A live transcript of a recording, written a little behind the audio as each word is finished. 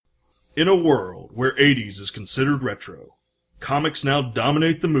In a world where 80s is considered retro, comics now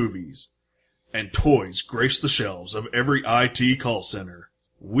dominate the movies, and toys grace the shelves of every IT call center,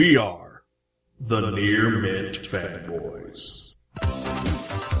 we are the Near Mint Fanboys.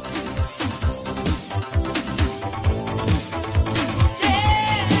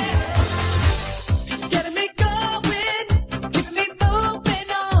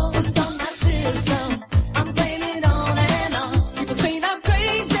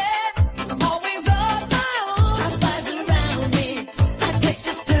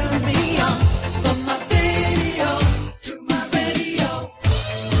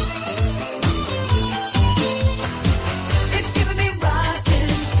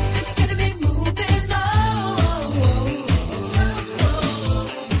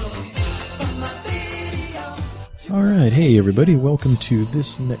 Alright, hey everybody, welcome to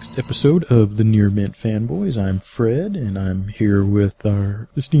this next episode of the Near Mint Fanboys. I'm Fred, and I'm here with our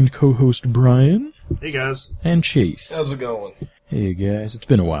esteemed co-host Brian. Hey guys. And Chase. How's it going? Hey guys, it's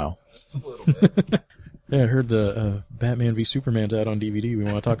been a while. Just a little bit. Yeah, I heard the Batman v Superman's out on DVD. We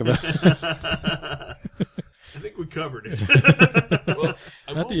want to talk about I think we covered it. Well,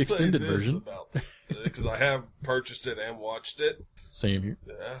 I Not will the extended say this version. about because I have purchased it and watched it. Same here.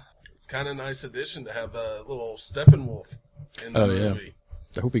 Yeah, it's kind of a nice addition to have a little Steppenwolf in the movie.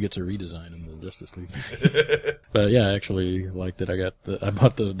 I hope he gets a redesign in the Justice League. But yeah, I actually liked it. I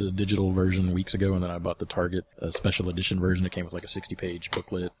bought the digital version weeks ago, and then I bought the Target special edition version. It came with like a 60-page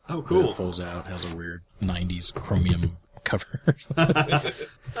booklet. Oh, cool. It folds out, has a weird 90s chromium cover.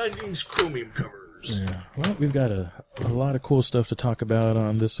 90s chromium covers. Yeah. Well, we've got a lot of cool stuff to talk about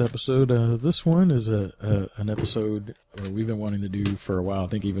on this episode. This one is an episode we've been wanting to do for a while. I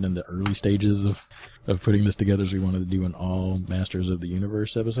think even in the early stages of putting this together, we wanted to do an all Masters of the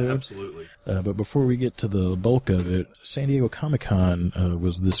Universe episode. Absolutely. But before we get to the bulk of it, San Diego Comic-Con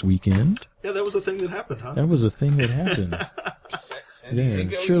was this weekend. Yeah, that was a thing that happened, huh? That was a thing that happened. San Yeah,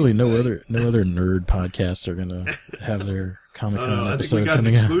 Diego, surely you no say? other nerd podcasts are gonna have their Comic-Con I think we episode got an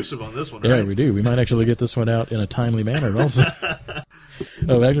coming out. exclusive on this one, Yeah, right? we do. We might actually get this one out in a timely manner also.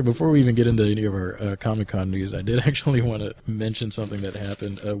 Oh, actually, before we even get into any of our Comic-Con news, I did actually want to mention something that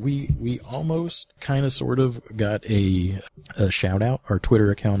happened. We almost kind of sort of got a shout-out. Our Twitter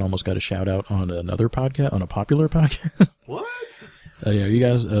account almost got a shout-out on another podcast, on a popular podcast. What? Yeah, are you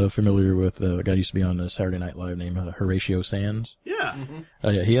guys familiar with a guy who used to be on Saturday Night Live named Horatio Sands? Yeah.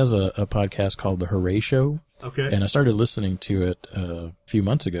 Yeah, he has a podcast called The Horatio. Okay. And I started listening to it a few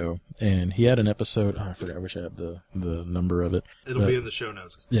months ago, and he had an episode. Oh, I forgot. I wish I had the number of it. It'll be in the show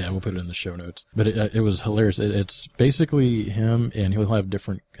notes. Yeah, we'll put it in the show notes. But it was hilarious. It's basically him, and he'll have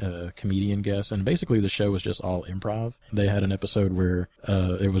different comedian guests. And basically, the show was just all improv. They had an episode where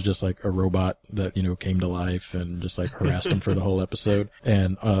it was just like a robot that came to life and just like harassed him for the whole episode.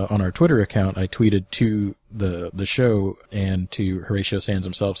 And on our Twitter account, I tweeted to the show and to Horatio Sands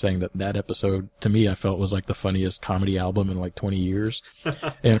himself saying that episode to me I felt was like the funniest comedy album in like 20 years.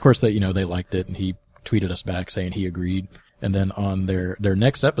 And of course they liked it, and he tweeted us back saying he agreed. And then on their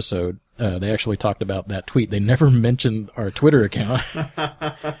next episode, they actually talked about that tweet. They never mentioned our Twitter account.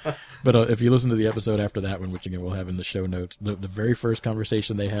 But if you listen to the episode after that one, which again we'll have in the show notes, the very first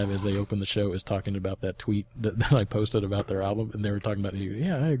conversation they have as they open the show is talking about that tweet that I posted about their album, and they were talking about,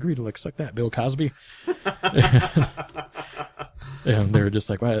 yeah, I agree to like suck that, Bill Cosby. And they were just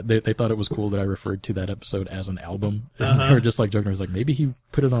like, wow, they thought it was cool that I referred to that episode as an album. And they were just like joking. I was like, maybe he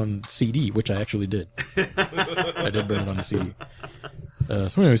put it on CD, which I actually did. I did burn it on the CD.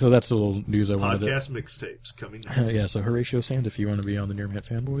 So anyway, so that's the little news I wanted to... Podcast mixtapes coming next. Yeah, so Horatio Sands, if you want to be on the Near Mint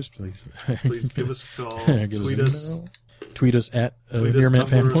Fanboys, please. Please give us a call. Give Tweet us us. an email. Tweet us at Tweet Near us, Mint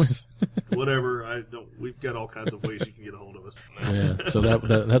Tumblr Fanboys. Whatever. We've got all kinds of ways you can get a hold of us. Yeah, so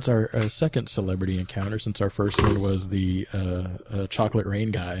that's our second celebrity encounter, since our first one was the Chocolate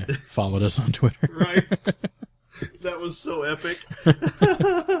Rain guy followed us on Twitter. Right. That was so epic.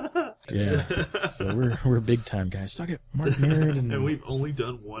 Yeah, so we're big time guys. Suck it, Mark Maron, And we've only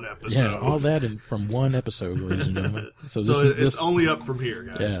done one episode. yeah, all that from one episode, ladies and gentlemen. So it's only up from here,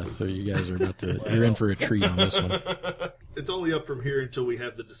 guys. yeah. So you guys are about to you're in for a treat on this one. It's only up from here until we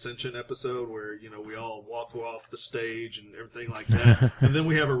have the Dissension episode where, we all walk off the stage and everything like that. And then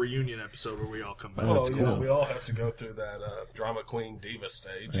we have a reunion episode where we all come back. Oh, that's yeah, cool. we all have to go through that drama queen diva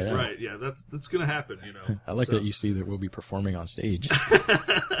stage. Yeah. Right, yeah, that's going to happen, I like that you see that we'll be performing on stage.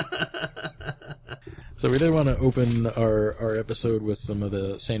 So we did want to open our episode with some of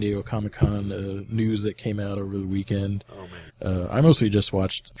the San Diego Comic-Con news that came out over the weekend. Oh, man. I mostly just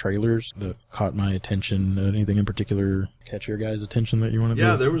watched trailers that caught my attention. Anything in particular catch your guys' attention that you wanted to Yeah,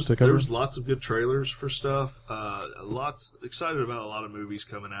 cover? there was lots of good trailers for stuff. Lots excited about a lot of movies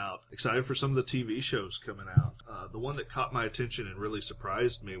coming out. Excited for some of the TV shows coming out. The one that caught my attention and really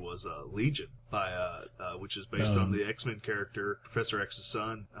surprised me was Legion, which is based on the X-Men character Professor X's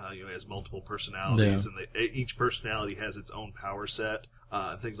son. He has multiple personalities, and each personality has its own power set.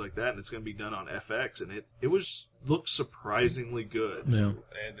 And things like that, and it's going to be done on FX, and it looks surprisingly good. Yeah.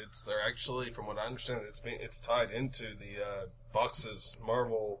 And they're actually, from what I understand, it's tied into the Fox's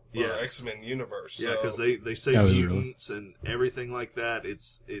Marvel X-Men universe. Yeah, because they say mutants and everything like that.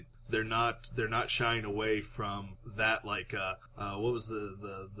 They're not shying away from that. Like what was the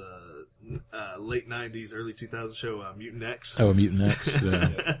late '90s, early 2000s show Mutant X? Oh, Mutant X.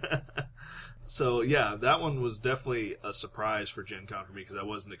 Yeah. So, yeah, that one was definitely a surprise for Gen Con for me because I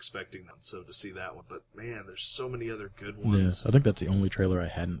wasn't expecting that. So, to see that one. But, man, there's so many other good ones. Yeah, I think that's the only trailer I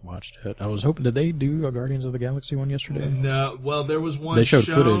hadn't watched yet. I was hoping, did they do a Guardians of the Galaxy one yesterday? No, well, there was one they showed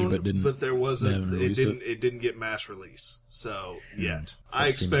shown, footage, but there wasn't. It didn't get mass release. So, yet. That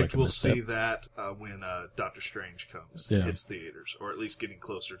I seems expect like a we'll misstep. see that when Doctor Strange comes. Yeah. Hits theaters. Or at least getting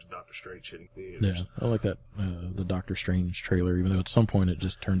closer to Doctor Strange hitting theaters. Yeah, I like that, the Doctor Strange trailer, even though at some point it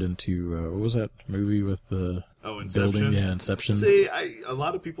just turned into, what was that movie with the Inception. building? Yeah, Inception. See, a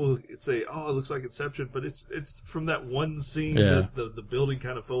lot of people say, "Oh, it looks like Inception," but it's from that one scene that the building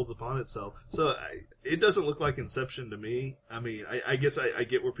kind of folds upon itself. So it doesn't look like Inception to me. I mean, I guess I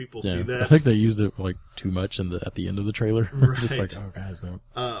get where people see that. I think they used it like too much at the end of the trailer. Right. Just like, oh guys,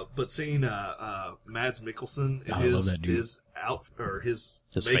 no. But seeing Mads Mikkelsen I love that dude. his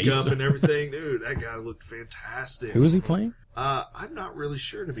his face. makeup and everything, dude, that guy looked fantastic. Who is he playing? I'm not really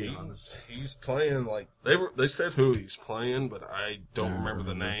sure, to be honest. He's playing like they said who he's playing, but I don't remember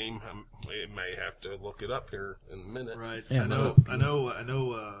the name. I may have to look it up here in a minute. Right. Yeah, I know.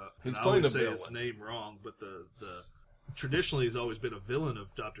 He's I playing always a say villain. his name wrong, but the traditionally he's always been a villain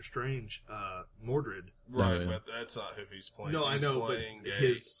of Doctor Strange, Mordred. Right, yeah. but that's not who he's playing. No, I he's know, but playing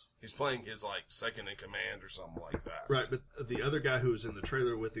he's playing his like second in command or something like that. Right, but the other guy who was in the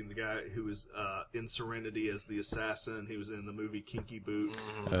trailer with him, the guy who was in Serenity as the assassin, he was in the movie Kinky Boots.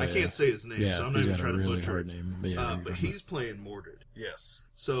 I can't say his name, so I'm not even trying to butcher hard it. name. But, But he's playing Mordred. Yes.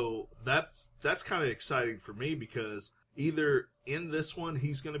 So that's kind of exciting for me because either in this one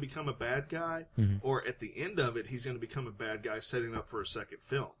he's going to become a bad guy, or at the end of it he's going to become a bad guy setting up for a second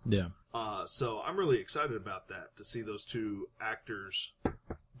film. yeah. So I'm really excited about that, to see those two actors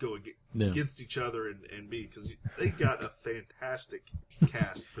go against each other and be, because they got a fantastic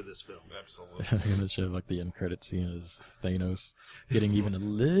cast for this film. Absolutely. I'm going to show like the end credit scene is Thanos getting even a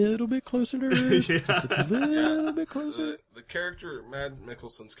little bit closer to Earth. Yeah. Just a little bit closer. The character, Matt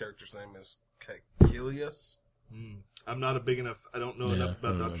Mikkelsen's character's name is Kilius. I'm not I don't know enough I about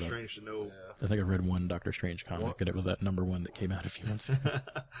don't know Doctor about- Strange to know. I think I read one Doctor Strange comic, and it was that number one that came out a few months ago.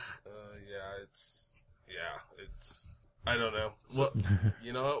 It's. I don't know. Well,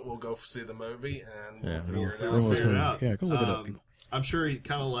 you know what? We'll go see the movie and we'll figure it out. We'll figure it out. Yeah, go look it up, people. I'm sure he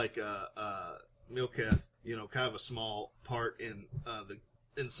kind of like Milketh, kind of a small part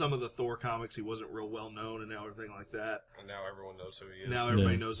in some of the Thor comics. He wasn't real well known and everything like that. And now everyone knows who he is. Now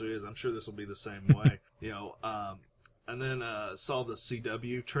everybody knows who he is. I'm sure this will be the same way. And then saw the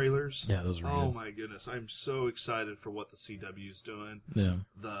CW trailers. Yeah, those were good. my goodness, I'm so excited for what the CW's doing. Yeah.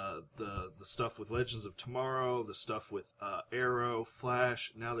 The stuff with Legends of Tomorrow, the stuff with Arrow,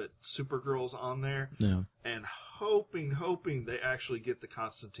 Flash. Now that Supergirl's on there, Yeah. and hoping they actually get the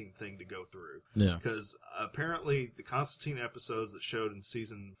Constantine thing to go through. Yeah. Because apparently the Constantine episodes that showed in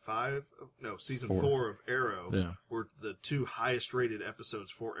season 4 of Arrow Yeah. were the 2 highest rated episodes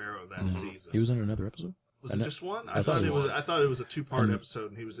for Arrow that season. He was in another episode? Was it just one? I thought it was- I thought it was a 2-part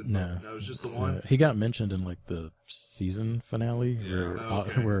episode, and he was in No. both. No, it was just the one. He got mentioned in like the season finale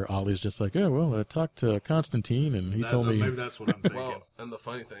where Ollie's just like, oh, well, I talked to Constantine and he told me. Maybe that's what I'm thinking. Well, and the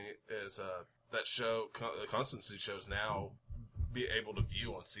funny thing is that show, the Constantine shows now, be able to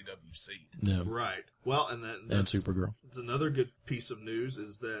view on CW Seed. Yeah. Right. Well, and that's Supergirl. It's another good piece of news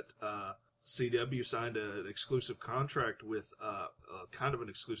is that CW signed an exclusive contract with kind of an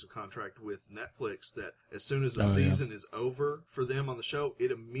exclusive contract with Netflix that as soon as the season is over for them on the show,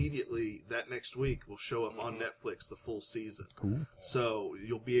 it immediately that next week will show up on Netflix the full season. Cool. So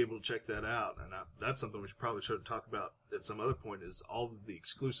you'll be able to check that out, and that's something we probably should talk about at some other point. Is all of the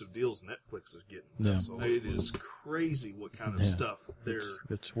exclusive deals Netflix is getting. Yeah. It is crazy what kind of stuff they're.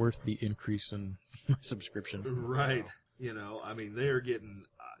 It's worth the increase in my subscription. Right. I mean, they are getting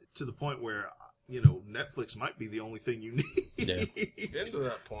to the point where Netflix might be the only thing you need. Yeah. Getting to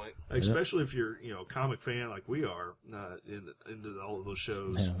that point. Especially if you're, a comic fan like we are, into all of those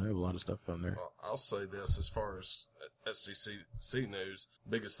shows. Yeah, there are a lot of stuff on there. Well, I'll say this as far as SDCC news,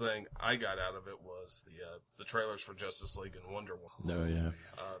 biggest thing I got out of it was the trailers for Justice League and Wonder Woman. Oh, yeah.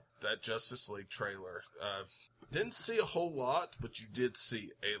 That Justice League trailer, didn't see a whole lot, but you did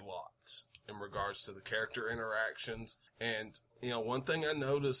see a lot in regards to the character interactions. And, one thing I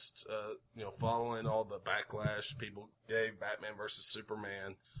noticed, following all the backlash people gave Batman versus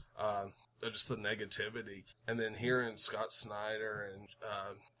Superman, just the negativity, and then hearing Scott Snyder and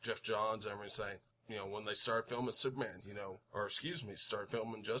Jeff Johns and everyone saying, when they started filming Superman, started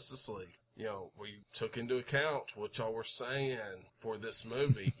filming Justice League, we took into account what y'all were saying for this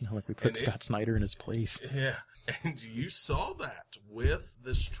movie. Like we put Scott Snyder in his place. Yeah, and you saw that with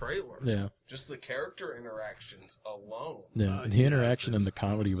this trailer. Yeah. Just the character interactions alone. Yeah, the interaction and the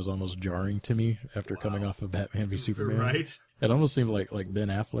comedy was almost jarring to me after coming off of Batman v Superman. Right. It almost seemed like Ben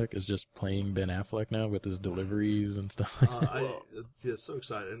Affleck is just playing Ben Affleck now with his deliveries and stuff. I'm just so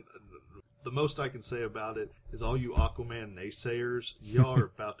excited. And the most I can say about it is all you Aquaman naysayers, y'all are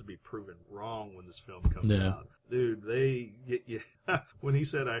about to be proven wrong when this film comes out. Dude, they get you. When he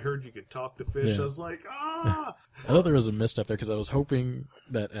said, I heard you could talk to fish, I was like, ah! I thought there was a misstep there because I was hoping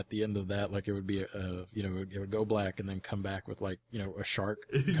that at the end of that, like, it would be, it would go black and then come back with, like, a shark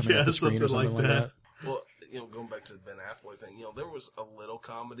coming off the screen or something like that. Well, going back to the Ben Affleck thing, there was a little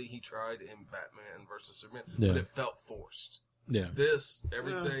comedy he tried in Batman versus Superman, but it felt forced. Yeah.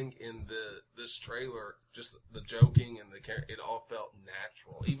 Everything in this trailer, just the joking and it all felt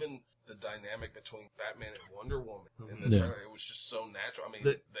natural. Even the dynamic between Batman and Wonder Woman in the trailer, it was just so natural. I mean,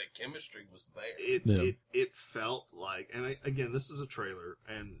 the chemistry was there. It felt like, and again, this is a trailer,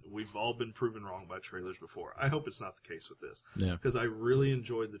 and we've all been proven wrong by trailers before. I hope it's not the case with this. Yeah. Because I really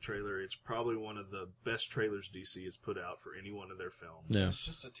enjoyed the trailer. It's probably one of the best trailers DC has put out for any one of their films. Yeah. It's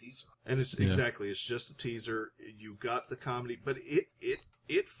just a teaser. And it's it's just a teaser. You got the comedy, but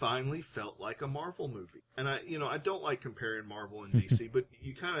it finally felt like a Marvel movie. And I don't like comparing Marvel and DC, but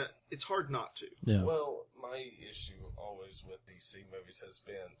it's hard not to. Yeah. Well, my issue always with DC movies has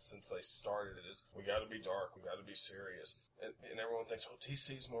been, since they started, is we got to be dark, we got to be serious. And everyone thinks,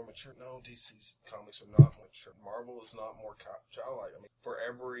 DC's more mature. No, DC's comics are not mature. Marvel is not more childlike. I mean, for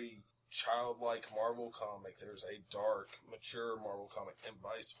every childlike Marvel comic, there's a dark, mature Marvel comic, and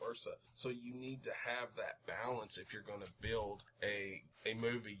vice versa. So you need to have that balance if you're going to build a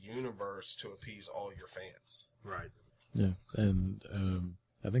movie universe to appease all your fans. Right. Yeah, and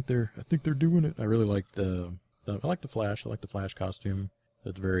I think they're doing it. I really like I like the Flash. I like the Flash costume.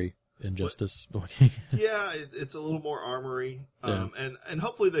 It's very Injustice looking. Yeah, it's a little more armory, and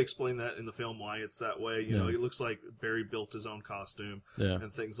hopefully they explain that in the film why it's that way. It looks like Barry built his own costume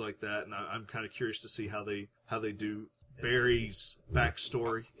and things like that, and I'm kind of curious to see how they do Barry's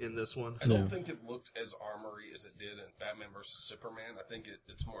backstory in this one. I don't think it looked as armory as it did in Batman vs Superman. I think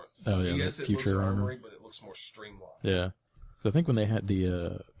it's more. Yes, it looks armory, but it looks more streamlined. Yeah. I think when they had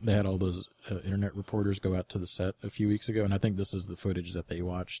they had all those internet reporters go out to the set a few weeks ago, and I think this is the footage that they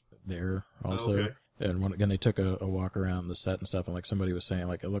watched there also. Okay. And again, they took a walk around the set and stuff, and like somebody was saying,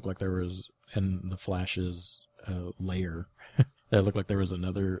 like it looked like there was in the Flash's layer, that looked like there was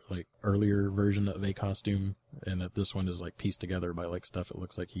another like earlier version of a costume, and that this one is like pieced together by like stuff it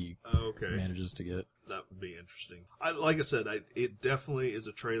looks like he manages to get. That would be interesting. Like I said, it definitely is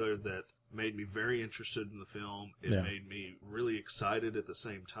a trailer that made me very interested in the film. It made me really excited at the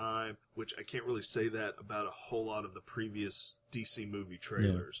same time, which I can't really say that about a whole lot of the previous DC movie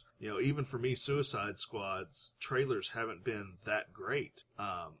trailers. Even for me, Suicide Squad's trailers haven't been that great.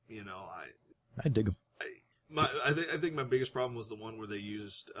 I dig them. I think my biggest problem was the one where they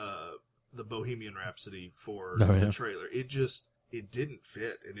used the Bohemian Rhapsody for the trailer. It didn't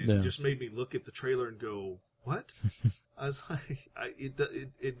fit, and it just made me look at the trailer and go, what? I was like,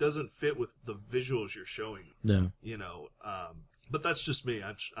 it doesn't fit with the visuals you're showing. No. But that's just me.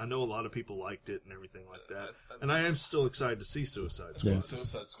 I know a lot of people liked it and everything like that. And I am still excited to see Suicide Squad. Yeah.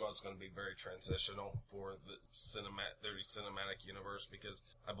 Suicide Squad is going to be very transitional for the cinematic universe, because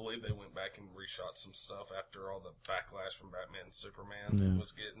I believe they went back and reshot some stuff after all the backlash from Batman and Superman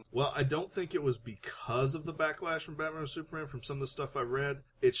was getting. Well, I don't think it was because of the backlash from Batman and Superman from some of the stuff I read.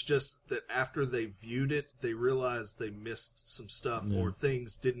 It's just that after they viewed it, they realized they missed some stuff or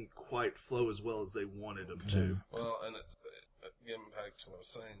things didn't quite flow as well as they wanted them to. Well, and getting back to what I was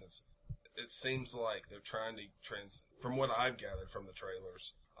saying, it seems like they're trying to from what I've gathered from the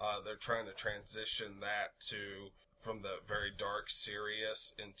trailers, they're trying to transition that to from the very dark,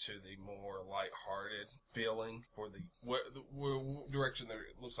 serious into the more lighthearted feeling for the direction that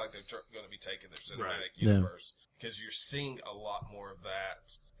it looks like they're going to be taking their cinematic universe. Because you're seeing a lot more of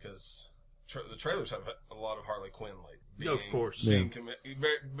that. Because the trailers have a lot of Harley Quinn lately. Of course. Being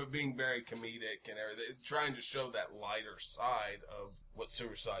very comedic and everything. Trying to show that lighter side of what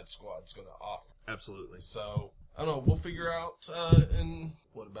Suicide Squad's going to offer. Absolutely. So, I don't know. We'll figure out in,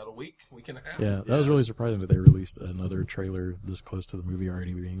 about a week and a half? Yeah, that was really surprising that they released another trailer this close to the movie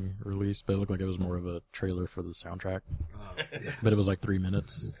already being released. But it looked like it was more of a trailer for the soundtrack. But it was like 3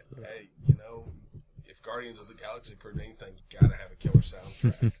 minutes. Hey, if Guardians of the Galaxy proved anything, you got to have a killer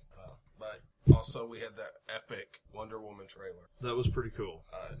soundtrack. But also, we had that epic Wonder Woman trailer. That was pretty cool.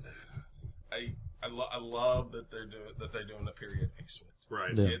 I love that they're doing the period piece with it.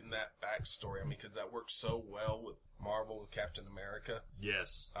 Right. Yeah. Getting that backstory. I mean, because that works so well with Marvel and Captain America.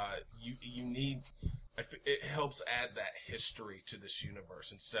 Yes. You need. It helps add that history to this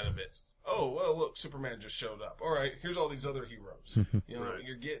universe instead of it. Oh well, look, Superman just showed up. All right, here's all these other heroes. Right.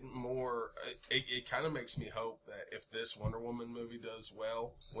 You're getting more. It kind of makes me hope that if this Wonder Woman movie does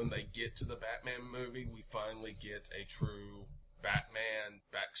well, when they get to the Batman movie, we finally get a true Batman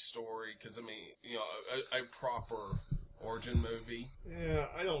backstory. Because I mean, a proper origin movie. Yeah,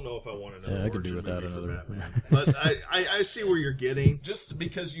 I don't know if I want to know. Yeah, I could do without another. But I see where you're getting. Just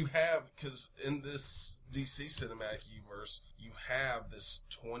because in this DC cinematic universe, you have this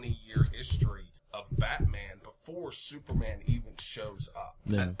 20-year history of Batman before Superman even shows up.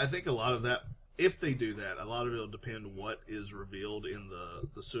 Yeah. I think a lot of that, if they do that, a lot of it will depend what is revealed in the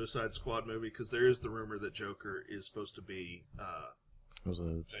Suicide Squad movie, because there is the rumor that Joker is supposed to be... It was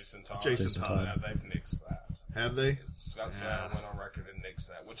a Jason Todd. Jason Todd. Yeah, they've nixed that. Have they? Scott Snyder went on record and nixed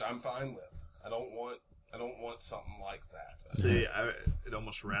that, which I'm fine with. I don't want something like that. See, I'd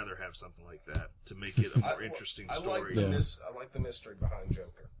almost rather have something like that to make it a more interesting story. I like the mystery behind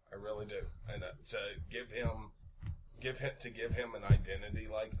Joker. I really do. And to give him an identity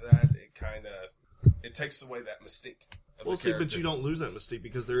like that, it takes away that mystique. Well, see, but you don't lose that mystique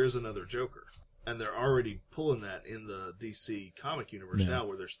because there is another Joker. And they're already pulling that in the DC comic universe now,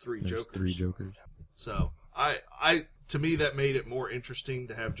 where there's three Jokers. So, to me, that made it more interesting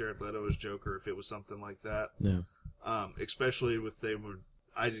to have Jared Leto as Joker if it was something like that. Yeah. Especially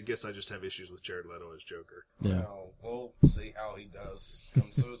I guess I just have issues with Jared Leto as Joker. Yeah. Well, we'll see how he does come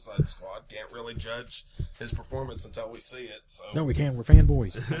Suicide Squad. Can't really judge his performance until we see it. So. No, we can't. We're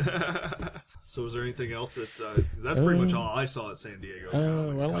fanboys. So, was there anything else that's pretty much all I saw at San Diego? I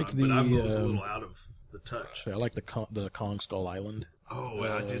like but I was a little out of the touch. I like the Kong Skull Island. Oh,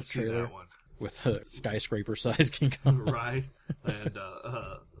 I did see trailer that one. With a skyscraper-sized King Kong. Right. And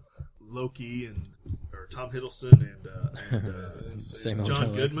Loki or Tom Hiddleston and Samuel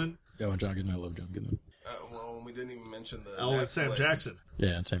John Goodman. Oh, and John Goodman. I love John Goodman. Well, we didn't even mention the and Sam Jackson.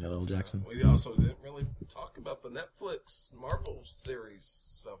 Yeah, and Samuel L. Jackson. We also didn't really talk about the Netflix Marvel series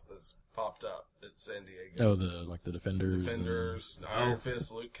stuff that's popped up at San Diego. Oh, the Defenders. Iron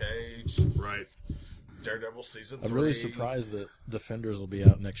Fist, Luke Cage. Right. Daredevil season 3. I'm really surprised that Defenders will be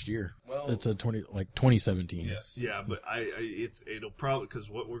out next year. Well, it's 2017. Yes. Yeah, but it'll probably, because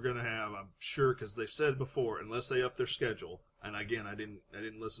what we're gonna have, I'm sure, because they've said before, unless they up their schedule. And again, I didn't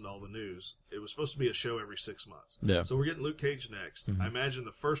listen to all the news. It was supposed to be a show every 6 months. Yeah. So we're getting Luke Cage next. Mm-hmm. I imagine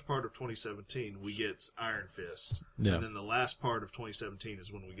the first part of 2017 we get Iron Fist. Yeah. And then the last part of 2017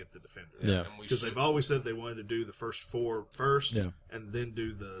 is when we get the Defenders. Yeah. Because they've always said they wanted to do the first 4 first, yeah, and then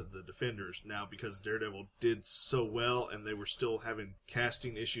do the Defenders. Now, because Daredevil did so well, and they were still having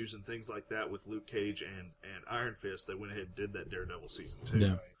casting issues and things like that with Luke Cage and Iron Fist, they went ahead and did that Daredevil season 2.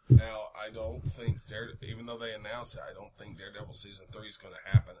 Yeah. Now, I don't think, even though they announced it, I don't think Daredevil Season 3 is going to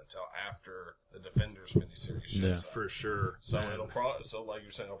happen until after the Defenders miniseries shows up. For sure. So so like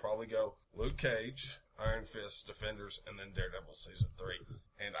you're saying, it'll probably go Luke Cage, Iron Fist, Defenders, and then Daredevil Season 3.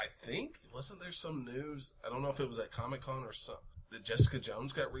 And I think, wasn't there some news, I don't know if it was at Comic-Con or something, that Jessica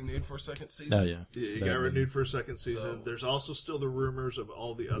Jones got renewed for a second season? Oh, yeah. Yeah, it got renewed for a second season. There's also still the rumors of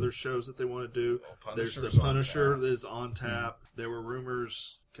all the other shows that they want to do. There's the Punisher that is on tap. There were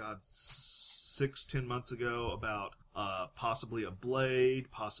rumors, 6-10 months ago about possibly a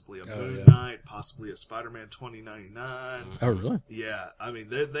Blade, possibly a Moon Knight, possibly a Spider-Man 2099. Oh, really? Yeah, I mean,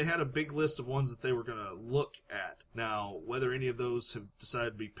 they had a big list of ones that they were going to look at. Now, whether any of those have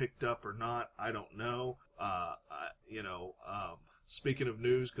decided to be picked up or not, I don't know. Speaking of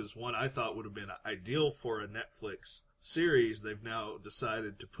news, because one I thought would have been ideal for a Netflix series, they've now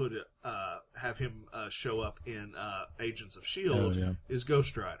decided to have him show up in Agents of S.H.I.E.L.D. is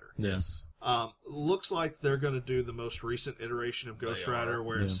Ghost Rider. Yes. Looks like they're going to do the most recent iteration of Ghost They Rider, are.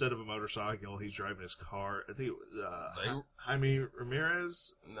 where Yeah. instead of a motorcycle, he's driving his car. I think it was, Jaime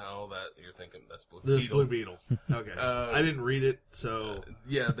Ramirez. No, that you're thinking that's Blue This Beetle. Blue Beetle. Okay, I didn't read it, so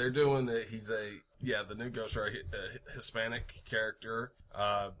Yeah, they're doing it. He's the new Ghost Rider, Hispanic character,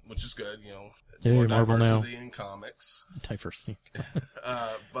 which is good. Yeah, more Marvel now. diversity in comics. Diversity.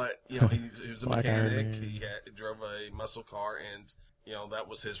 But he was a Black mechanic. Iron Man. He drove a muscle car, and that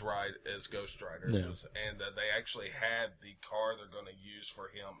was his ride as Ghost Rider. Yeah. And they actually had the car they're going to use for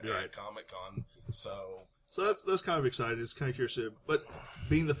him Right. at Comic-Con. So that's kind of exciting. It's kind of curious, but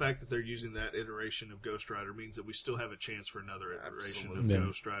being the fact that they're using that iteration of Ghost Rider means that we still have a chance for another iteration Absolutely. of Yeah.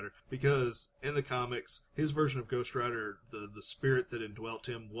 Ghost Rider. Because in the comics, his version of Ghost Rider, the spirit that indwelt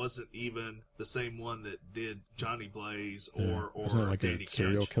him wasn't even the same one that did Johnny Blaze or Wasn't it like Danny a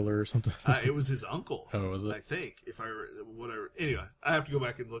serial Ketch. killer or something? It was his uncle. Oh, was it? I think. Anyway, I have to go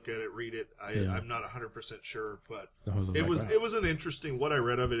back and look at it, read it. Yeah. I'm not 100% sure, but I was it like, was wow. it was an interesting. What I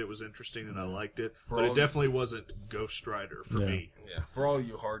read of it was interesting, and I liked it. For But all it definitely wasn't Ghost Rider for Yeah. me. yeah, for all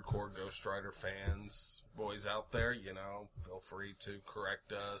you hardcore Ghost Rider fans, boys out there, feel free to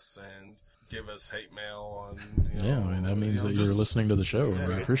correct us and give us hate mail on. Yeah, I mean, that means that you're just- listeing to the show, and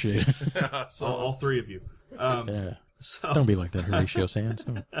we Yeah. appreciate it. so All three of you. Yeah. So Don't be like that, Horatio Sands.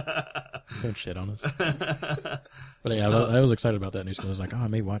 Don't shit on us. But yeah, I was excited about that news because I was like, I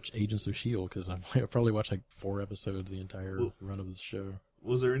may watch Agents of S.H.I.E.L.D. because I'll probably watch like 4 episodes the entire run of the show.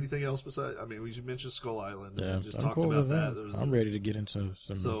 was there anything else besides? I mean, we mentioned Skull Island. Yeah, We just I'm talked cool about with that. There was- I'm ready to get into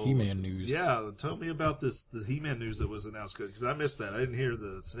some So, He-Man news. Yeah, tell me about the He-Man news that was announced, because I missed that. I didn't hear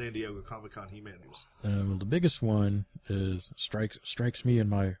the San Diego Comic-Con He-Man news. Well, the biggest one is strikes me in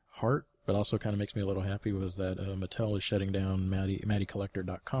my heart, but also kind of makes me a little happy, was that Mattel is shutting down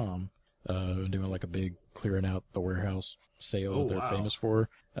MattyCollector.com, doing like a big clearing out the warehouse sale Oh, that they're wow. famous for.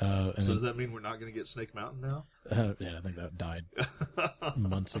 And So then- does that mean we're not going to get Snake Mountain now? yeah, I think that died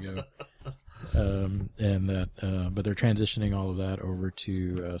months ago. And that, but they're transitioning all of that over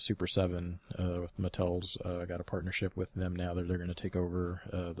to Super 7 with Mattel's. Got a partnership with them now that they're going to take over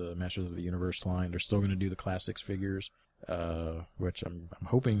the Masters of the Universe line. They're still going to do the classics figures, which I'm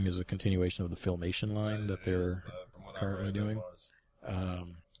hoping is a continuation of the Filmation line that they're from what I currently read, doing. it was.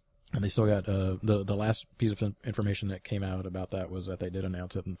 And they still got the last piece of information that came out about that was that they did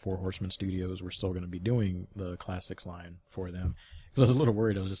announce it, and Four Horsemen Studios were still going to be doing the classics line for them. Because I was a little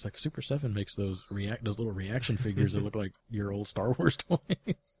worried. I was just like, Super 7 makes those little reaction figures that look like your old Star Wars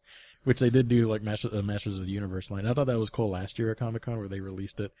toys, which they did do like Masters of the Universe line. I thought that was cool last year at Comic-Con where they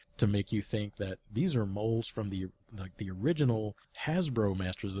released it to make you think that these are molds from the original Hasbro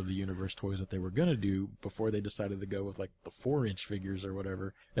Masters of the Universe toys that they were gonna do before they decided to go with like the 4-inch figures or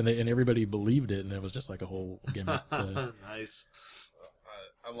whatever, and everybody believed it, and it was just like a whole gimmick. Nice.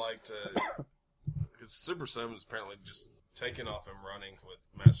 I liked because Super 7 is apparently just taking off and running with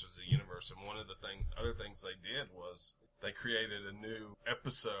Masters of the Universe, and one of the other things they did was they created a new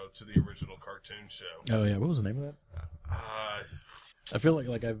episode to the original cartoon show. Oh yeah, what was the name of that? I feel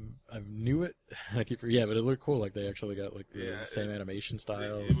like I've knew it. I keep but it looked cool. Like they actually got like the same animation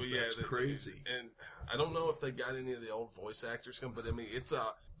style. That's crazy. And I don't know if they got any of the old voice actors come, but I mean it's a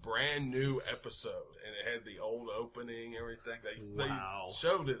brand new episode, and it had the old opening, everything. Wow. They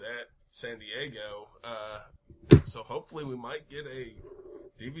showed it at San Diego, so hopefully we might get a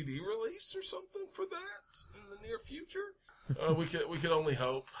DVD release or something for that in the near future. We could only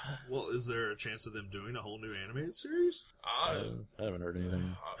hope. Well, is there a chance of them doing a whole new animated series? I haven't heard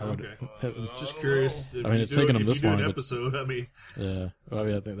anything. Okay. Just don't curious. know. If I mean, you it's do- taken them if this you do long, an but- episode. I mean, Yeah, well, I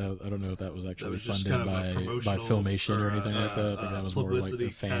mean, I think that I don't know if that was actually was just funded kind of a by promotional Filmation or anything like that. I think that was more like publicity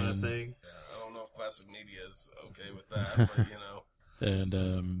the fan. kind of thing. I don't know if classic media is okay with that, but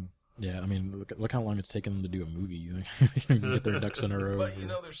And yeah, I mean, look how long it's taken them to do a movie. You can get their ducks in a row. But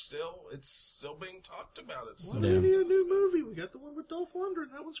it's still being talked about. It's Well, still we need a new movie. We got the one with Dolph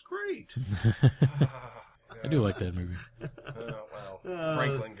Lundgren. That was great. I do like that movie.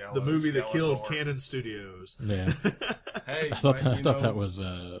 Franklin Gallows. The movie that killed Skeletor. Canon Studios. Yeah, Hey, I thought but, that was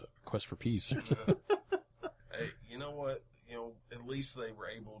Quest for Peace. Hey, you know what? At least they were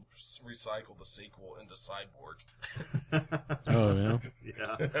able to recycle the sequel into Cyborg. Oh yeah.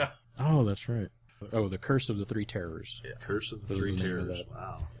 Yeah. Oh, that's right. Oh, The Curse of the Three Terrors. Curse of the What is Three the name of Terrors. that?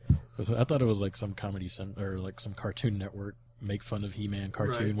 Wow. I thought it was like some comedy or like some Cartoon Network make fun of He-Man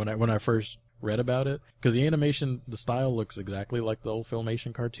cartoon Right. when I first read about it, because the animation, the style looks exactly like the old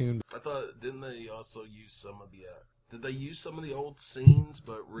Filmation cartoon. I thought, didn't they also use some of the Did they use some of the old scenes?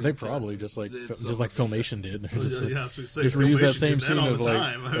 But They probably just like Filmation did. They're just, yeah, so just reuse that same scene all of the like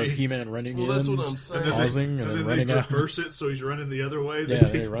time. I of mean, He-Man running in, that's what I'm saying. pausing, and then running they out. reverse it so he's running the other way. Yeah,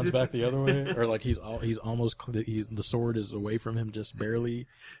 he runs back the other way, or like he's almost the sword is away from him just barely,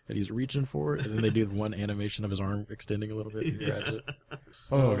 and he's reaching for it, and then they do one animation of his arm extending a little bit and grabs it.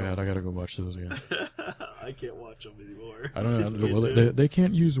 Oh god, I gotta go watch those again. I can't watch them anymore. I don't know. Well, they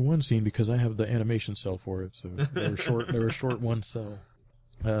can't use one scene because I have the animation cell for it, so they were short. They were short one cell.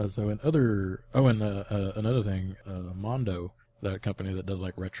 So another thing, Mondo, that company that does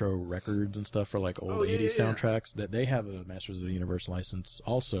like retro records and stuff for like old 80s soundtracks, that they have a Masters of the Universe license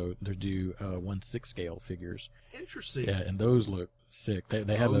also to do 1/6 scale figures. Interesting. Yeah, and those look sick.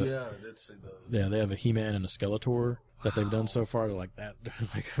 They have I did see those. Yeah, they have a He-Man and a Skeletor that they've done so far. They're like that.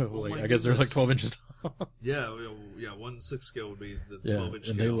 my I guess they're like 12 inches tall. Yeah, 1/6 scale would be the 12-inch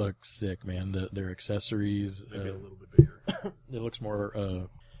scale. And they look sick, man. Their accessories. Maybe a little bit bigger. It looks more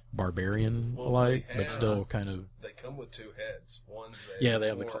barbarian-like, but still kind of. They come with two heads. One's they have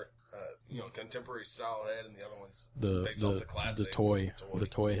the contemporary style head, and the other one's the based off the classic the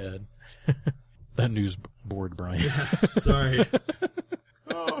toy head. That news board, Brian. Sorry.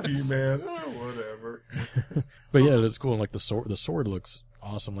 Oh, He-Man, whatever. But yeah, that's cool. And like the sword looks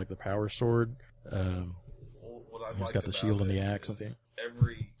awesome, like the power sword. What I It's got the shield and the axe and thing.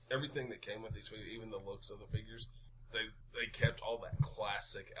 Everything that came with these figures, even the looks of the figures, they kept all that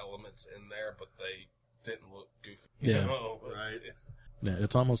classic elements in there, but they didn't look goofy. Yeah. Right. Yeah,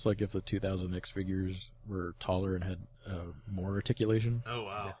 it's almost like if the 2000X figures were taller and had more articulation. Oh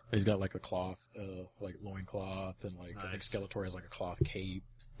wow. Yeah. He's got like a cloth, like loincloth, and like I think Nice. Skeletor has like a cloth cape.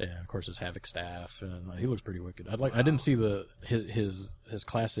 Yeah, of course his Havoc staff, and he looks pretty wicked. I didn't see his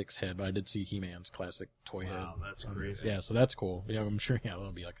classics head, but I did see He-Man's classic toy head. Wow, that's crazy. Yeah, so that's cool. Yeah, I'm sure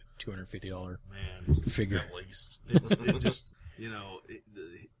that'll be like a $250 Man, figure. At least. it just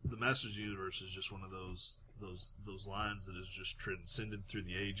the Masters of the Universe is just one of those lines that has just transcended through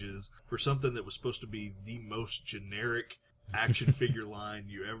the ages for something that was supposed to be the most generic action figure line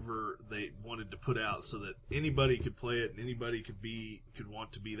they wanted to put out, so that anybody could play it and anybody could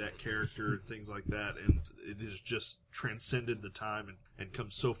want to be that character and things like that, and it has just transcended the time and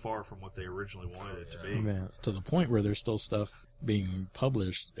come so far from what they originally wanted it to be. Man, to the point where there's still stuff being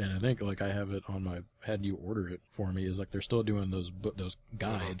published, and I think like I have it on my had you order it for me, is like they're still doing those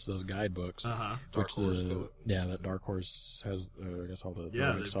guides, those guidebooks, Dark Horse Comics. that Dark Horse has I guess all the They've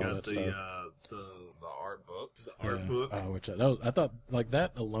all got that stuff. The art book. The art book. Which I thought like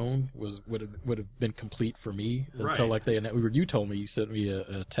that alone would have been complete for me until Right. like you told me, you sent me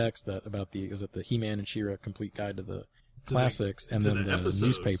a text about the He-Man and She-Ra complete guide to the classics, and then the episodes.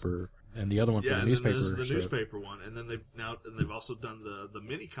 newspaper, and the other one for the newspaper. There's the strip. newspaper one, and then they've also done the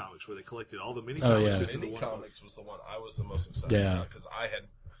mini comics where they collected all the mini Oh, comics yeah. into the Mini one Comics was the one I was the most excited Yeah. about, because I had,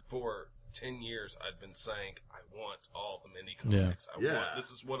 for 10 years, I'd been saying, I want all the mini comics.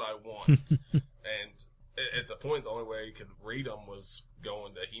 This is what I want. And at the point, the only way you could read them was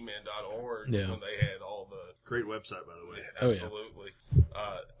going to He-Man.org when they had all the... Great website, by the way. Absolutely.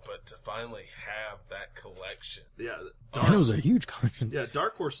 But to finally have that collection. Yeah, And it was a huge collection. Yeah,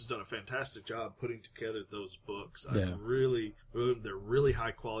 Dark Horse has done a fantastic job putting together those books. Yeah. They're really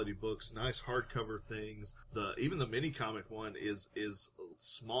high quality books, nice hardcover things. Even the mini comic one is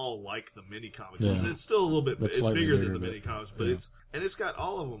small like the mini comics. Yeah. It's still a little bit But slightly bigger than bigger, the but- mini comics, but yeah. it's got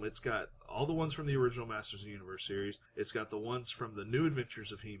all of them. It's got all the ones from the original Masters of the Universe series. It's got the ones from the New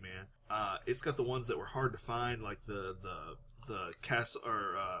Adventures of He-Man. It's got the ones that were hard to find, like the castle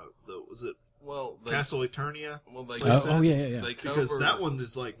Castle Eternia. Well, they yeah. They Because cover- that one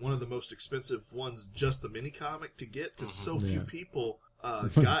is like one of the most expensive ones, just the mini comic to get, because so few Yeah. people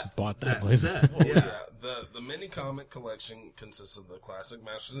got Bought that set. Well, yeah. The mini comic collection consists of the classic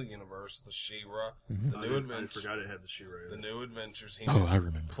Masters of the Universe, the She-Ra, the I New I Adventures, forgot it had the She-Ra. the New Adventures. Oh, I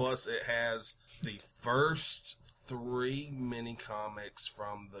remember. Plus, it has the first 3 mini comics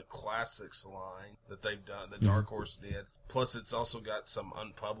from the classics line that they've done, that Dark Horse did. Plus, it's also got some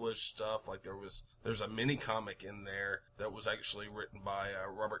unpublished stuff. Like there's a mini comic in there that was actually written by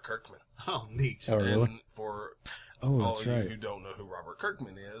Robert Kirkman. Oh, neat. Oh, really? And for Oh, all that's of you right. who don't know who Robert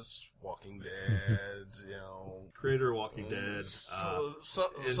Kirkman is, Walking Dead, Creator of Walking Dead. some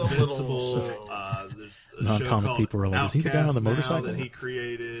Invincible. little There's a Non-comic show called people are like, is he the guy on the Outcast now motorcycle? that he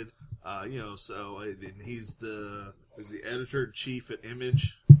created? And he's the editor-in-chief at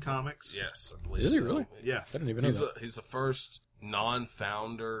Image Comics. Yes, I believe Is he so. really? Yeah. I didn't even know that. He's the first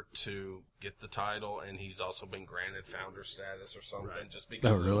non-founder to get the title, and he's also been granted founder status or something, Right. just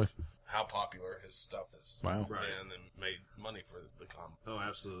because Oh, really? of how popular his stuff is. Wow. Right. And then made money for the comic. Oh,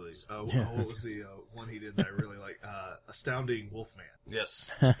 absolutely. Yeah. What was the one he did that I really like? Astounding Wolfman.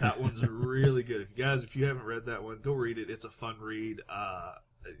 Yes. That one's really good. If you haven't read that one, go read it. It's a fun read. I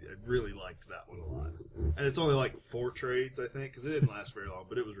really liked that one a lot. And it's only like 4 trades, I think, because it didn't last very long,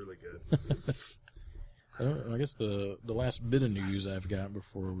 but it was really good. I guess the last bit of news I've got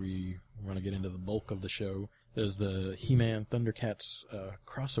before we want to get into the bulk of the show is the He-Man Thundercats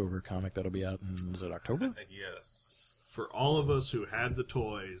crossover comic that'll be out in, is it October? Yes. For all of us who had the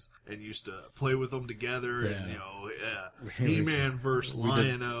toys and used to play with them together, and He-Man versus We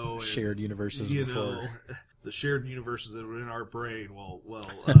did Lion-O, and, shared universes before. the shared universes that were in our brain. Well,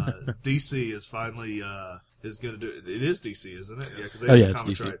 DC is finally is going to do it. It is DC, isn't it? Yes. Yeah, 'cause Oh they yeah, have it's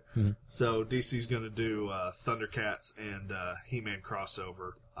comics, DC. right? Mhm. So DC's going to do Thundercats and He-Man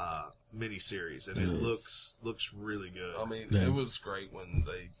crossover miniseries, and it Yes. looks really good. I mean, Yeah. it was great when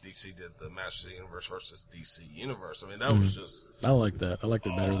DC did the Masters of the Universe versus DC Universe. I mean, that was just, I like that. I liked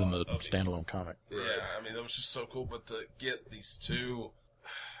it better than the amazing. standalone comic. yeah, I mean, that was just so cool. But to get these two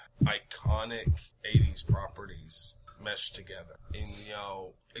iconic 80s properties meshed together, and,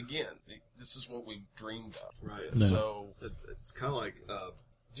 again, this is what we dreamed of. Right. Yeah. So, It's kind of like,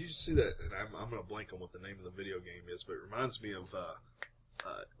 did you see that? And I'm going to blank on what the name of the video game is, but it reminds me of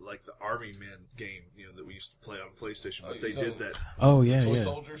like the Army Men game, that we used to play on PlayStation. But Oh, they you did talking- that. Oh yeah, Toy yeah.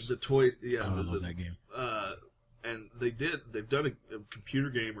 Soldiers? The toy, yeah, I love that game. and they've done a computer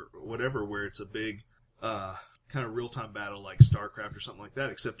game or whatever where it's a big kind of real-time battle like StarCraft or something like that,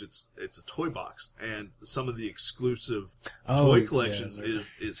 except it's a toy box, and some of the exclusive toy collections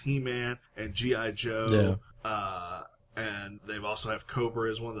is He-Man and G.I. Joe, and they've also have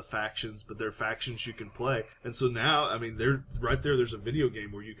Cobra as one of the factions, but they're factions you can play. And so now, I mean, they're right there. There's a video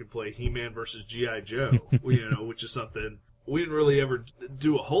game where you can play He-Man versus G.I. Joe, which is something we didn't really ever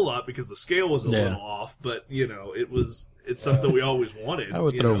do a whole lot because the scale was a little off. But it's something we always wanted. I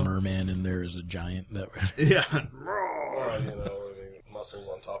would throw Merman in there as a giant. That Yeah. muscles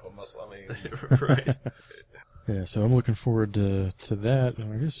on top of muscle. I mean, Right. Yeah, so I'm looking forward to that.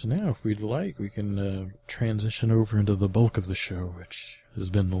 And I guess now, if we'd like, we can transition over into the bulk of the show, which has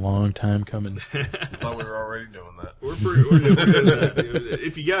been a long time coming. I thought we were already doing that. We're doing that.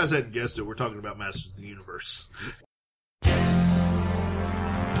 If you guys hadn't guessed it, we're talking about Masters of the Universe.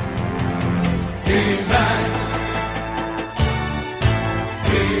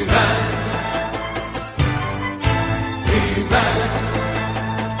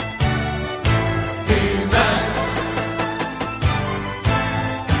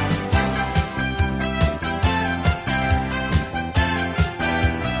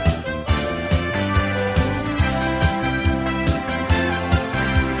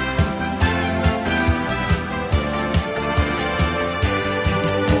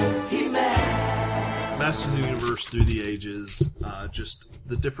 Masters of the Universe through the ages, just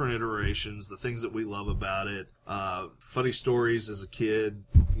the different iterations, the things that we love about it, funny stories as a kid,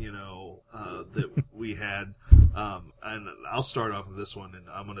 that we had. And I'll start off with this one, and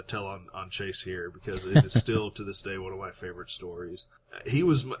I'm going to tell on Chase here because it is still to this day one of my favorite stories.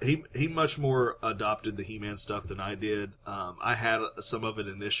 He much more adopted the He-Man stuff than I did. I had some of it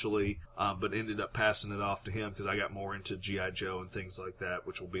initially, but ended up passing it off to him because I got more into G.I. Joe and things like that,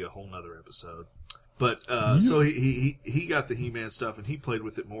 which will be a whole nother episode. But so he got the He-Man stuff and he played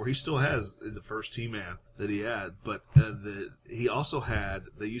with it more. He still has the first He-Man that he had, but he also had.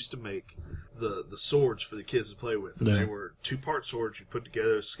 They used to make the swords for the kids to play with. And They were 2-part swords you put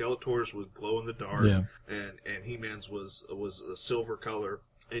together. Skeletor's would glow in the dark, and He-Man's was a silver color,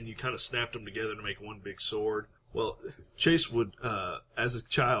 and you kind of snapped them together to make one big sword. Well, Chase would, as a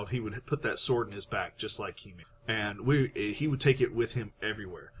child, he would put that sword in his back just like He-Man, and he would take it with him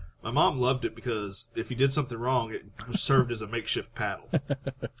everywhere. My mom loved it because if he did something wrong, it served as a makeshift paddle.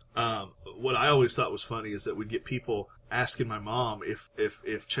 What I always thought was funny is that we'd get people asking my mom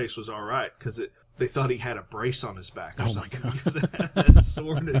if Chase was all right because they thought he had a brace on his back or something because it had that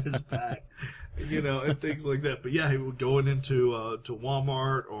sword in his back, and things like that. But yeah, he would go into to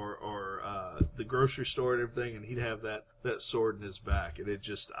Walmart or the grocery store and everything, and he'd have that sword in his back, and it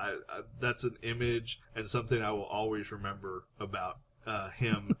just that's an image and something I will always remember about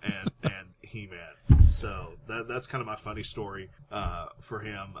him and He-Man. So that's kind of my funny story for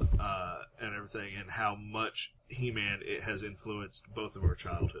him and everything, and how much He-Man it has influenced both of our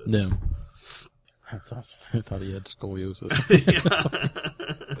childhoods. Yeah. That's awesome. I thought he had scoliosis.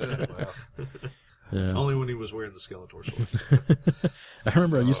 Yeah. Only when he was wearing the Skeletor sword. I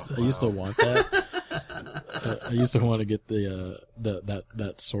remember I used to want that. I used to want to get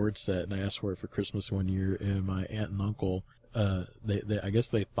that sword set, and I asked for it for Christmas one year, and my aunt and uncle I guess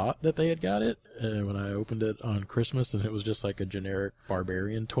they thought that they had got it when I opened it on Christmas, and it was just like a generic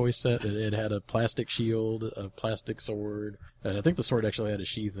barbarian toy set. It had a plastic shield, a plastic sword, and I think the sword actually had a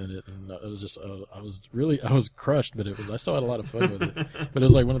sheath in it. And it was just, I was crushed, but I still had a lot of fun with it. But it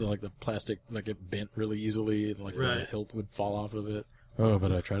was like one of the plastic, like it bent really easily, and the hilt would fall off of it. Oh,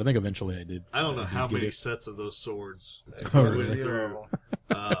 but I tried. I think eventually I did. I don't know how many sets of those swords. Oh, really? Through.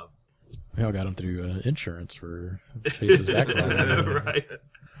 We all got them through insurance for Chase's background. Right.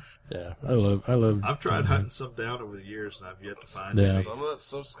 Yeah, I love. I've tried hunting some down over the years, and I've yet to find it. Some of that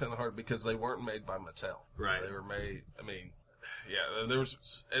stuff's kind of hard because they weren't made by Mattel. Right. They were made. I mean, yeah, there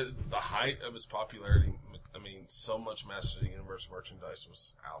was the height of its popularity. I mean, so much Masters of the Universe merchandise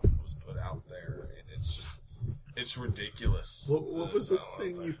was put out there. It's ridiculous. What was the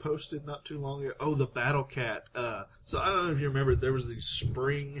thing you posted not too long ago? Oh, the Battle Cat. So I don't know if you remember, there was the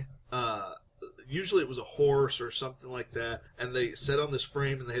spring. Usually it was a horse or something like that, and they set on this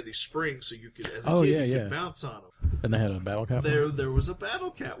frame, and they had these springs, so you could, as a kid, you could bounce on them. And they had a Battle Cat. There was a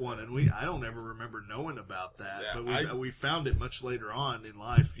Battle Cat one, and I don't ever remember knowing about that, but we found it much later on in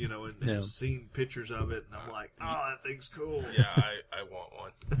life, and seen pictures of it, and I'm like, oh, that thing's cool. Yeah, I want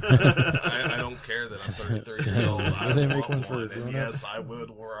one. I don't care that I'm 33 years old. I want one for and yes, I would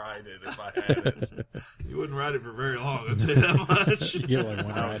ride it if I had it. You wouldn't ride it for very long, I'll tell you that much. You get one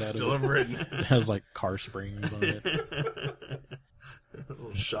ride out of it. Still have ridden. It has car springs on it. A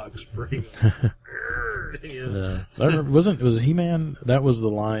little shock spring. I remember, was He-Man? That was the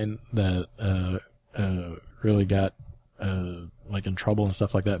line that really got in trouble and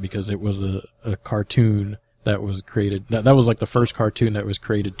stuff like that, because it was a cartoon that was created. That was the first cartoon that was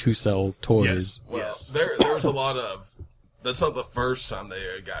created to sell toys. Yes. Well, there was a lot of. That's not the first time they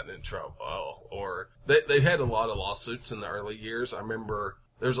had gotten in trouble, or they had a lot of lawsuits in the early years. I remember.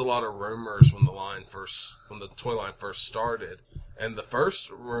 There's a lot of rumors when the toy line first started, and the first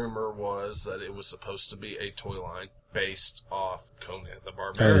rumor was that it was supposed to be a toy line based off Conan the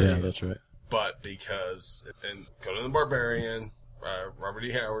Barbarian. Oh yeah, that's right. But because in Conan the Barbarian, Robert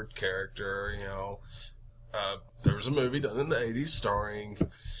E. Howard character, there was a movie done in the 80s starring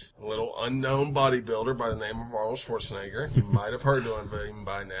a little unknown bodybuilder by the name of Arnold Schwarzenegger. You might have heard of him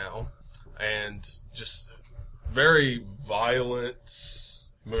by now, and just very violent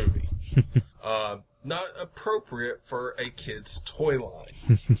movie. Not appropriate for a kid's toy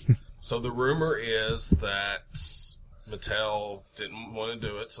line. So the rumor is that Mattel didn't want to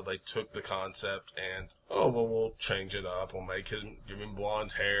do it, so they took the concept and, we'll change it up. We'll make it, give him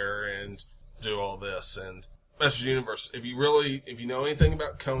blonde hair and do all this. And Masters of the Universe, if you know anything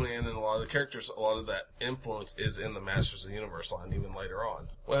about Conan and a lot of the characters, a lot of that influence is in the Masters of the Universe line, even later on.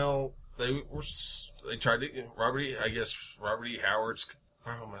 Well, they tried to, Robert E. Howard's,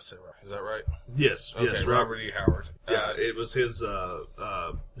 how am I saying right? Is that right? Yes. Okay, yes, Robert E. Howard. Yeah, it was his,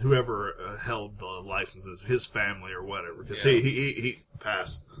 whoever held the licenses, his family or whatever, because he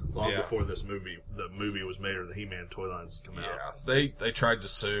passed long before the movie was made, or the He-Man toy lines come out. Yeah, they tried to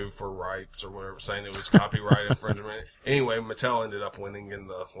sue for rights or whatever, saying it was copyright infringement. Anyway, Mattel ended up winning in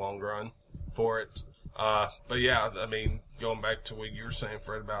the long run for it. But yeah, I mean, going back to what you were saying,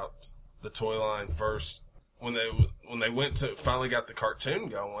 Fred, about the toy line first, when they went to finally got the cartoon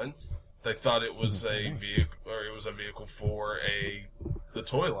going, they thought it was a vehicle for the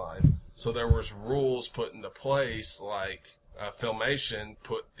toy line. So there was rules put into place, like Filmation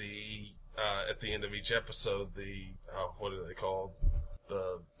put at the end of each episode what are they called?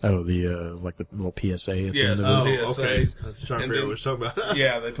 The little PSA at the end of it. PSAs. Okay. I was trying to figure out what you're talking about.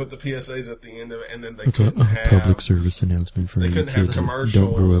 Yeah, they put the PSAs at the end of it, and then they couldn't have public service announcement for they couldn't have commercials.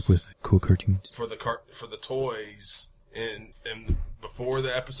 Don't grow up with cool cartoons for the toys in before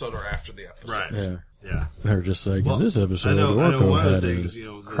the episode or after the episode. Right. Yeah. Yeah. They're just like, in this episode, Orko had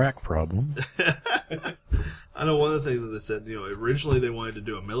a crack problem. I know one of the things that they said, originally they wanted to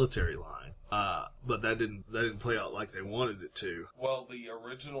do a military line. But that didn't play out like they wanted it to. Well, the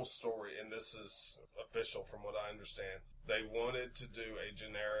original story, and this is official from what I understand, they wanted to do a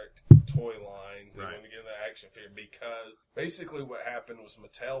generic toy line. They wanted to get into action figure because basically what happened was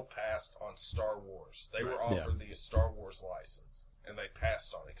Mattel passed on Star Wars. They were offered the Star Wars license, and they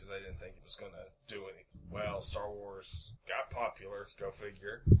passed on it because they didn't think it was going to do anything. Well, Star Wars got popular, go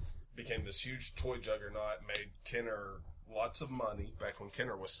figure, became this huge toy juggernaut, made Kenner lots of money back when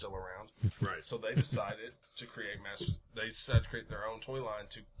Kenner was still around. Right. So they decided to create their own toy line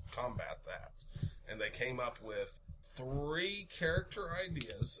to combat that. And they came up with 3 character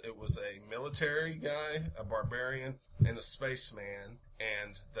ideas. It was a military guy, a barbarian, and a spaceman.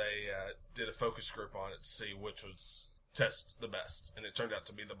 And they did a focus group on it to see which was test the best. And it turned out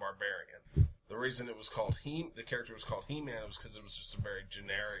to be the barbarian. the reason it was called the character was called He-Man was because it was just a very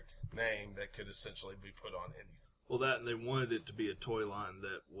generic name that could essentially be put on anything. Well, that, and they wanted it to be a toy line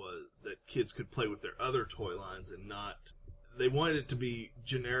that kids could play with their other toy lines, and not. They wanted it to be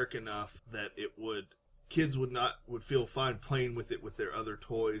generic enough that kids would feel fine playing with it with their other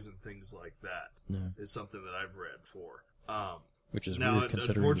toys and things like that. Yeah. Is something that I've read for. Which is Now, weird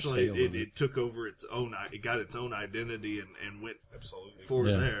considering unfortunately, the scale of it took over its own. It got its own identity and went Absolutely.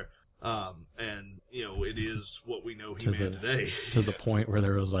 forward Yeah. there. And it is what we know He-Man today. to the point where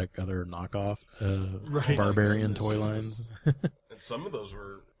there was like other knockoff Right. barbarian toy lines. And some of those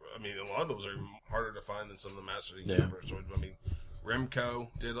were, a lot of those are harder to find than some of the Master of the Yeah. Universe toys. Remco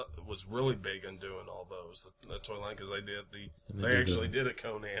was really big on doing all those, the toy line, because they actually did a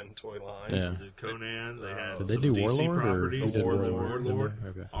Conan toy line. Yeah. They did Conan. They had Did they some do DC Warlord or properties. they did Warlord? Warlord.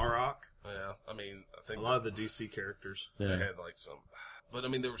 Okay. Arok. Yeah, I think A lot of the DC characters. they Yeah. had like some, but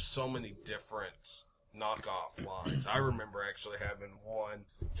there were so many different knockoff lines. I remember actually having one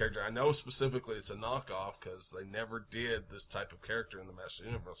character. I know specifically it's a knockoff because they never did this type of character in the Master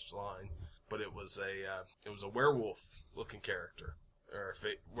Universe line, but it was a werewolf looking character or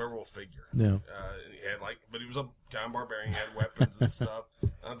werewolf figure. Yeah. And he had but he was a kind of barbarian. He had weapons and stuff.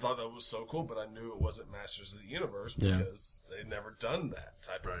 And I thought that was so cool, but I knew it wasn't Masters of the Universe because they'd never done that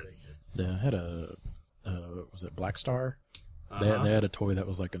type of figure. Yeah, I had was it Black Star? Uh-huh. They had a toy that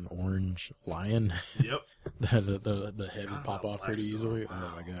was like an orange lion. Yep. The head would pop off pretty easily.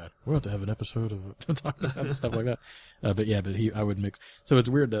 Wow. Oh my god, we'll have to have an episode of talking about stuff like that. I would mix. So it's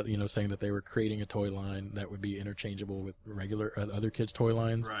weird that saying that they were creating a toy line that would be interchangeable with regular other kids' toy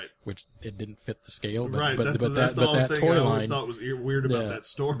lines, Right. Which it didn't fit the scale. But, Right. But, That's the whole that thing toy I always line thought was weird about that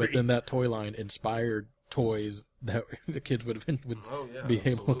story. But then that toy line inspired toys that the kids would be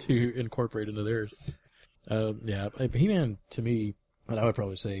able to incorporate into theirs. He-Man to me, and I would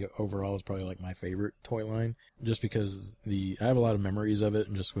probably say overall is probably like my favorite toy line, just because I have a lot of memories of it,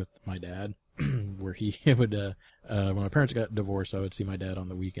 and just with my dad, where he would when my parents got divorced, I would see my dad on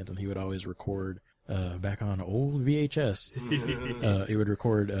the weekends, and he would always record. Back on old VHS, he would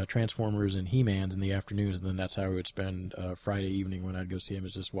record Transformers and He-Mans in the afternoons, and then that's how I would spend Friday evening when I'd go see him,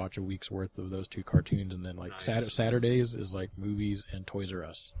 is just watch a week's worth of those two cartoons, and then Nice. Saturdays is like movies and Toys R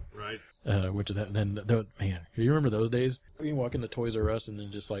Us. Right. Which is that. Then, man, you remember those days? You can walk into Toys R Us and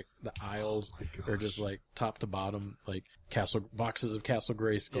then just like the aisles are just like top to bottom, like boxes of Castle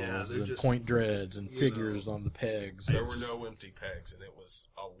Grayskulls and just, Point Dreads and figures on the pegs. There were no empty pegs, and it was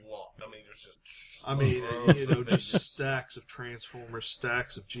a lot. There's just. Just stacks of Transformers,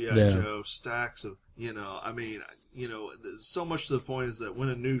 stacks of G.I. Joe, stacks of, so much to the point is that when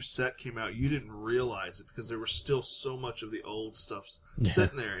a new set came out, you didn't realize it because there was still so much of the old stuff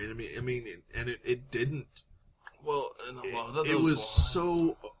sitting there. And it didn't. Well, and a lot of those it was lines,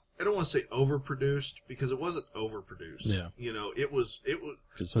 so. I don't want to say overproduced because it wasn't overproduced. Yeah. It was.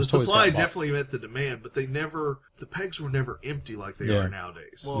 Those The toys supply got bought. definitely met the demand, but the pegs were never empty like they are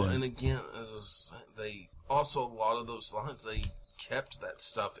nowadays. Well, and again, a lot of those lines, they kept that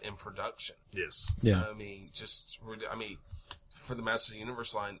stuff in production. Yes. Yeah. For the Masters of the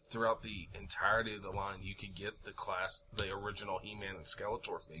Universe line, throughout the entirety of the line, you could get the original He-Man and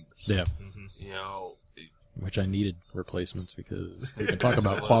Skeletor figures. Yeah. Which I needed replacements because we can talk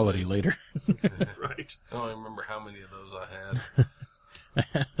about quality later. Right. I don't even remember how many of those I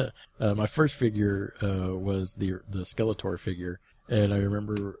had. My first figure was the Skeletor figure, and I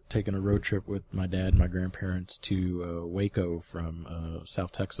remember taking a road trip with my dad and my grandparents to Waco from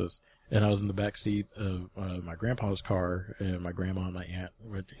South Texas. And I was in the back seat of my grandpa's car, and my grandma and my aunt.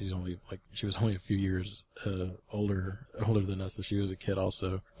 She was only a few years older than us, so she was a kid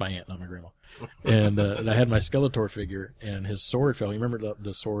also. My aunt, not my grandma. And I had my Skeletor figure, and his sword fell. You remember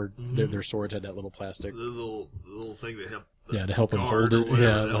the sword? Mm-hmm. Their swords had that little plastic. The little thing that helped. To help him hold it.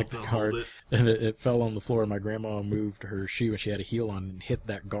 Yeah, like the guard. And it fell on the floor, and my grandma moved her shoe, and she had a heel on, and hit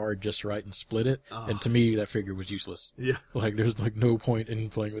that guard just right and split it. And to me, that figure was useless. Yeah. Like, there's no point in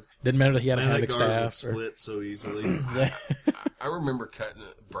playing with. Didn't matter that he had a havoc staff. Split so easily. I remember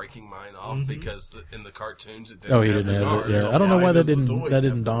breaking mine off because in the cartoons it didn't. He didn't have it. Yeah, I don't know why that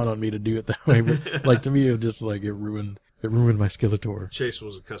didn't dawn on me to do it that way. But to me, it was just like it ruined my Skeletor. Chase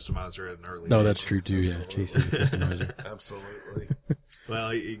was a customizer at an early age. No, that's true too. Absolutely. Yeah, Chase is a customizer. Absolutely.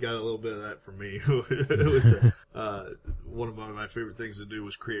 Well, he got a little bit of that from me. One of my favorite things to do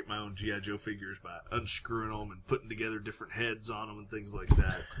was create my own G.I. Joe figures by unscrewing them and putting together different heads on them and things like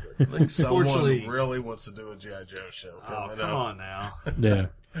that. I think someone really wants to do a G.I. Joe show. Come on now. Yeah.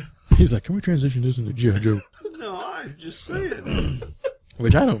 He's like, can we transition this into G.I. Joe? No, I'm just saying.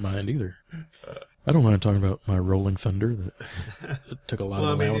 Which I don't mind either. I don't mind talking about my Rolling Thunder that took a lot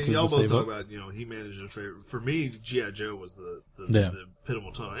of allowances y'all to both save talk up. about, He-Man is your favorite. For me, G.I. Joe was the Yeah.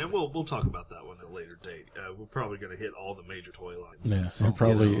 pivotal time, and we'll talk about that one at a later date. We're probably going to hit all the major toy lines. Yeah, So,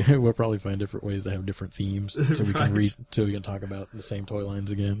 we'll probably find different ways to have different themes so we can Right. so we can talk about the same toy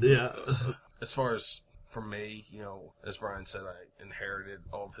lines again. Yeah. As far as for me, as Brian said, I inherited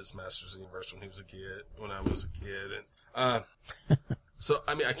all of his Masters of the Universe when I was a kid, and so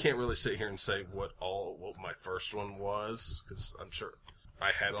I mean, I can't really sit here and say what my first one was, because I'm sure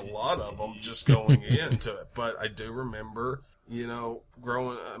I had a lot of them just going into it. But I do remember,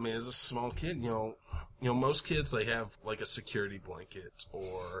 growing. I mean, as a small kid, most kids, they have like a security blanket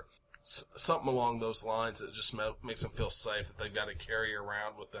or something along those lines that just makes them feel safe, that they've got to carry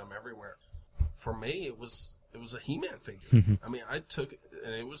around with them everywhere. For me, it was a He-Man figure. I mean, I took it,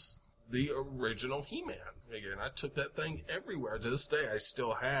 and it was the original He-Man figure, and I took that thing everywhere. To this day, I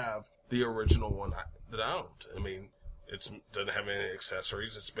still have the original one that I owned. I mean, it doesn't have any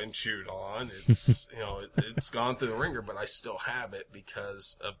accessories. It's been chewed on. It's it's gone through the ringer, but I still have it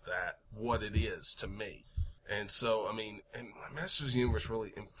because of what it is to me. And so, I mean, and Masters of the Universe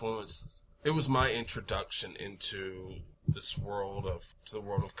really influenced. It was my introduction into this world of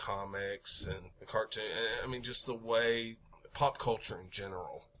comics and the cartoon. I mean, just the way pop culture in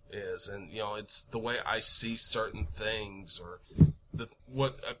general is, and it's the way I see certain things, or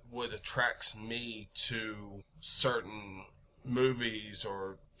what attracts me to certain movies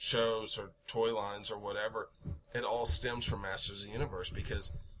or shows or toy lines or whatever. It all stems from Masters of the Universe,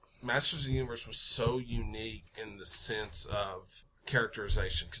 because Masters of the Universe was so unique in the sense of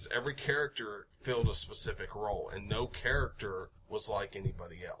characterization, because every character filled a specific role, and no character was like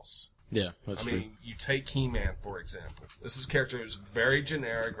anybody else. Yeah, that's true. mean, you take He-Man, for example. This is a character who was very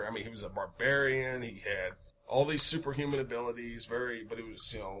generic. I mean, he was a barbarian. He had all these superhuman abilities, but he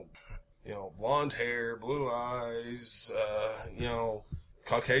was, blonde hair, blue eyes,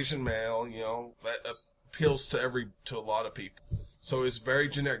 Caucasian male, that appeals to a lot of people. So it's very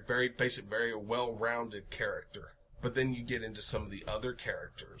generic, very basic, very well-rounded character. But then you get into some of the other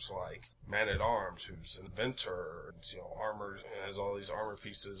characters, like Man-at-Arms, who's an inventor, armor, has all these armor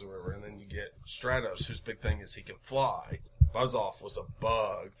pieces or whatever. And then you get Stratos, whose big thing is he can fly. Buzz-Off was a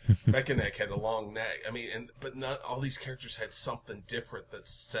bug. Mekaneck had a long neck. I mean, but not all these characters had something different that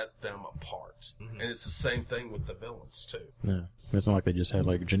set them apart. Mm-hmm. And it's the same thing with the villains, too. Yeah. It's not like they just had,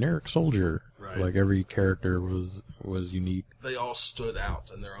 like, generic soldier. Right. Like, every character was unique. They all stood out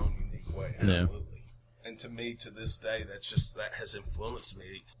in their own unique way, absolutely. Yeah. And to me, to this day, that has influenced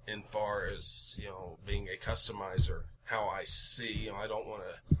me in far as, being a customizer, how I see, I don't want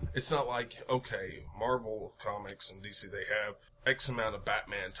to, it's not like, okay, Marvel Comics and DC, they have X amount of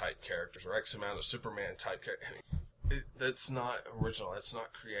Batman type characters or X amount of Superman type characters. That's not original, that's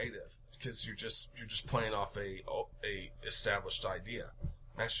not creative, because you're just playing off a established idea.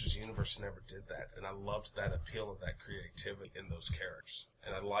 Masters of the Universe never did that, and I loved that appeal of that creativity in those characters.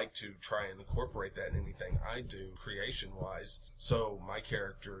 And I like to try and incorporate that in anything I do, creation-wise, so my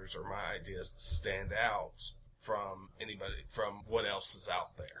characters or my ideas stand out from what else is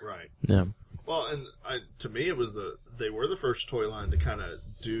out there. Right. Yeah. Well, and to me, they were the first toy line to kind of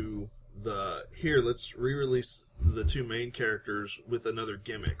do let's re-release the two main characters with another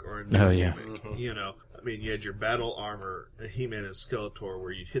gimmick or a new gimmick. Mm-hmm. I mean, you had your battle armor, He-Man and Skeletor,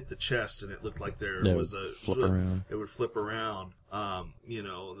 where you'd hit the chest and it looked like there was flip around. It would flip around.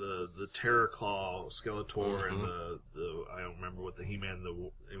 The Terror Claw Skeletor and the I don't remember what the He-Man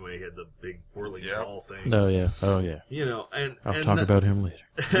anyway, he had the big whirling ball thing. Oh yeah. And I'll talk about him later.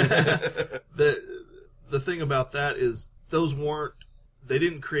 The thing about that is they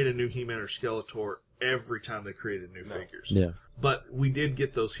didn't create a new He-Man or Skeletor every time they created new figures. Yeah. But we did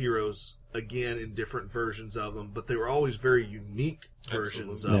get those heroes again in different versions of them, but they were always very unique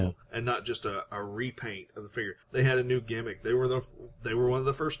versions of them, and not just a repaint of the figure. They had a new gimmick. They were one of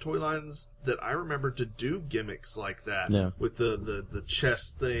the first toy lines that I remember to do gimmicks like that, with the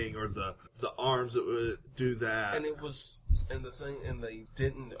chest thing or the arms that would do that. And they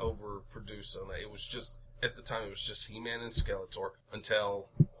didn't overproduce on that. It was just, at the time, it was just He-Man and Skeletor until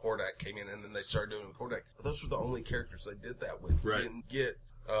Hordak came in, and then they started doing it with Hordak. But those were the only characters they did that with. You didn't get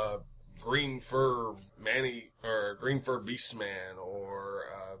Green Fur Beastman or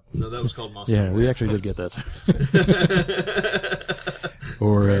no, that was called Monster. Yeah, we actually did get that.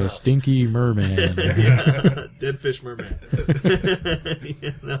 Or Stinky Merman. Dead Fish Merman.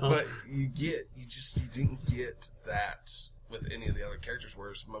 But you didn't get that with any of the other characters,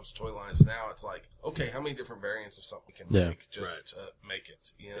 whereas most toy lines now, it's like, okay, how many different variants of something can make to make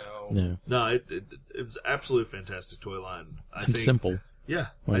it, Yeah. No, it was absolutely fantastic toy line. I think simple. Yeah.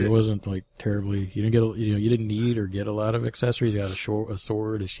 Like, it wasn't like terribly. You didn't get, you didn't need or get a lot of accessories. You got a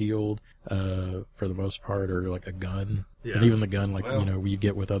sword, a shield, for the most part, or like a gun. Yeah. And even the gun, like, Well- you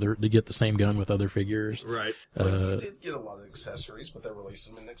get you get the same gun with other figures. Right. You did get a lot of accessories, but they released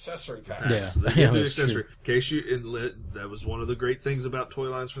them in accessory packs. Yes, Yeah. they did Yeah, do that's accessory. In case that was one of the great things about toy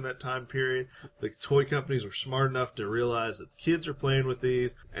lines from that time period. The toy companies were smart enough to realize that the kids are playing with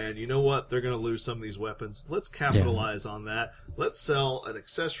these, and you know what? They're going to lose some of these weapons. Let's capitalize on that. Let's sell an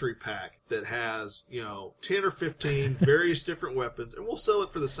accessory pack that has, 10 or 15 various different weapons, and we'll sell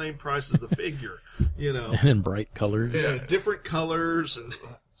it for the same price as the figure. And in bright colors. Yeah. Different colors and.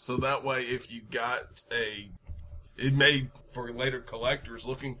 So that way, if you got it made for later collectors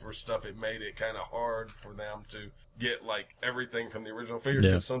looking for stuff, it made it kind of hard for them to get like everything from the original figure,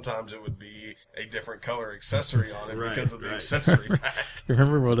 because sometimes it would be a different color accessory on it because of the accessory pack.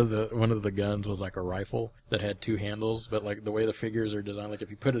 Remember one of the guns was like a rifle that had two handles, but like the way the figures are designed, like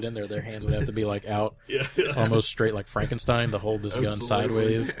if you put it in there, their hands would have to be like out, almost straight like Frankenstein to hold this gun Absolutely.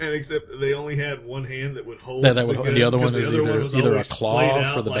 sideways. And except they only had one hand that would hold That would, the gun, the other one 'cause is the other one was either a always splayed claw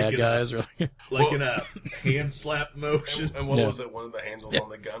out for the like bad in guys, or like in a hand slap motion. And what Yeah. was it? One of the handles on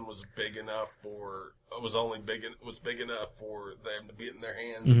the gun was big enough was big enough for them to be in their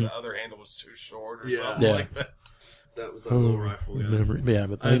hand. Mm-hmm. The other handle was too short or Yeah. something Yeah. like that. That was a little rifle gun. Yeah,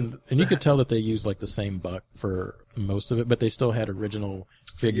 but and you could tell that they used like the same buck for most of it, but they still had original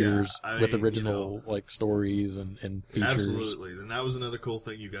figures Yeah, I with mean, original like stories and features. Absolutely, and that was another cool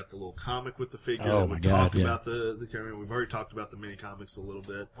thing. You got the little comic with the figure. Oh, that my we God, talked yeah. about the camera. We've already talked about the mini comics a little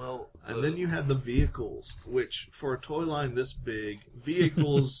bit. Well, And then you had the vehicles, which for a toy line this big,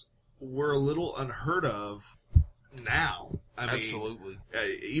 vehicles were a little unheard of now. I mean, absolutely.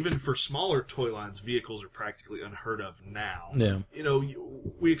 Even for smaller toy lines, vehicles are practically unheard of now. Yeah.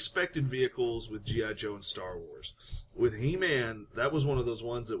 We expected vehicles with G.I. Joe and Star Wars. With He-Man, that was one of those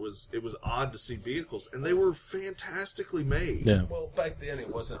ones that it was odd to see vehicles, and they were fantastically made. Yeah. Well, back then it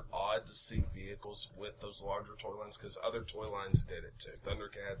wasn't odd to see vehicles with those larger toy lines because other toy lines did it too.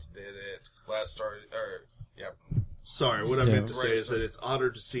 Thundercats did it. Sorry, what I Yeah. meant to say Right, is so- that it's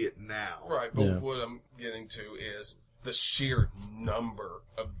odder to see it now. Right, but Yeah. what I'm getting to is the sheer number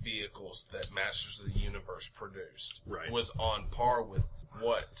of vehicles that Masters of the Universe produced Right. was on par with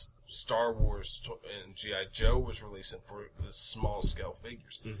what Star Wars and G.I. Joe was releasing for the small scale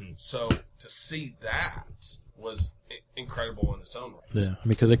figures. Mm-hmm. So to see that was incredible in its own right. Yeah,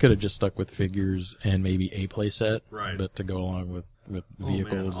 because they could have just stuck with figures and maybe a play set, Right. but to go along with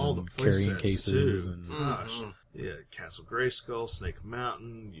vehicles all and the play carrying sets, cases too. and Gosh. Mhm. You had Castle Grayskull, Snake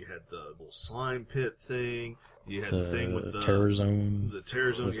Mountain, you had the little slime pit thing, you had the the thing with the terror zone. the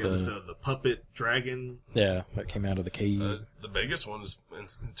terror zone, with you had the puppet dragon. Yeah, that came out of the cave. The biggest one is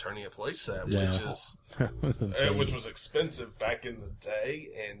Eternia playset, Yeah. which is That was insane. which was expensive back in the day,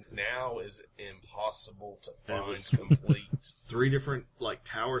 and now is impossible to find was- complete. 3 different like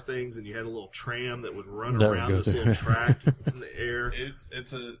tower things, and you had a little tram that would run That would around go this through. little track in the air. It's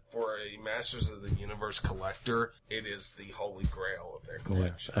for a Masters of the Universe collector. It is the holy grail of their Yeah,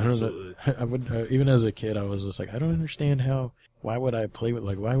 collection. I don't Absolutely. know. I would even as a kid, I was just like, I don't understand how. Why would I play with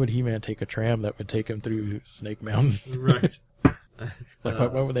why would He-Man take a tram that would take him through Snake Mountain? Right. Why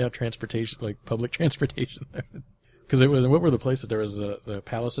would they have transportation, like public transportation? Because it was, what were the places? There was the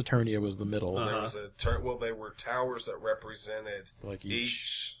Palace Eternia was the middle, Uh-huh. There was they were towers that represented like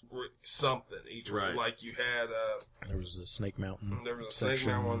each something. Each Right. like you had there was the Snake Mountain. there was a Snake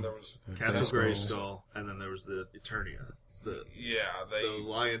section, Mountain one. There was Castle Grayskull. Grayskull, and then there was the Eternia, the they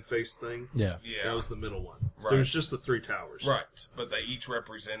lion face thing. Yeah, yeah That was the middle one. So Right. it was just the 3 towers. right, but they each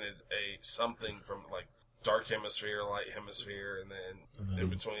represented something from like dark hemisphere, light hemisphere, and then in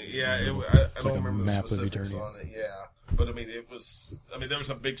between. Yeah, I like don't a remember the map of specifics Eternia. on it. Yeah, but I mean, there was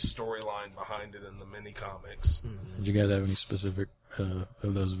a big storyline behind it in the mini comics. Did you guys have any specific of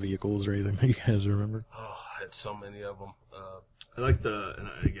those vehicles or anything that you guys remember? Oh, I had so many of them. I like and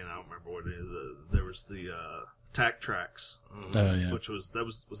again, I don't remember what it is. There was the Tack Tracks, Yeah, which was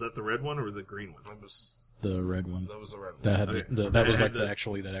that the red one or the green one? It was the red one. that was the red one. That had Okay. that was It like had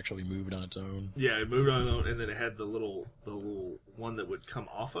that actually moved on its own. Yeah, it moved on, and then it had the little one that would come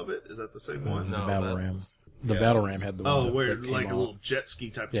off of it. Is that the same one? The No, battle that ram. was- The yeah, battle it was- ram had the Oh, one that- where that came like a off. little jet ski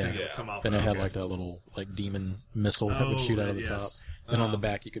type Yeah. thing that would Yeah. come off. And it had Okay. like that little like demon missile that would shoot out of the top. yes. And on the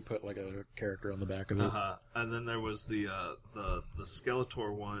back, you could put like a character on the back of it. And then there was the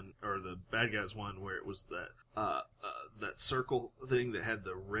Skeletor one, or the bad guys one, where it was that circle thing that had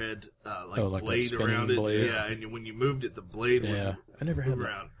the red like that blade spinning around it. blade. Yeah, and when you moved it, the blade Yeah, would I never had move that.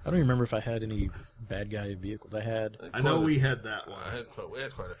 around. I don't even remember if I had any bad guy vehicles. I know we had that one. We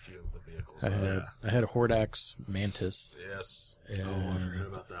had quite a few of the vehicles. I had a Hordax Mantis. Yes. And, I forgot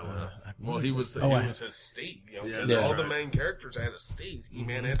about that one. Well, he was his steed, because Yeah, all that's the main characters had a steed.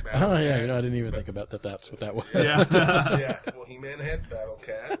 He-Man had Oh Battle yeah, Cat. I didn't even think about that. That's what that was. Yeah. Yeah. Well, He-Man had Battle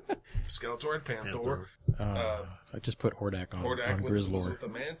Cat. Skeletor had Panther. I just put Hordak on Hordak was Grizzlord. with the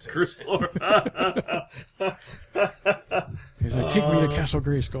Mantis. He's like, take me to Castle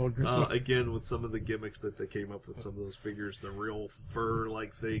Grayskull, Grizzlord. Again, with some of the gimmicks that they came up with, some of those figures, the real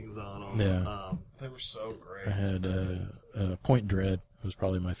fur-like things on them. Yeah. They were so great. I had Point Dread was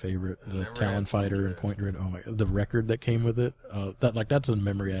probably my favorite. The Never Talon had Fighter and Point Dread. Oh my! The record that came with it. That's a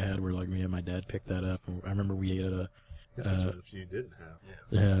memory I had where like me and my dad picked that up. I remember we had a. I guess that's what a few didn't have.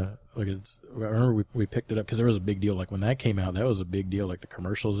 Yeah, like I remember we picked it up because there was a big deal. Like when that came out, that was a big deal. Like the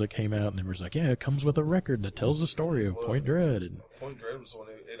commercials that came out, and it was like, yeah, it comes with a record that tells the story of Point Dread. And Point Dread was when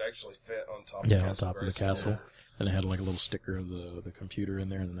it actually fit on top. yeah, of on top of the castle, and it had like a little sticker of the computer in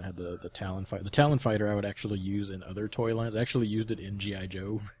there, and then it had the Talon Fighter. The Talon Fighter I would actually use in other toy lines. I actually used it in G.I.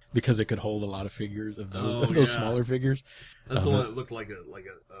 Joe because it could hold a lot of figures of those smaller figures. That's the one that looked like a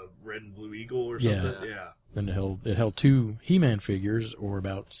red and blue eagle or something. Yeah. And it held 2 He-Man figures or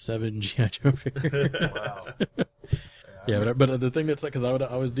about 7 G.I. Joe figures. Wow. Yeah, but the thing that's like, because I would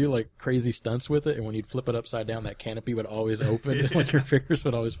always do like crazy stunts with it, and when you'd flip it upside down, that canopy would always open, and like your figures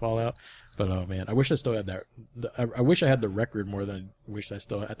would always fall out. But oh man, I wish I still had that. I wish I had the record more than I wish I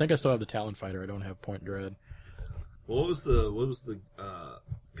still. I think I still have the Talon Fighter. I don't have Point Dread. What was the?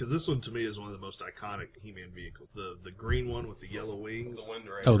 Because this one to me is one of the most iconic He-Man vehicles. The green one with the yellow wings. The Wind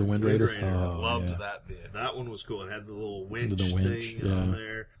Raider. Oh, the Wind Raider. Wind Raider. Oh, Loved yeah. that bit. That one was cool. It had the little winch, The winch, thing on yeah.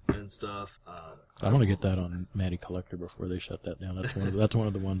 there and stuff. I want to get that on Matty Collector before they shut that down. That's one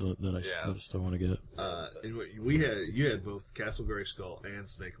of the ones that I still want to get. And you had both Castle Grayskull and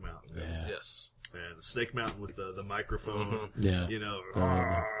Snake Mountain. Yeah. Yes. And the Snake Mountain with the microphone. Yeah. You know.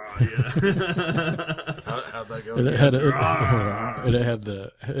 Yeah. How'd that go? It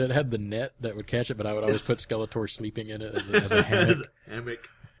had the net that would catch it, but I would always put Skeletor sleeping in it as a hammock. As a hammock.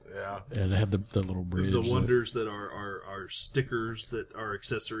 Yeah. And it had the little bridge. The wonders that are stickers that are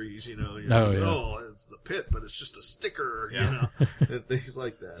accessories, it's the pit, but it's just a sticker, and things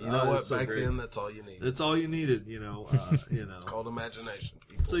like that. You know what? So Back great. then, that's all you needed. That's all you needed, It's called imagination.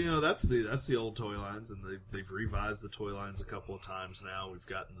 People. So that's the old toy lines, and they've revised the toy lines a couple of times now. We've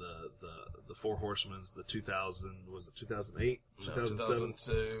gotten the Four Horsemen's, the 2008, 2007,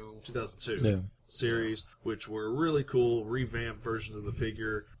 2002 series, which were really cool revamped versions of the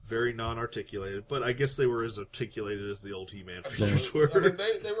figure. Very non-articulated, but I guess they were as articulated as the old He-Man figures were. I mean,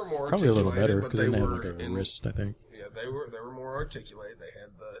 they were more probably a little better but because they had like a wrist, I think. Yeah, they were more articulated. They had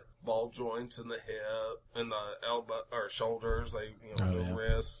the ball joints in the hip and the elbow or shoulders. The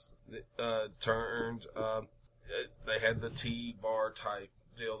wrists turned. They had the T-bar type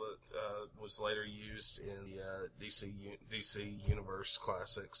deal that was later used in the DC Universe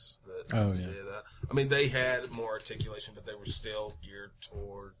classics. I mean, they had more articulation, but they were still geared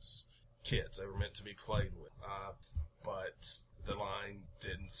towards kids. They were meant to be played with. But the line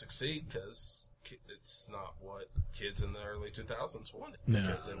didn't succeed because it's not what kids in the early 2000s wanted. No.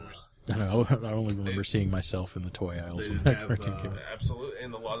 Because it was, I don't know. I only remember seeing myself in the toy aisles. They When didn't that have, cartoon came out. absolutely,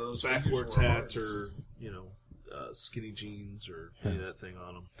 and a lot of those backwards figures were hats hearts. or skinny jeans or any of that thing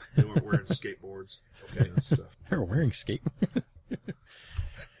on them. They weren't wearing skateboards. Stuff. They were wearing skate.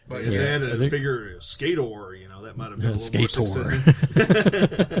 But If they had I a think- figure, Skator, that might have been a little Skator. more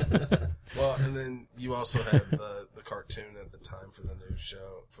successful. Well, and then you also had the cartoon at the time for the new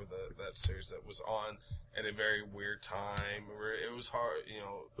show for that series that was on at a very weird time where it was hard,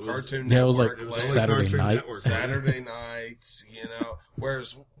 Cartoon Yeah, it was like Network, only Saturday Cartoon night. Network. Saturday nights,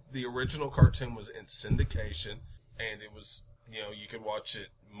 whereas the original cartoon was in syndication and it was, you could watch it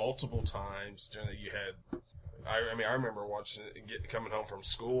multiple times during that. You had, I remember watching it, coming home from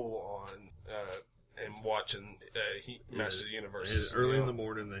school on, and watching Master of the They Universe. had it early in the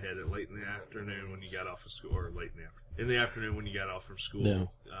morning. They had it late in the afternoon when you got off of school, or late in the afternoon when you got off from school. Yeah.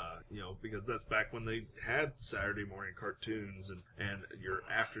 Because that's back when they had Saturday morning cartoons and your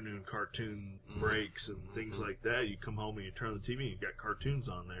afternoon cartoon breaks and things like that. You come home and you turn on the TV and you've got cartoons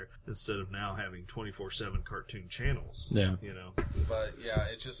on there instead of now having 24/7 cartoon channels. Yeah. But yeah,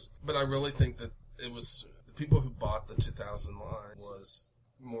 but I really think that it was the people who bought the 2000 line was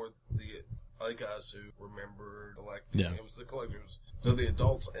more like us who remember collecting. Yeah. It was the collectors, so the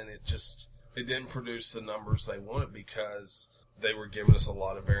adults, and it didn't produce the numbers they wanted because they were giving us a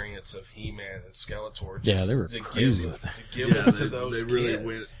lot of variants of He-Man and Skeletor. Yeah, they were to crazy give, with that. to give Yeah, us to those they really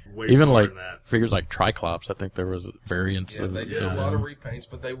kids. went way Even far like in that. figures like Triclops, I think there was variants Yeah, of. they did a lot of repaints,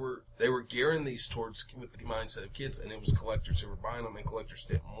 but they were gearing these towards with the mindset of kids, and it was collectors who were buying them, and collectors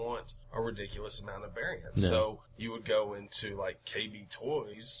didn't want a ridiculous amount of variants. Yeah. So you would go into like KB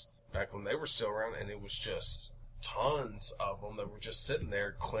Toys back when they were still around, and it was just tons of them that were just sitting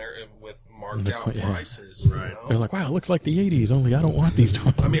there clearing with marked out Yeah. prices. Right. You know? They're like, wow, it looks like the '80s. Only I don't want these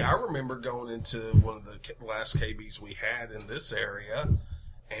toys. I mean, I remember going into one of the last KBs we had in this area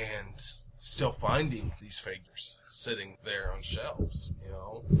and still finding these figures sitting there on shelves, you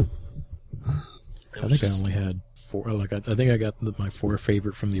know. I think I only had 4. Like I think I got my 4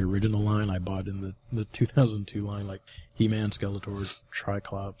 favorite from the original line I bought in the 2002 line, like He-Man, Skeletor,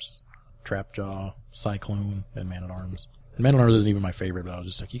 Triclops, Trapjaw, Cyclone, and Man-at-Arms. And Man-at-Arms isn't even my favorite, but I was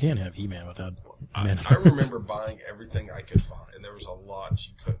just like, you can't have He-Man without I Man-at-Arms. remember buying everything I could find, and there was a lot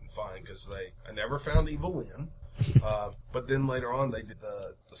you couldn't find because I never found Evil Win. But then later on, they did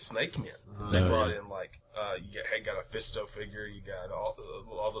the Snake Men. They Oh, brought yeah. in like got a Fisto figure, you got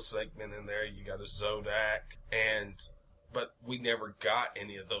all the Snake Men in there, you got a Zodak, but we never got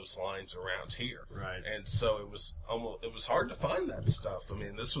any of those lines around here. Right. And so it was hard to find that stuff. I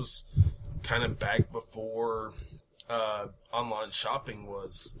mean, this was kind of back before online shopping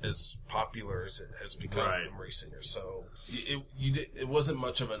was as popular as it has become Right. in recent years. So it wasn't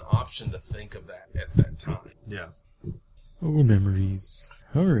much of an option to think of that at that time. Yeah. Oh, memories.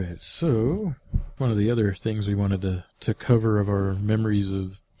 All right, so one of the other things we wanted to cover of our memories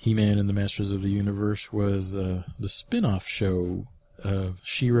of He-Man and the Masters of the Universe was the spin-off show of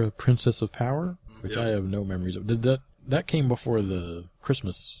She-Ra, Princess of Power, which Yeah. I have no memories of. Did that came before the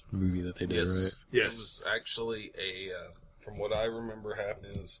Christmas movie that they did, right? Yes. Yes. It was actually from what I remember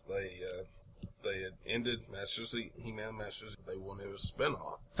happening is they had ended He-Man Masters. They wanted a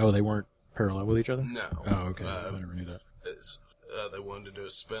spinoff. Oh, they weren't parallel with each other? No. Oh, okay. I never knew that. They wanted to do a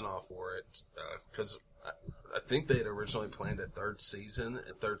spinoff for it because I think they had originally planned a third season.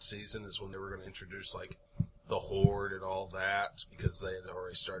 And third season is when they were going to introduce like the Horde and all that because they had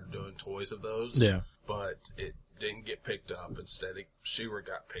already started doing toys of those. Yeah. But it didn't get picked up. Instead, She-Ra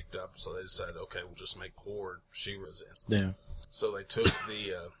got picked up, so they decided, okay, we'll just make Horde She-Ra's in. Yeah. So they took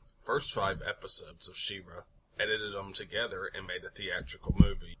the first 5 episodes of She-Ra, edited them together, and made a theatrical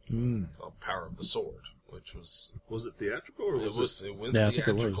movie called Power of the Sword, which was... Was it theatrical or was it? It went Yeah, I think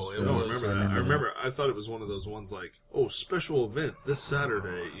it was. theatrical. Yeah, I don't was, remember that. I remember. I thought it was one of those ones like, oh, special event this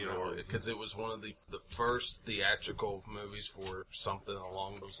Saturday, you know. Or, because it was one of the first theatrical movies for something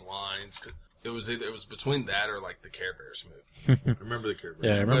along those lines. It was between that or like the Care Bears movie. I remember the Care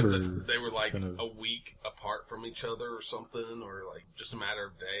Bears. Yeah, I remember. But they were like kind of- a week apart from each other or something, or like just a matter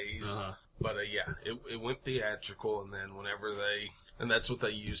of days. Uh-huh. But yeah, it went theatrical, and then whenever and that's what they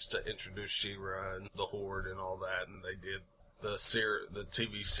used to introduce She-Ra and the Horde and all that, and they did the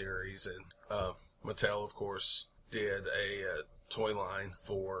TV series, and Mattel, of course, did a toy line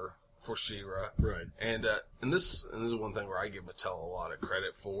for She-Ra. Right. And this is one thing where I give Mattel a lot of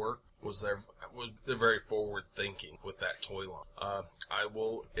credit for was they're very forward thinking with that toy line. I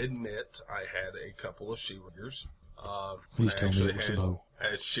will admit I had a couple of She-Ra'ers. Please I tell me actually it was a had- Bo. I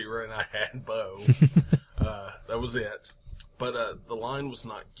had She-Ra and I had Bo. That was it. But the line was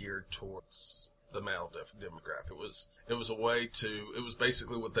not geared towards the male demographic. It was a way to. It was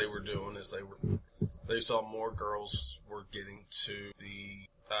basically what they were doing is they saw more girls were getting to the.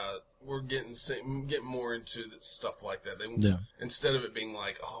 We're getting more into stuff like that. Yeah. Instead of it being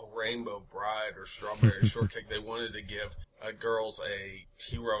like, oh, Rainbow Bride or Strawberry Shortcake, they wanted to give girls a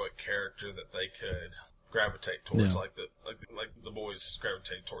heroic character that they could gravitate towards, Yeah. like the boys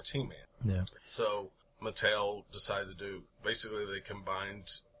gravitate towards He-Man. Yeah. So Mattel decided to do. Basically, they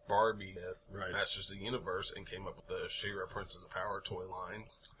combined Barbie with Right. Masters of the Universe and came up with the She-Ra Princess of Power toy line.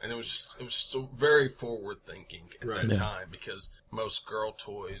 And it was just very forward thinking at Right. that Yeah. time because most girl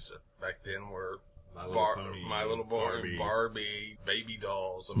toys back then were My Little Pony, My Little Pony, Barbie. Barbie, baby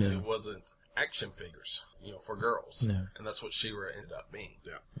dolls. I mean, Yeah. it wasn't action figures, for girls. Yeah. And that's what She-Ra ended up being.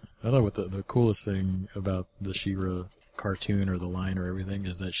 I thought what the coolest thing about the She-Ra cartoon or the line or everything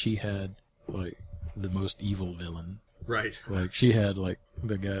is that she had like the most evil villain. Right. Like she had like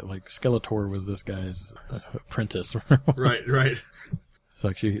the guy like Skeletor was this guy's apprentice. Right. Right. It's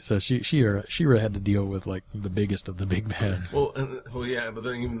like She-Ra had to deal with like the biggest of the big bads. Well, yeah, but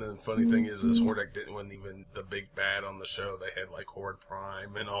then even the funny thing is, Hordak wasn't even the big bad on the show. They had like Horde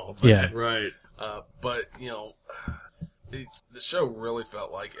Prime and all that. Yeah. Right. But the show really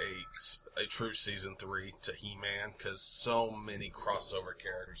felt like a true season 3 to He-Man because so many crossover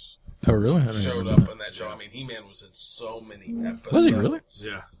characters Oh, really? I didn't showed remember up in that show. I mean, He-Man was in so many episodes. Was he really?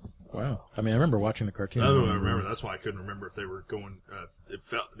 Yeah. Wow. I mean, I remember watching the cartoon. That's what I remember. That's why I couldn't remember if they were going. It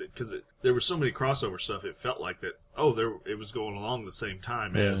felt because there was so many crossover stuff. It felt like that. Oh, it was going along the same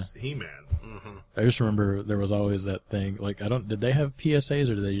time as He-Man. Mm-hmm. I just remember there was always that thing. Like, did they have PSAs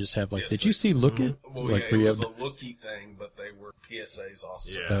or did they just have like? Yes, did you see Look It? Well, Like, yeah, where it you was have- a looky thing, but they were PSAs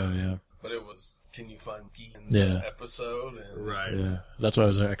also. Yeah. Oh yeah. But it was, can you find Pete in Yeah. the episode? And Right. Yeah, that's why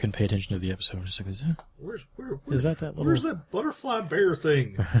I couldn't pay attention to the episode. I'm just like, is that little? Where's that butterfly bear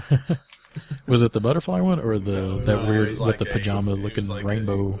thing? Was it the butterfly one or that No, weird it was with like the it pajama was looking like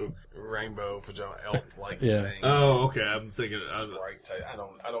rainbow? rainbow pajama elf-like Yeah. thing. Oh, okay. I'm thinking. Sprite type. I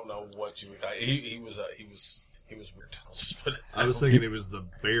don't know what you would. He was weird. I'll just put it I was thinking it was the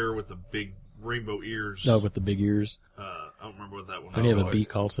bear with the big rainbow ears. No, with the big ears. I don't remember what that one. Didn't he have a boy.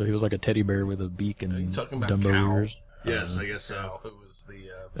 beak also? He was like a teddy bear with a beak and you talking about Dumbo Cow? ears. Yes, I guess so. Cal, who was the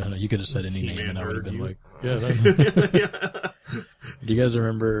I don't know. You could have said any name, and I would have been He-Man like, yeah. That, Yeah. do you guys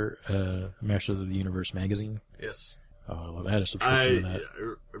remember Masters of the Universe magazine? yes. Oh, I had a subscription to that.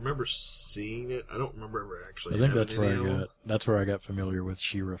 I remember seeing it. I don't remember ever actually. I think having that's where any of them. that's where I got familiar with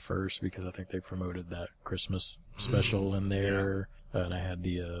She-Ra first because I think they promoted that Christmas special in there. And I had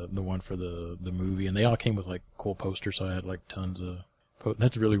the one for the movie, and they all came with like cool posters. So I had like tons of.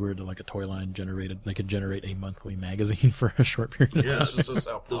 That's really weird that like a toy line they could generate a monthly magazine for a short period of Yeah. time. That's just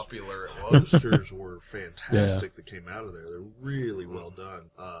how popular it was. Posters were fantastic that came out of there. They're really well done.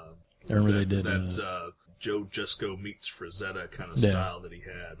 I remember they did. that Joe Jusko meets Frazetta kind of Yeah. style that he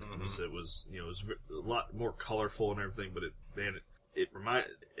had. It was it was a lot more colorful and everything, but it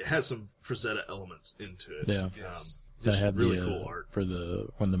has some Frazetta elements into it. Yeah. Yes. I Just had really the cool art. for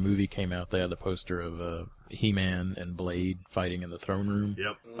when the movie came out. They had the poster of He-Man and Blade fighting in the throne room.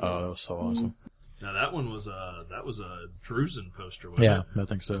 Yep. Oh, that was so awesome. Now that one was a Drusen poster. Wasn't Yeah, it? I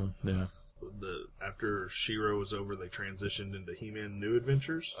think so. Yeah. After She-Ra was over, they transitioned into He-Man New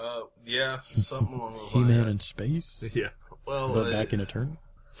Adventures. Yeah, something along those He-Man lines. in space, Yeah. Well, but back in eternity.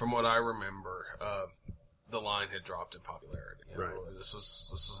 from what I remember, the line had dropped in popularity. You know, Right. This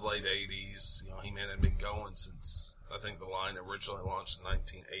was late '80s. He-Man had been going since I think the line originally launched in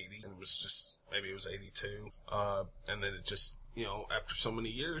 1980, and it was just maybe it was '82, and then it just after so many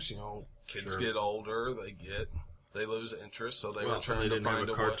years, kids Sure. get older, they lose interest, so they were They trying to didn't find have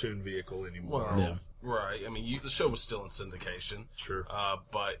a way. cartoon vehicle anymore. Well, Yeah. right. I mean, the show was still in syndication. Sure.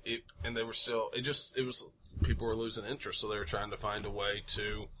 But they were still, it was, people were losing interest, so they were trying to find a way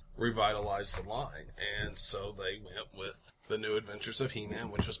to revitalize the line. And so they went with the New Adventures of He-Man,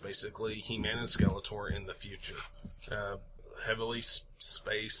 which was basically He-Man and Skeletor in the future. Heavily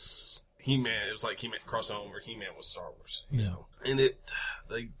space He-Man, it was like He-Man crossing over He-Man with Star Wars. Yeah. And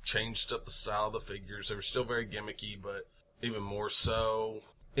they changed up the style of the figures. They were still very gimmicky, but even more so,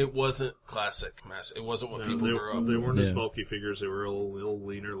 it wasn't classic mass. It wasn't what No, people grew up they with. weren't as Yeah. bulky figures. They were a little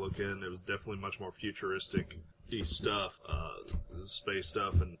leaner looking. It was definitely much more futuristic stuff, space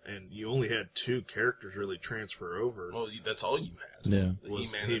stuff, and you only had two characters really transfer over. Well, that's all you had. Yeah. The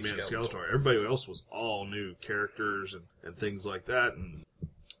Was He-Man He-Man and and Skeletor. Skeletor. Everybody else was all new characters and things like that. And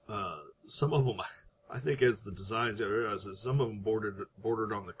some of them, I think, as the designs, I realized that some of them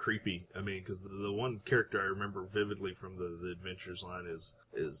bordered on the creepy. I mean, because the one character I remember vividly from the Adventures line is,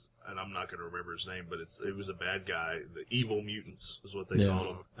 and I'm not going to remember his name, but it was a bad guy. The Evil Mutants is what they Yeah. called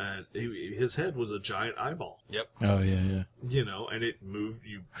him, and his head was a giant eyeball. Yep. Oh yeah. And it moved,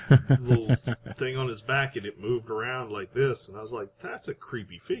 little thing on his back, and it moved around like this, and I was like, that's a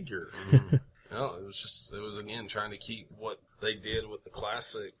creepy figure. No, it was again trying to keep what they did with the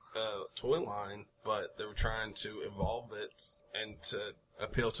classic toy line, but they were trying to evolve it and to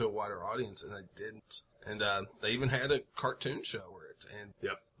appeal to a wider audience, and they didn't. And they even had a cartoon show where it. And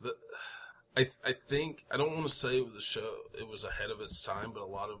Yep. I think I don't want to say the show it was ahead of its time, but a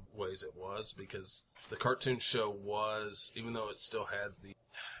lot of ways it was, because the cartoon show was, even though it still had the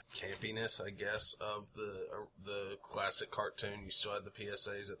campiness, I guess, of the classic cartoon, you still had the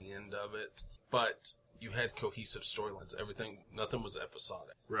PSAs at the end of it, but you had cohesive storylines. Nothing was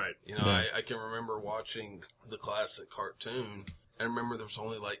episodic. Right. Yeah. I can remember watching the classic cartoon, and remember there was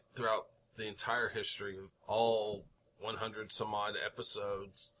only throughout the entire history of all 100 some odd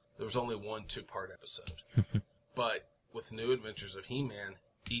episodes, there was only one 2-part episode. But with New Adventures of He-Man,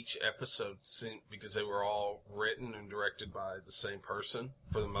 each episode seemed, because they were all written and directed by the same person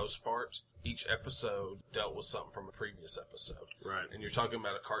for the most part, each episode dealt with something from a previous episode. Right. And you're talking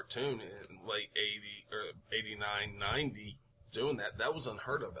about a cartoon in late 80 or 89, 90 doing that. That was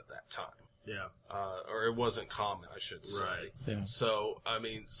unheard of at that time. Yeah. Or it wasn't common, I should say. Right. Yeah. So, I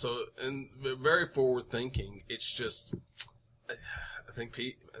mean, and very forward thinking. It's just,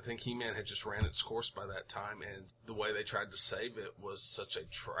 I think He-Man had just ran its course by that time, and the way they tried to save it was such a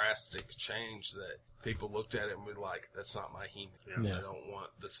drastic change that people looked at it and were like, "That's not my He-Man. Yeah. I don't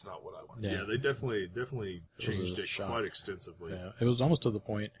want. That's not what I want." Yeah. Yeah, they definitely changed a it shock. quite extensively. Yeah, it was almost to the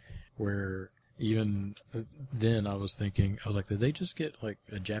point where even then I was thinking, I was like, did they just get like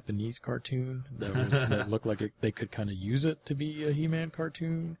a Japanese cartoon that looked like they could kind of use it to be a He-Man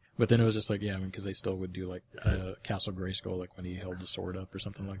cartoon? But then it was just like, yeah, I mean, because they still would do like Castle Grayskull, like when he held the sword up or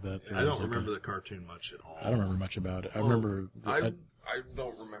something like that. I don't remember the cartoon much at all. I don't remember much about it. I Well, remember. I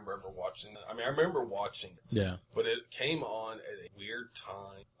don't remember ever watching it. I mean, I remember watching it. Yeah. But it came on at a weird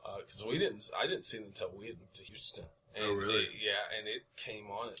time because I didn't see it until we had moved to Houston. And Oh, really? And it came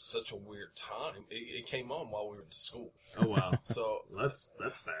on at such a weird time. It came on while we were in school. Oh wow, So that's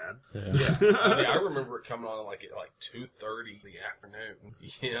bad. Yeah. yeah, I mean, I remember it coming on at like 2:30 in the afternoon.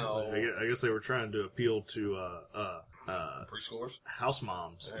 You know, I guess they were trying to appeal to preschoolers house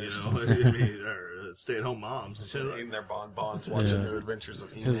moms, you Yes. know, I mean, or stay-at-home moms. eating their bonbons, watching Yeah. New Adventures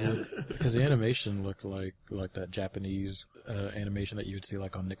of He-Man. Because the animation looked like that Japanese animation that you would see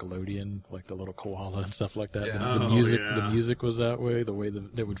like on Nickelodeon, like the little koala and stuff like that. Yeah. The Oh, music, yeah. the music was that way. The way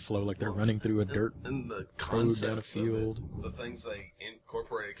they would flow, like they're running through a dirt. And the down a concept field. of it, the things they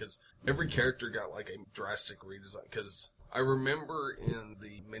incorporated, because every character got like a drastic redesign. Because I remember in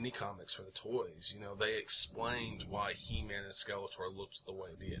the mini comics for the toys, you know, they explained why He-Man and Skeletor looked the way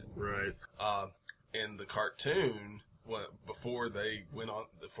they did. Right. In the cartoon, before they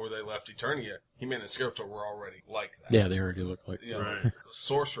left Eternia, He-Man and Skeletor were already like that. Yeah, they already look like. You know, Right.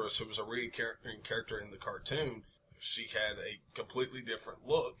 Sorceress, who was a recurring character in the cartoon, she had a completely different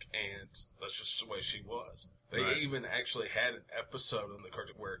look, and that's just the way she was. They Right. even actually had an episode in the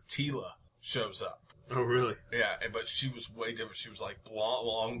cartoon where Tila shows up. Oh really? Yeah, but she was way different. She was like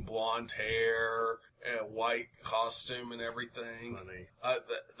long blonde hair, and white costume, and everything. Funny.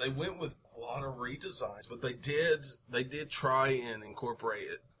 They went with a lot of redesigns, but they did try and incorporate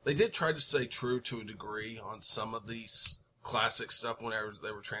it. They did try to stay true to a degree on some of these classic stuff whenever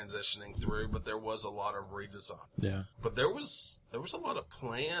they were transitioning through, but there was a lot of redesign. Yeah. But there was a lot of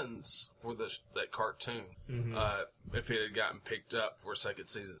plans for that cartoon if it had gotten picked up for a second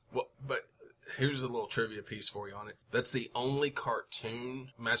season. Well, but here's a little trivia piece for you on it. That's the only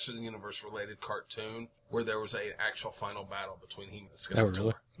cartoon, Masters of the Universe related cartoon, where there was an actual final battle between He-Man and Skeletor. Oh,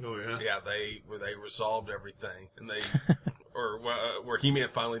 really? Oh yeah. Yeah, they resolved everything, and they where He-Man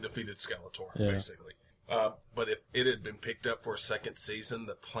finally defeated Skeletor, Yeah. basically. But if it had been picked up for a second season,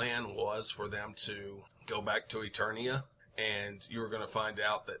 the plan was for them to go back to Eternia, and you were going to find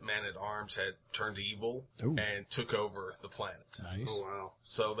out that Man-at-Arms had turned evil Ooh. and took over the planet. Nice. Oh wow.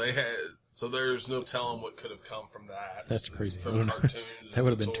 So there's no telling what could have come from that. That's crazy. From cartoons. That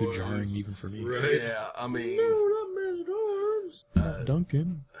would have been and too toys. jarring even for me. Right. Yeah, I mean,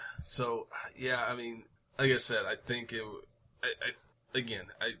 Duncan. so yeah, I mean, like I said, I think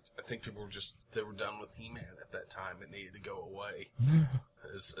I think people they were done with He-Man at that time. It needed to go away.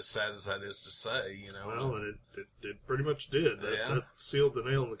 As sad as that is to say, you know. Well, and it pretty much did. That sealed the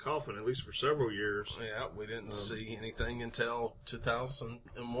nail in the coffin, at least for several years. Yeah, we didn't see anything until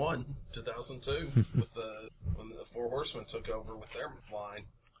 2001, 2002, when the Four Horsemen took over with their line.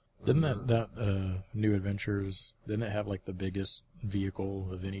 Didn't that New Adventures, didn't it have like the biggest vehicle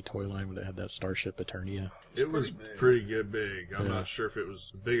of any toy line when it had that Starship Eternia? It was pretty big. pretty good big. I'm Yeah. not sure if it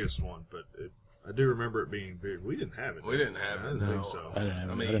was the biggest one, but I do remember it being big. We didn't have it. We didn't have I it, didn't think no. so. I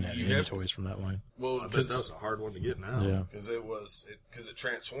didn't mean, have you any have- toys from that line. Well, I bet that was a hard one to get now. Yeah. because it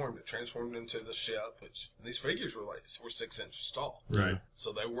transformed. It transformed into the ship, which these figures were 6 inches tall. Right.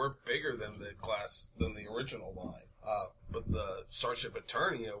 So they were bigger than the original line. But the Starship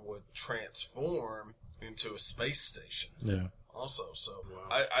Eternia would transform into a space station Yeah. also. So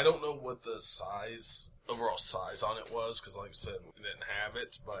Wow. I don't know what the overall size on it was, because like I said, we didn't have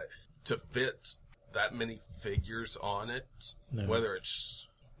it, but to fit that many figures on it, No. whether it's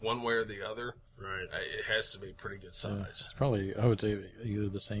one way or the other, Right. it has to be pretty good size. It's probably, I would say, either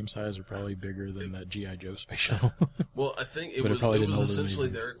the same size or probably bigger than that G.I. Joe space shuttle. Well, I think it But it was probably it didn't was hold as essentially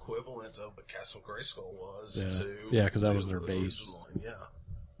many. their equivalent of what Castle Grayskull was Yeah. to Yeah, 'cause that was the their base. original line. Yeah.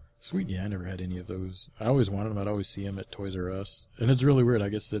 Sweet, yeah, I never had any of those. I always wanted them. I'd always see them at Toys R Us. And it's really weird. I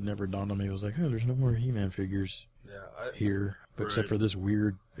guess it never dawned on me. It was like, oh, there's no more He-Man figures Yeah, here. But except Right. for this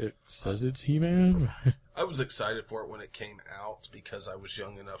weird, it says it's He-Man. I was excited for it when it came out because I was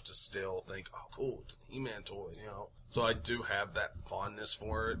young enough to still think, oh, cool, it's a He-Man toy, you know. So I do have that fondness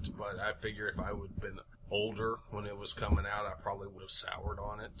for it, but I figure if I would have been older when it was coming out, I probably would have soured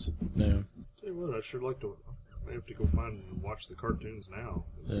on it. No. Tell you what, I sure like to I have to go find and watch the cartoons now.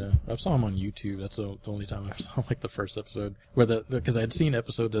 Yeah, I saw them on YouTube. That's the only time I saw like the first episode. Because I had seen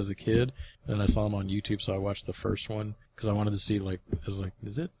episodes as a kid, and I saw them on YouTube, so I watched the first one because I wanted to see I was like,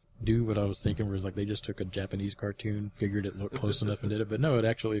 does it do what I was thinking? Where it's like they just took a Japanese cartoon, figured it looked close enough, and did it. But no, it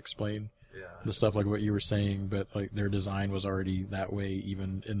actually explained the stuff like what you were saying. But like their design was already that way,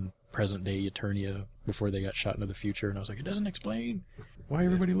 even in present day Eternia before they got shot into the future. And I was like, it doesn't explain why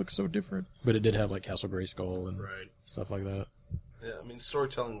everybody looks so different. But it did have like Castle Grayskull and stuff like that. Yeah, I mean,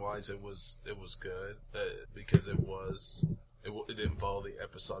 storytelling wise, it was good because it didn't follow the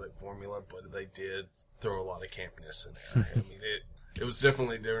episodic formula, but they did throw a lot of campiness in there. I mean, it was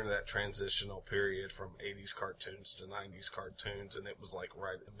definitely during that transitional period from 80s cartoons to 90s cartoons, and it was like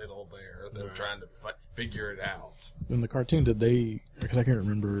right in the middle there. They were trying to figure it out. In the cartoon, because I can't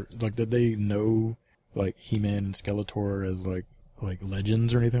remember, like, did they know, like, He-Man and Skeletor as, like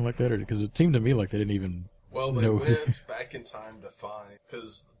legends or anything like that? Or because it seemed to me like they didn't even Well, they know. went back in time to find,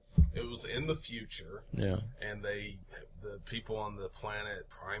 because it was in the future, and the people on the planet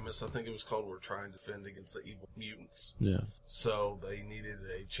Primus, I think it was called, were trying to defend against the evil mutants. Yeah. So they needed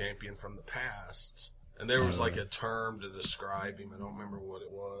a champion from the past. And there was like a term to describe him. I don't remember what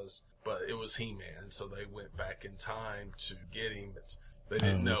it was. But it was He-Man. So they went back in time to get him. But they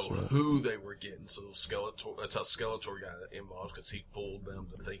didn't know who they were getting. So Skeletor, that's how Skeletor got involved, because he fooled them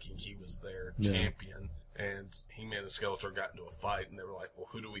to thinking he was their champion. And He-Man and Skeletor got into a fight. And they were like, well,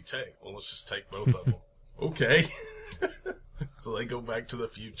 who do we take? Well, let's just take both of them. Okay. So they go back to the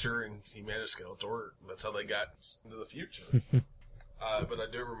future, and He-Man and Skeletor, that's how they got into the future. But I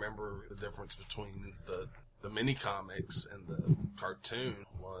do remember the difference between the mini comics and the cartoon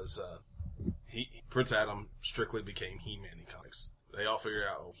was Prince Adam strictly became He-Man comics. They all figured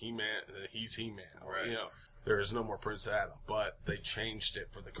out, oh, He-Man, he's He-Man. Right. You know, there is no more Prince Adam. But they changed it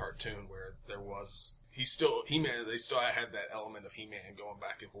for the cartoon where there was... He-Man, they still had that element of He-Man going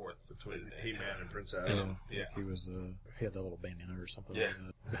back and forth between He-Man and Prince Adam. Yeah. He had that little bandana or something like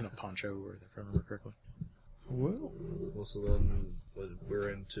that. And a poncho, if I remember correctly. Well, so then we're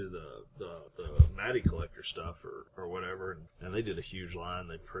into the Matty Collector stuff or whatever, and they did a huge line.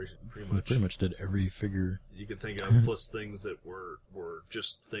 They pretty much did every figure you could think of, plus things that were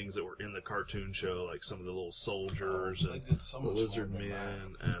just things that were in the cartoon show, like some of the little soldiers and the lizard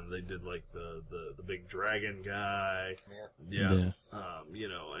men, and they did like the big dragon guy. Yeah. You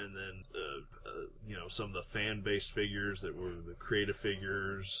know, and then you know, some of the fan based figures that were the creative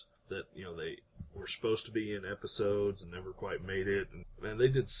figures that, you know, they were supposed to be in episodes and never quite made it. And they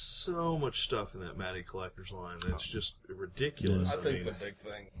did so much stuff in that Matty Collector's line that's just ridiculous. I think the big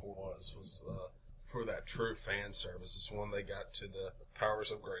thing was for that true fan service is when they got to the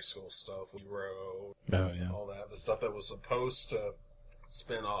Powers of Grayskull stuff, Hero, all that, the stuff that was supposed to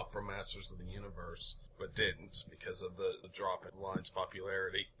spin off from Masters of the Universe, but didn't because of the drop in the line's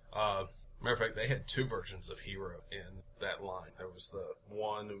popularity. Matter of fact, they had two versions of Hero in that line. There was the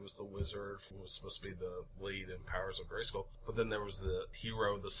one who was the wizard, who was supposed to be the lead in Powers of Grayskull, but then there was the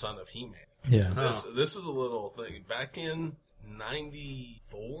Hero, the son of He-Man. Yeah. This is a little thing. Back in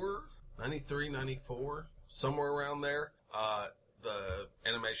 94, 93, 94, somewhere around there, the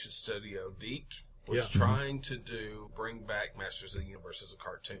animation studio DiC was trying to bring back Masters of the Universe as a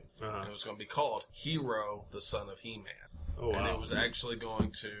cartoon. And it was going to be called Hero, the son of He-Man. Oh, wow. And it was actually going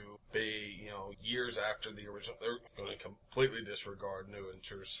to be, you know, years after the original. They were going to completely disregard New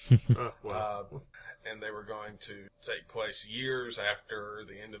Adventures. And they were going to take place years after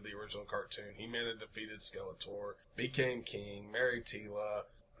the end of the original cartoon. He-Man had defeated Skeletor, became king, married Teela,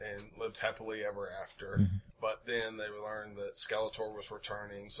 and lived happily ever after. Mm-hmm. But then they learned that Skeletor was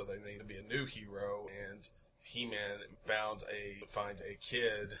returning, so they needed to be a new hero, and He-Man find a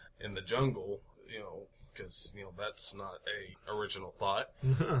kid in the jungle, you know, because, you know, that's not a original thought,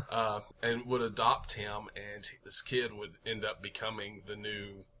 and would adopt him, and this kid would end up becoming the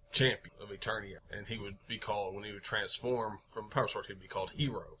new champion of Eternia, and he would be called, when he would transform from Power Sword, he'd be called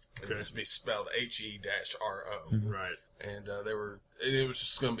Hero, and it would be spelled He-RO. Right. And it was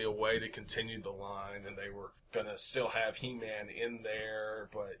just going to be a way to continue the line, and they were going to still have He-Man in there,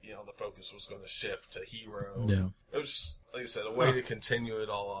 but, you know, the focus was going to shift to Hero. Yeah. It was just, like I said, a way to continue it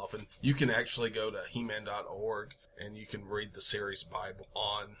all off. And you can actually go to He-Man.org, and you can read the series Bible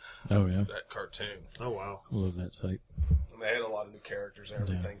on that cartoon. Oh, wow. I love that site. And they had a lot of new characters and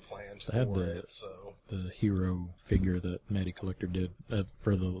everything planned for it. So the Hero figure that Matty Collector did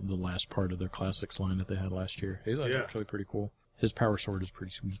for the last part of their classics line that they had last year. He's actually pretty cool. His power sword is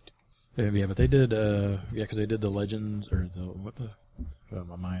pretty sweet. Yeah, but they did, because they did the Legends, or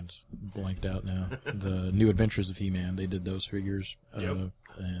my mind's blanked out now. The New Adventures of He-Man, they did those figures. And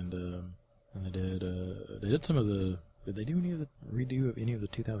And they did some of the. Did they do any of the redo of any of the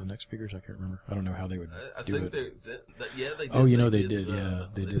 2000X figures? I can't remember. I don't know how they would I do think it. they did. Oh, you know they did. did. Yeah,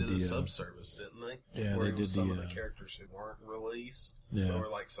 They did the a subservice, didn't they? Yeah, Where they it was did some the, of the characters who weren't released. Yeah. Or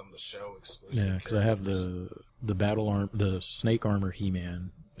like some of the show exclusive. Yeah, because I have characters. the battle arm, the Snake Armor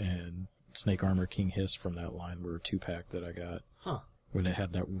He-Man and Snake Armor King Hiss from that line were a 2-pack that I got. Huh. When they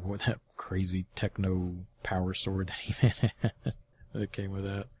had that crazy techno power sword that He-Man had. That came with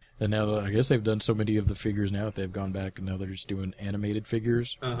that. And now I guess they've done so many of the figures now that they've gone back and now they're just doing animated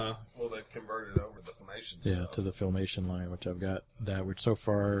figures. Uh-huh. Well, they've converted over the Filmation Yeah, stuff. to the Filmation line, which I've got that. Which so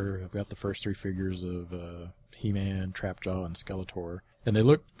far I've got the first 3 figures of He-Man, Trapjaw, and Skeletor, and they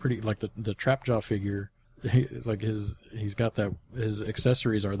look pretty. Like the Trapjaw figure, he's got that. His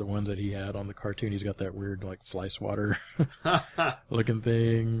accessories are the ones that he had on the cartoon. He's got that weird like fly swatter looking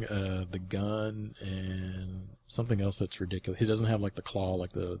thing, the gun, and something else that's ridiculous. He doesn't have like the claw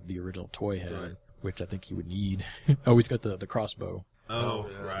like the original toy had, Right. which I think he would need. Oh, he's got the crossbow. Oh,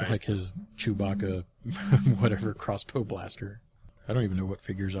 yeah. right. Like his Chewbacca, whatever, crossbow blaster. I don't even know what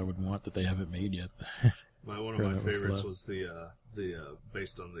figures I would want that they haven't made yet. One of Or my that looks favorites low. was the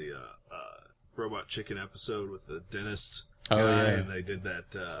based on the Robot Chicken episode with the dentist Oh, guy, yeah. and they did that.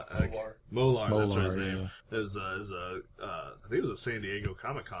 Molar. Molar, that's what his Molar, name. yeah. It was I think it was a San Diego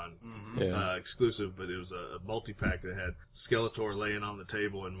Comic-Con Yeah. exclusive, but it was a multi-pack that had Skeletor laying on the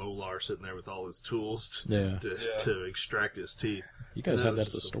table and Molar sitting there with all his tools Yeah. to extract his teeth. You guys And had that was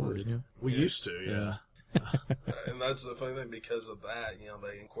at the just so store, funny. didn't you? We used to, yeah. And that's the funny thing, because of that,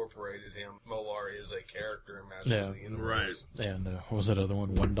 they incorporated him. Molar is a character in Masters of the Yeah. Universe. And what was that other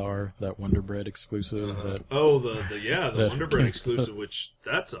one? Wondar, that Wonder Bread exclusive. That, Oh, the The- Wonder Bread exclusive, which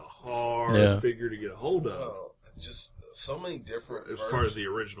that's a hard Yeah. figure to get a hold of. Well, just so many different As far as the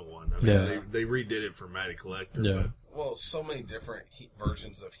original one, I mean, Yeah. they redid it for Matty Collector. Yeah. Well, so many different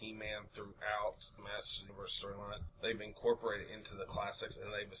versions of He-Man throughout the Masters of the Universe storyline. They've incorporated into the classics,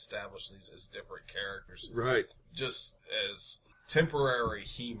 and they've established these as different characters, But, right. just as temporary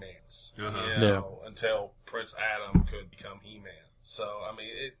He-Mans, Uh-huh. until Prince Adam could become He-Man. So, I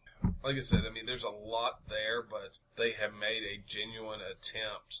mean, like I said, there's a lot there, but they have made a genuine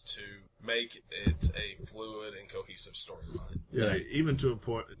attempt to make it a fluid and cohesive storyline. Yeah, Yeah. even to a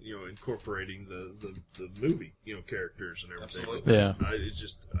point, incorporating the movie, characters and everything. Absolutely. Yeah.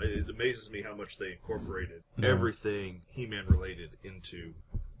 It amazes me how much they incorporated Yeah. everything He-Man related into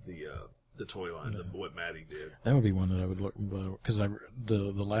the toy line, what Matty did. that would be one that I would look, because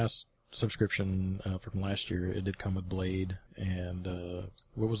the last subscription from last year, it did come with Blade and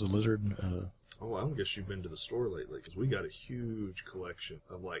what was the Lizard? Oh, I don't guess you've been to the store lately, because we got a huge collection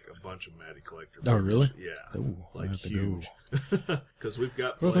of like a bunch of Matty Collector. Oh, figures. really? Yeah, Ooh, I like have to huge. Because we've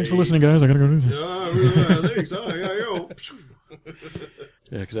got. Well, thanks for Blade. listening, guys. I gotta go do this. Oh, thanks. Oh, yeah, yo.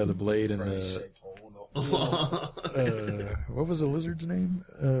 Yeah, because I have the Blade and Funny the shaped hole in the what was the lizard's name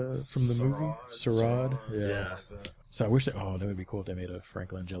from the movie? Sarad. Yeah. Yeah. Like that. So I wish that would be cool if they made a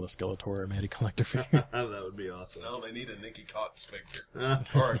Frank Langella Skeletor Matty Collector figure. That would be awesome. No, they need a Nikki Cox figure.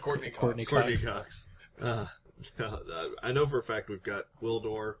 Or a Courtney Cox. Courtney Courtney Cox. Cox. I know for a fact we've got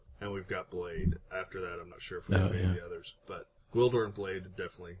Gwildor and we've got Blade. After that, I'm not sure if we have any of the others, but Gwildor and Blade are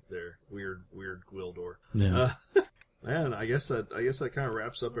definitely there. Weird Gwildor. Yeah. Man, I guess that kind of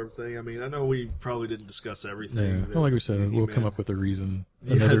wraps up everything. I mean, I know we probably didn't discuss everything. Yeah. Well, like we said, we'll come He-Man- up with a reason.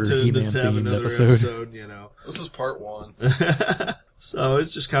 Yeah, Another to He-Man have themed another episode. This is part 1. So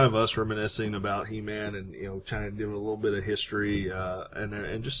it's just kind of us reminiscing about He-Man and trying to do a little bit of history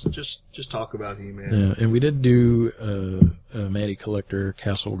and just talk about He-Man. Yeah, and we did do a Matty Collector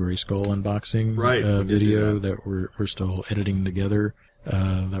Castle Grayskull unboxing Right, we did do video that. that we're still editing together.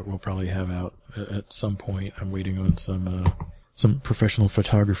 That we'll probably have out at some point. I'm waiting on some professional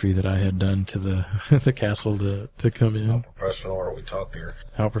photography that I had done to the the castle to come in. How professional are we talking here?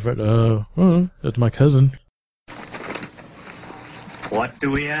 How professional? Well, that's my cousin. What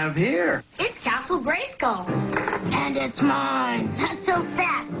do we have here? It's Castle Grayskull. And it's mine. Not so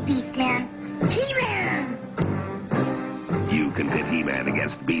fast, Beastman. He-Man! You can pit He-Man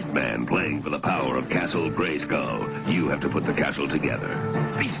against Beastman playing for the power of Castle Grayskull. You have to put the castle together.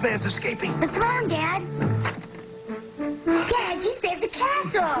 Beastman's escaping. The throne, Dad. Dad, you saved the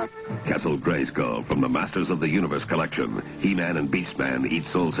castle. Castle Grayskull from the Masters of the Universe collection. He-Man and Beastman each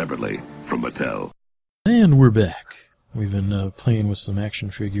sold separately from Mattel. And we're back. We've been playing with some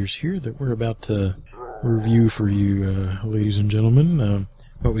action figures here that we're about to review for you, ladies and gentlemen.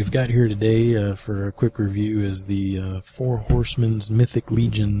 What we've got here today for a quick review is the Four Horsemen's Mythic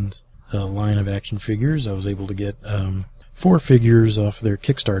Legions line of action figures. I was able to get 4 figures off their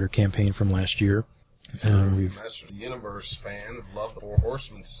Kickstarter campaign from last year. Master of the Universe fan, love the Four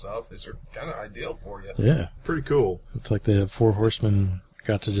Horsemen stuff. These are kind of ideal for you. Yeah. Pretty cool. It's like the Four Horsemen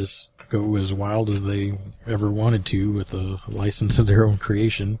got to just go as wild as they ever wanted to with a license of their own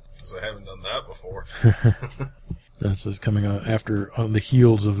creation. Because I haven't done that before. This is coming out after, on the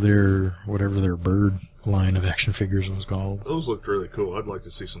heels of their, whatever their bird line of action figures was called. Those looked really cool. I'd like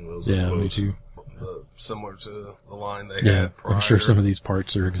to see some of those. Yeah, up me close. too. Similar to the line they Yeah, had prior. I'm sure some of these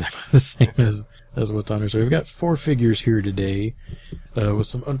parts are exactly the same as what's on there. So we've got 4 figures here today with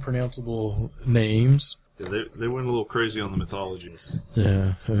some unpronounceable names. Yeah, they went a little crazy on the mythologies.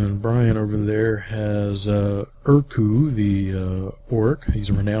 Yeah, and Brian over there has Urku, the orc. He's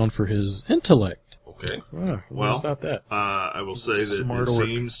renowned for his intellect. Okay. Wow, Well, what about that? I will say that Smart it orc.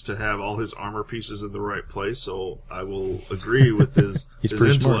 seems to have all his armor pieces in the right place, so I will agree with his He's his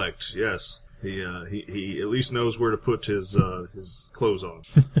pretty smart. intellect. Yes, he at least knows where to put his clothes on.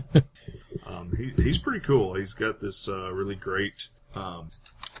 He's pretty cool. He's got this really great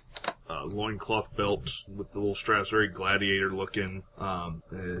loincloth belt with the little straps, very gladiator looking.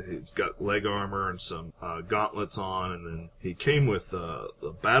 He's got leg armor and some gauntlets on, and then he came with a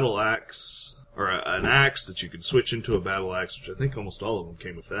battle axe, or an axe that you can switch into a battle axe, which I think almost all of them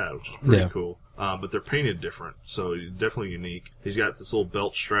came with that, which is pretty cool. But they're painted different, so definitely unique. He's got this little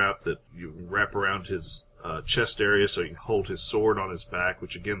belt strap that you wrap around his chest area so he can hold his sword on his back,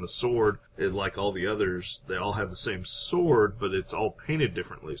 which again, the sword, like all the others, they all have the same sword, but it's all painted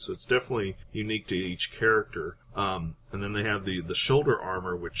differently, so it's definitely unique to each character. And then they have the shoulder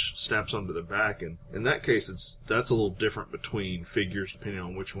armor, which snaps onto the back, and in that case, that's a little different between figures depending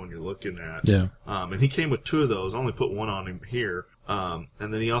on which one you're looking at. Yeah. And he came with 2 of those. I only put 1 on him here. And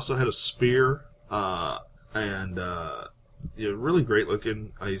then he also had a spear, and really great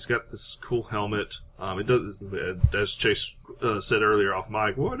looking. He's got this cool helmet. It does, as Chase said earlier off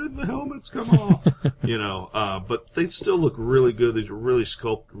mic, why didn't the helmets come off? But they still look really good. These are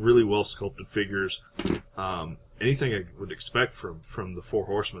really well sculpted figures. Anything I would expect from the Four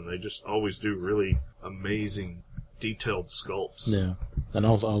Horsemen, they just always do really amazing, detailed sculpts. Yeah, and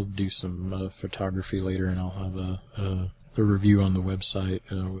I'll do some photography later, and I'll have a review on the website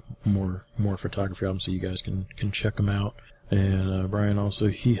with more photography albums, so you guys can check them out. And Brian also,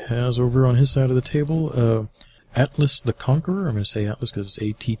 he has over on his side of the table Atlas the Conqueror. I'm going to say Atlas because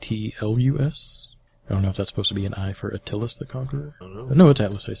it's Attlus. I don't know if that's supposed to be an I for Attilus the Conqueror. I don't know. No, it's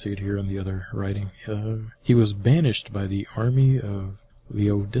Atlas. I see it here in the other writing. He was banished by the army of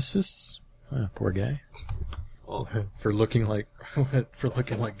Leodicis. Poor guy. Well, For looking like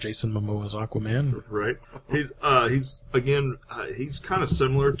Jason Momoa's Aquaman. right. He's kind of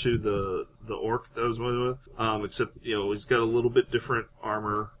similar to the orc that I was with, except he's got a little bit different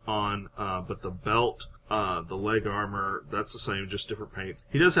armor on, but the belt, the leg armor, that's the same, just different paints.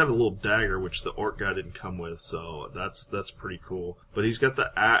 He does have a little dagger, which the orc guy didn't come with, so that's pretty cool. But he's got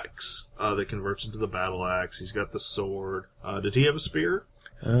the axe that converts into the battle axe. He's got the sword. Did he have a spear?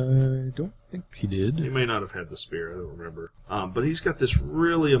 I don't think he He did. may not have had the spear, I don't remember. But he's got this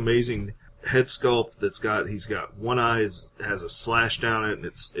really amazing head sculpt he's got one eye has a slash down it, and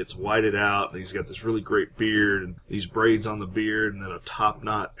it's whited out, and he's got this really great beard, and these braids on the beard, and then a top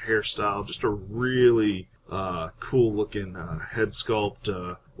knot hairstyle. Just a really cool looking head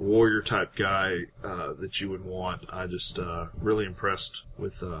sculpt, warrior type guy that you would want. I just really impressed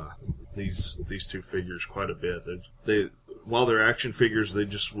with these 2 figures quite a bit. While they're action figures, they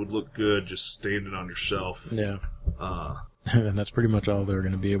just would look good just standing on your shelf. Yeah. And that's pretty much all they're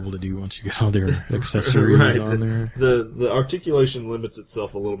going to be able to do once you get all their accessories Right. on there. The articulation limits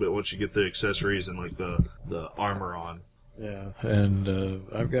itself a little bit once you get the accessories and like the armor on. Yeah. And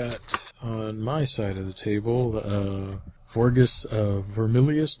I've got on my side of the table Forgus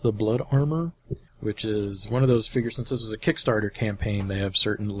Vermilius, the Blood Armor, which is one of those figures. Since this was a Kickstarter campaign, they have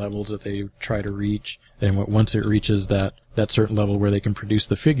certain levels that they try to reach, and once it reaches that certain level where they can produce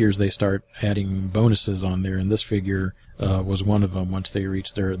the figures, they start adding bonuses on there, and this figure was one of them. Once they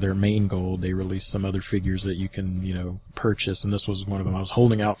reach their main goal, they release some other figures that you can purchase, and this was one of them. I was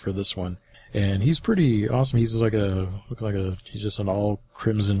holding out for this one, and he's pretty awesome. He's he's just an all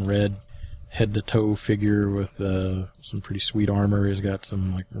crimson red head to toe figure with some pretty sweet armor. He's got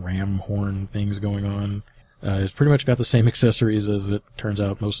some like ram horn things going on. He's pretty much got the same accessories as it turns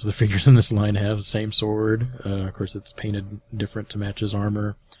out most of the figures in this line have. The same sword. Of course, it's painted different to match his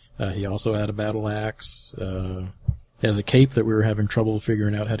armor. He also had a battle axe. He has a cape that we were having trouble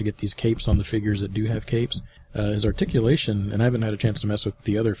figuring out how to get these capes on the figures that do have capes. His articulation, and I haven't had a chance to mess with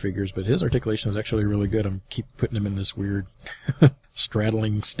the other figures, but his articulation is actually really good. I'm keep putting him in this weird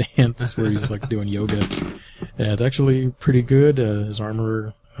straddling stance where he's like doing yoga. It's actually pretty good. His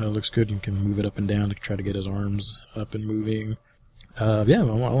armor looks good. You can move it up and down to try to get his arms up and moving. Yeah,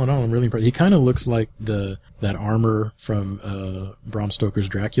 all in all, I'm really impressed. He kind of looks like that armor from Bram Stoker's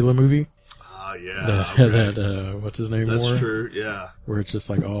Dracula movie. Yeah. That what's his name? That's wore? true. Yeah. Where it's just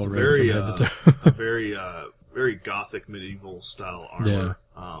like all It's red very, from head to toe. a very gothic medieval style armor.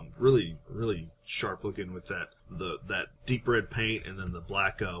 Really, really sharp looking with that deep red paint and then the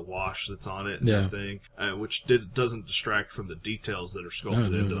black wash that's on it and everything, which doesn't distract from the details that are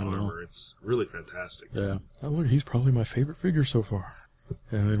sculpted into the armor. It's really fantastic. Yeah. Oh, look, he's probably my favorite figure so far.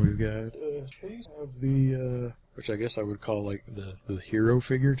 And then we've got Chase of the, which I guess I would call like the hero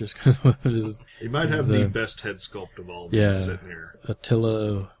figure, just because he might have the best head sculpt of all of them sitting here.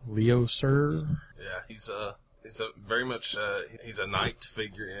 Attila Leosur. Yeah, he's a very much he's a knight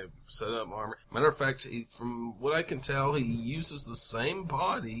figure, set up armor. Matter of fact, from what I can tell, he uses the same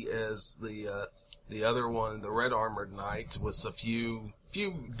body as the other one, the red armored knight, with a few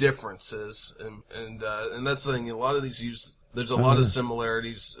differences, and that's the thing. A lot of these there's a lot of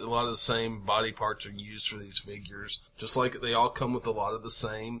similarities. A lot of the same body parts are used for these figures, just like they all come with a lot of the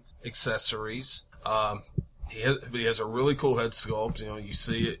same accessories. He has a really cool head sculpt. You know, you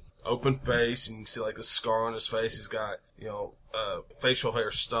see it. Open face, and you can see like the scar on his face. He's got, facial hair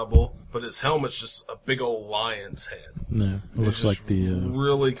stubble, but his helmet's just a big old lion's head. Yeah, it looks like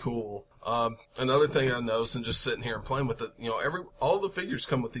really cool. Another thing I noticed, and just sitting here and playing with it, all the figures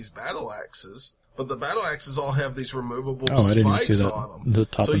come with these battle axes, but the battle axes all have these removable spikes on them. The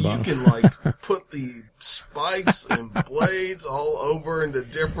top so and you bottom. can put the spikes and blades all over into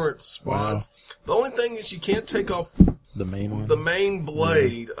different spots. Wow. The only thing is you can't take off the main one, the main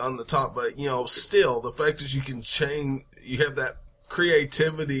blade on the top, but still the fact is you have that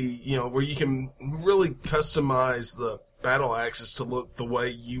creativity, where you can really customize the battle axes to look the way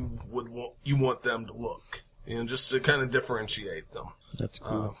you want them to look, just to kind of differentiate them. That's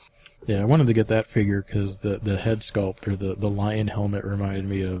cool. Yeah, I wanted to get that figure because the head sculpt or the lion helmet reminded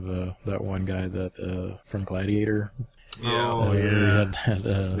me of that one guy that from Gladiator. Yeah, he had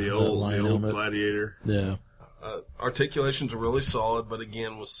that the old helmet. Gladiator. Yeah. Articulations are really solid, but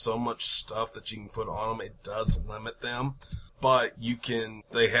again, with so much stuff that you can put on them, it does limit them. But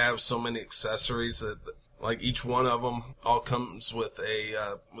they have so many accessories that, like, each one of them all comes with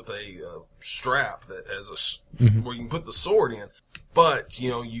a strap that has where you can put the sword in. But,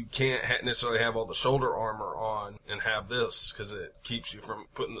 you can't necessarily have all the shoulder armor on and have this, because it keeps you from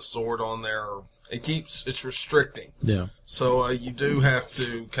putting the sword on there. It's restricting. Yeah. So, you do have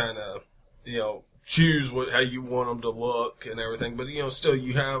to kind of, choose how you want them to look and everything. But, still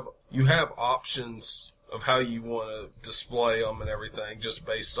you have options of how you want to display them and everything, just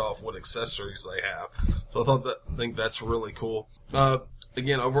based off what accessories they have. So I think that's really cool.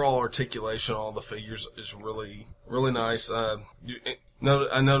 Again, overall articulation on all the figures is really, really nice. I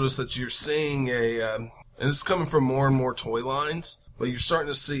noticed that you're seeing and this is coming from more and more toy lines, but you're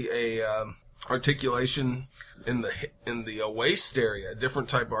starting to see a articulation in the waist area, a different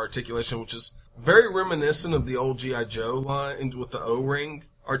type of articulation, which is very reminiscent of the old G.I. Joe line with the O-ring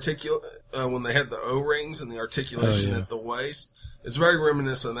when they had the O-rings and the articulation at the waist. It's very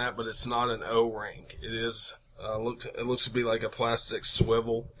reminiscent of that, but it's not an O-ring. It is it looks to be like a plastic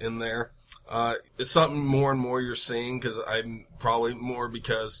swivel in there. It's something more and more you're seeing, because a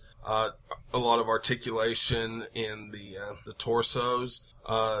lot of articulation in the torsos.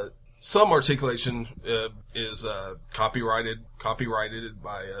 Some articulation is copyrighted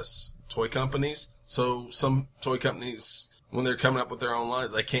by toy companies. So some toy companies, when they're coming up with their own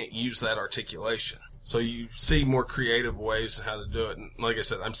lines, they can't use that articulation. So you see more creative ways how to do it. And like I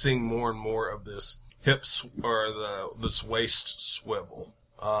said, I'm seeing more and more of this this waist swivel.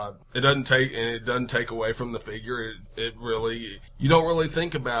 It doesn't take away from the figure. It really, you don't really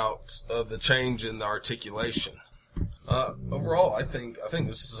think about the change in the articulation. Overall, I think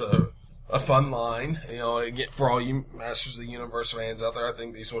this is a fun line. Again, for all you Masters of the Universe fans out there, I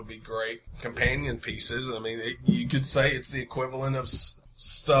think these would be great companion pieces. I mean, you could say it's the equivalent of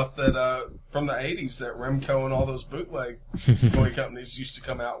stuff that from the 80s that Remco and all those bootleg toy companies used to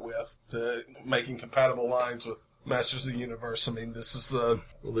come out with, to making compatible lines with Masters of the Universe. I mean, this is the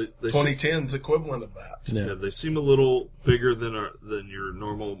 2010's equivalent of that. Yeah, they seem a little bigger than your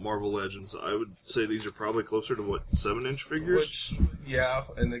normal Marvel Legends. I would say these are probably closer to 7-inch figures.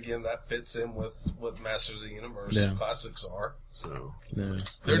 And again, that fits in with what Masters of the Universe classics are. So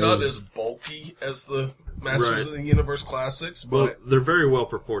they're not as bulky as the Masters of the Universe classics, but they're very well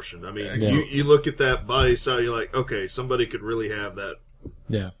proportioned. I mean, you look at that body style, you're like, okay, somebody could really have that.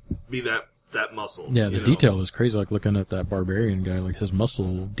 Yeah. Be that that muscle. Yeah, the you know? detail is crazy. Like looking at that barbarian guy, like his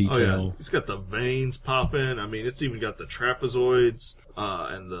muscle detail. Oh, yeah. He's got the veins popping. I mean, it's even got the trapezoids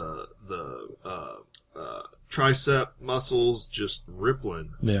and the tricep muscles just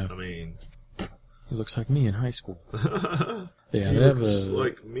rippling. Yeah. I mean, He looks like me in high school. Yeah, he they have looks a,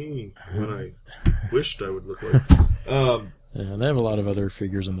 like me when I wished I would look like. yeah, they have a lot of other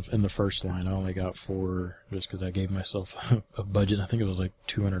figures in the first line. I only got 4 just because I gave myself a budget. I think it was like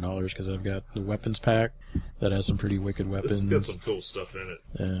 $200 because I've got the weapons pack that has some pretty wicked This has weapons. got some cool stuff in it.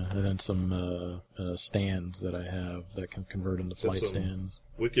 And then some stands that I have that can convert into flight some- stands.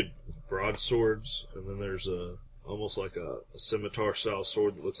 Wicked broadswords, and then there's almost like a scimitar style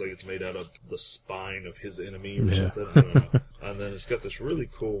sword that looks like it's made out of the spine of his enemy or Yeah. something. I don't know. And then it's got this really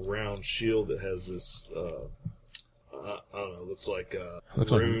cool round shield that has this I don't know, looks like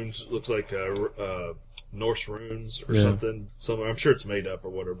runes, looks like Norse runes or Yeah. something. I'm sure it's made up or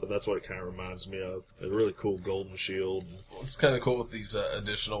whatever, but that's what it kind of reminds me of. A really cool golden shield. It's kind of cool with these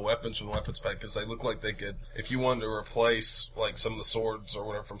additional weapons from the weapons pack because they look like they could, if you wanted to replace like some of the swords or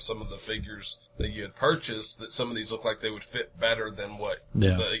whatever from some of the figures that you had purchased, that some of these look like they would fit better than what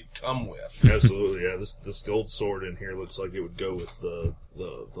Yeah. they come with. Absolutely, yeah. This gold sword in here looks like it would go with the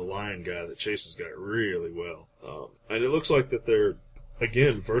lion guy that chases guy really well. And it looks like that they're,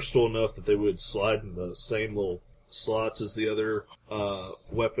 again, versatile enough that they would slide in the same little slots as the other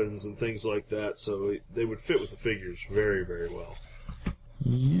weapons and things like that, so they would fit with the figures very, very well.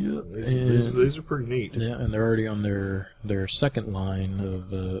 Yep. These are pretty neat. Yeah, and they're already on their second line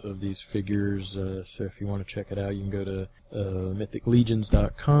of these figures. So if you want to check it out, you can go to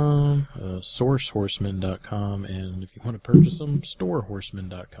mythiclegions.com, sourcehorseman.com, and if you want to purchase them,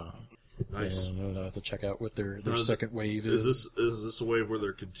 storehorseman.com. Nice. And I'll have to check out what their Now, second wave Is is. this a wave where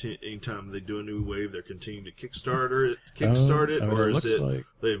they're anytime they do a new wave, they're continuing to kickstart it, or it is looks it like-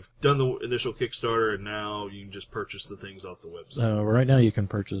 they've done the initial Kickstarter and now you can just purchase the things off the website? Right now, you can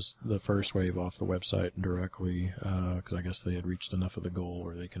purchase the first wave off the website directly because I guess they had reached enough of the goal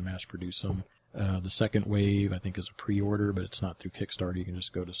where they can mass produce them. The second wave, I think, is a pre-order, but it's not through Kickstarter. You can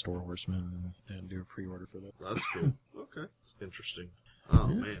just go to Store Horseman and do a pre-order for that. That's cool. Okay, it's interesting. Oh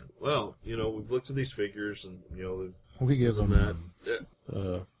man. Well, we've looked at these figures and We give them that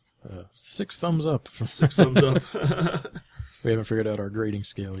 6 thumbs up. 6 thumbs up. We haven't figured out our grading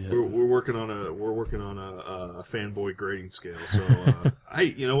scale yet. We're working on a fanboy grading scale. So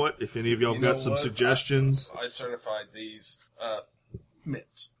hey, you know what? If any of y'all You got know some what? suggestions, I certified these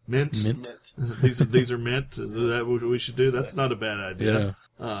mint. mint. These are mint. Is that what we should do? That's not a bad idea.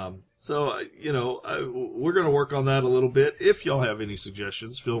 So we're going to work on that a little bit. If y'all have any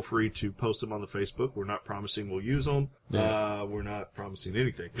suggestions, feel free to post them on the Facebook. We're not promising we'll use them. Yeah. We're not promising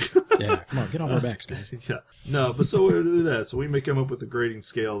anything. Yeah, come on, get off our backs, guys. Yeah. No, but so we'll do that. So we may come up with a grading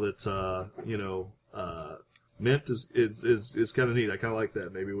scale that's mint is kind of neat. I kind of like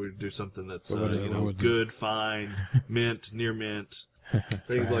that. Maybe we do something that's What would you- good, fine, mint, near mint,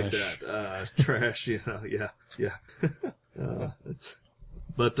 things like Trash. that. Trash, yeah.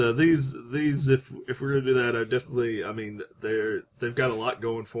 But these if we're gonna do that, they've got a lot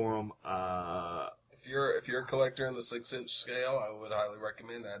going for them. If you're a collector in the 6-inch scale, I would highly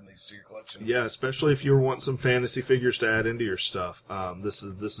recommend adding these to your collection. Yeah, especially if you want some fantasy figures to add into your stuff. This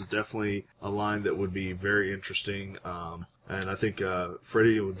is definitely a line that would be very interesting. And I think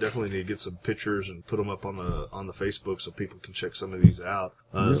Freddie would definitely need to get some pictures and put them up on the Facebook so people can check some of these out.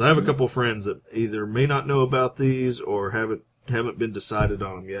 So I have a couple of friends that either may not know about these or haven't been decided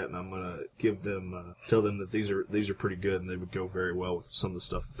on them yet, and I'm gonna give them tell them that these are pretty good and they would go very well with some of the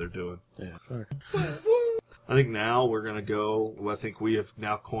stuff that they're doing. Yeah, fuck. I think now we're going to go, I think we have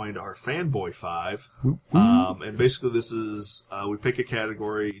now coined our Fanboy 5. And basically this is, we pick a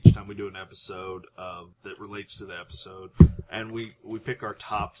category each time we do an episode that relates to the episode. And we pick our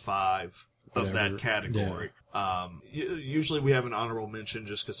top 5 of Whatever. that category. Usually we have an honorable mention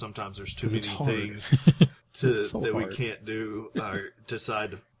just because sometimes there's too many it's hard. things It's so that we hard. can't do or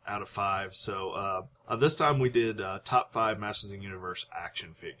decide out of 5. So this time we did top 5 Masters of the Universe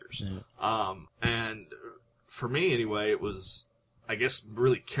action figures. Yeah. And for me anyway, it was, I guess,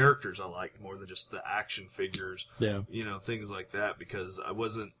 really characters I liked more than just the action figures. Yeah. Things like that, because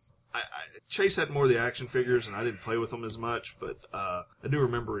Chase had more of the action figures and I didn't play with them as much, but I do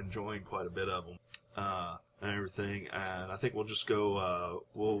remember enjoying quite a bit of them. and everything. And I think we'll just go.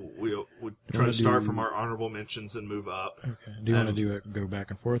 We'll try to start from our honorable mentions and move up. Okay. Do you want to do it, go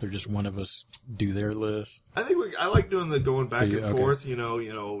back and forth, or just one of us do their list? I think I like doing the going back and okay. forth.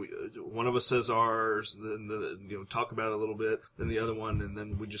 One of us says ours, then talk about it a little bit, then the other one, and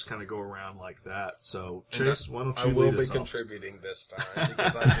then we just kind of go around like that. So Chase, why don't you I will lead be us off? contributing this time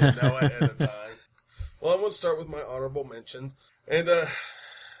because I didn't know ahead of time. Well, I'm going to start with my honorable mention, and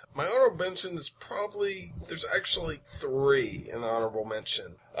my honorable mention is there's actually 3 in honorable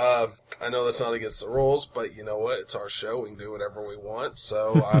mention. I know that's not against the rules, but you know what? It's our show. We can do whatever we want.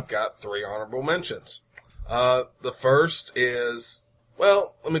 So I've got 3 honorable mentions. The first is,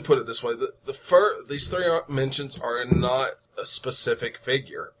 well, let me put it this way. These 3 mentions are not a specific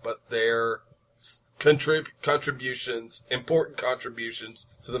figure, but they're contributions, important contributions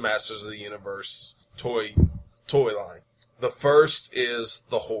to the Masters of the Universe toy line. The first is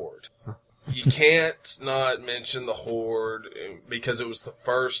the Horde. You can't not mention the Horde because it was the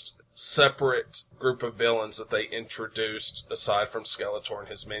first separate group of villains that they introduced aside from Skeletor and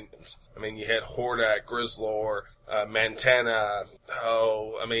his minions. I mean, you had Hordak, Grizzlor, Mantana,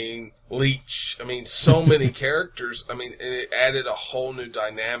 Leech. So many characters. It added a whole new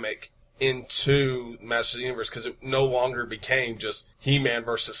dynamic into Masters of the Universe because it no longer became just He-Man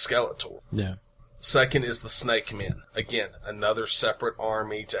versus Skeletor. Yeah. Second is the Snake Men. Again, another separate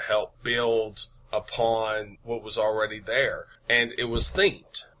army to help build upon what was already there. And it was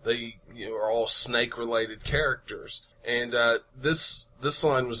themed. They are all snake-related characters. And this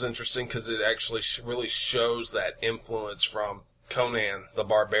line was interesting because it actually really shows that influence from Conan the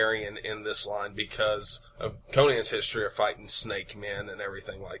Barbarian in this line because of Conan's history of fighting snake men and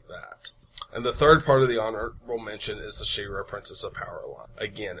everything like that. And the third part of the honorable mention is the She-Ra Princess of Power line.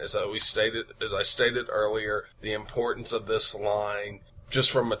 Again, as I stated earlier, the importance of this line,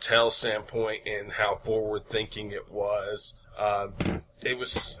 just from Mattel standpoint and how forward-thinking it was, it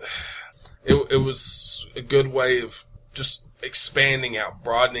was a good way of just expanding out,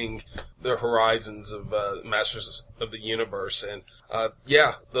 broadening the horizons of Masters of the Universe. And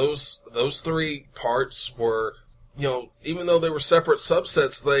those 3 parts were, even though they were separate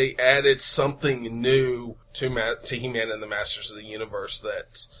subsets, they added something new to He-Man and the Masters of the Universe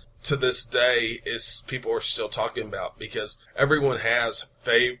that to this day people are still talking about because everyone has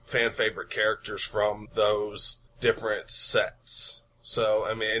fan favorite characters from those different sets. So,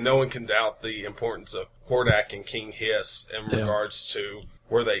 no one can doubt the importance of Hordak and King Hiss in regards to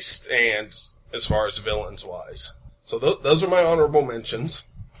where they stand as far as villains wise. So those are my honorable mentions.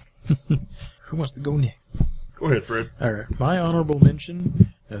 Who wants to go next? Go ahead, Fred. All right, my honorable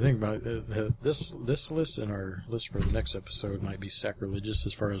mention. I think about this list and our list for the next episode might be sacrilegious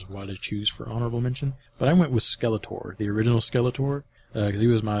as far as what to choose for honorable mention. But I went with Skeletor, the original Skeletor, because he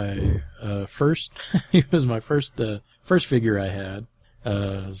was my first. He was my first figure I had.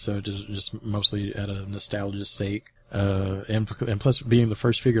 So just mostly out of nostalgia's sake. And plus being the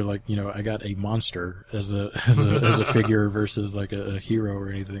first figure, I got a monster as a figure versus like a hero or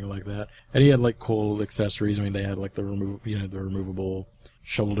anything like that. And he had cool accessories. They had the removable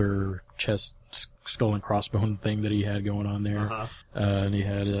shoulder, chest, skull and crossbone thing that he had going on there. Uh-huh. And he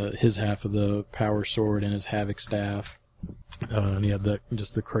had his half of the power sword and his havoc staff. And he had the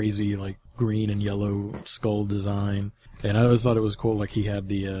crazy green and yellow skull design. And I always thought it was cool. He had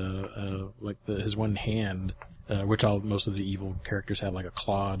his one hand. Which most of the evil characters had a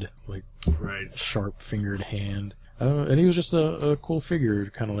clawed, sharp-fingered hand. And he was just a cool figure,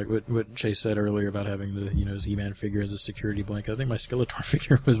 kind of like what Chase said earlier about having his He-Man figure as a security blanket. I think my Skeletor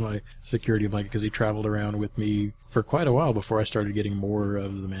figure was my security blanket because he traveled around with me for quite a while before I started getting more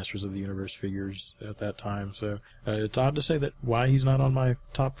of the Masters of the Universe figures at that time. So it's odd to say why he's not on my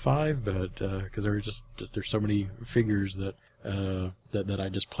top 5, but because there's so many figures that I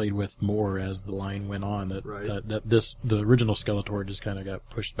just played with more as the line went on. The original Skeletor just kind of got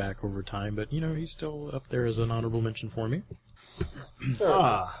pushed back over time, but he's still up there as an honorable mention for me.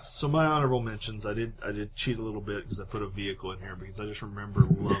 So my honorable mentions, I did cheat a little bit because I put a vehicle in here because I just remember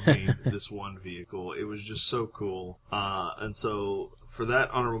loving this one vehicle. It was just so cool. And so for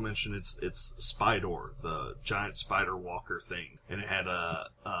that honorable mention, it's Spydor, the giant spider walker thing, and it had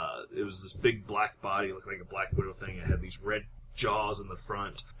it was this big black body, looked like a Black Widow thing. It had these red jaws in the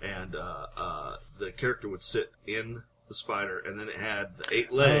front, and the character would sit in the spider, and then it had the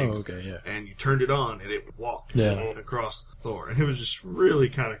 8 legs. Oh, okay, yeah. And you turned it on, and it walked Yeah. across Thor, and it was just really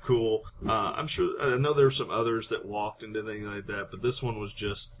kind of cool. I'm sure I know there were some others that walked and did things like that, but this one was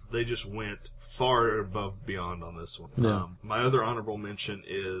just they just went far above beyond on this one. Yeah. My other honorable mention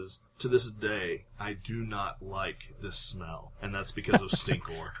is, to this day, I do not like this smell, and that's because of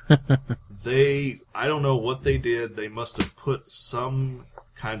Stinkor. I don't know what they did. They must have put some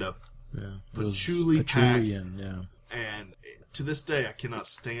kind of Yeah. It was patchouli pack, in, yeah. and to this day, I cannot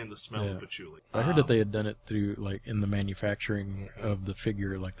stand the smell Yeah. of patchouli. I heard that they had done it through, like, in the manufacturing of the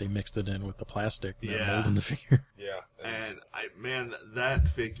figure, like, they mixed it in with the plastic that Yeah. molded the figure. Yeah. And that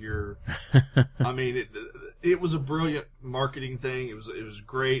figure, I mean, it was a brilliant marketing thing. It was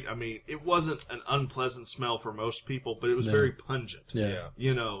great. I mean, it wasn't an unpleasant smell for most people, but it was Yeah. very pungent. Yeah.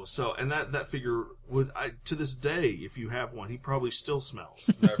 You know, so, and that figure to this day, if you have one, he probably still smells.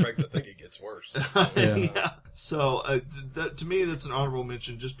 Matter of fact, I think it gets worse. Yeah. So, to me, that's an honorable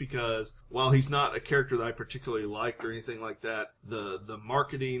mention just because, while he's not a character that I particularly liked or anything like that, the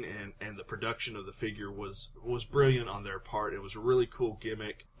marketing and the production of the figure was brilliant on their part. It was a really cool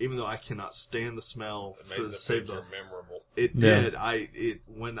gimmick, even though I cannot stand the smell. It made the figure memorable. It Yeah. did.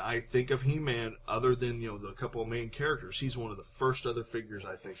 When I think of He-Man, other than the couple of main characters, he's one of the first other figures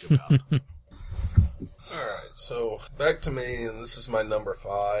I think about. Alright, so back to me, and this is my number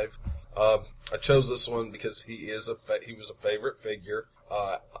 5. I chose this one because he was a favorite figure.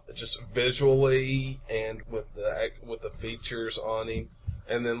 Just visually and with the features on him.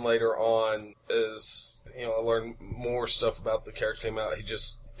 And then later on, as I learned more stuff about the character came out, he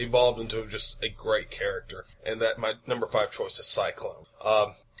just evolved into just a great character. And that my number 5 choice is Cyclone.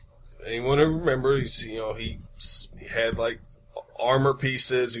 Anyone who remembers, he had like armor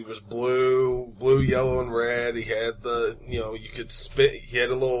pieces. He was blue, yellow, and red. He had you could spin. He had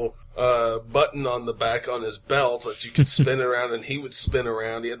a little button on the back on his belt that you could spin around, and he would spin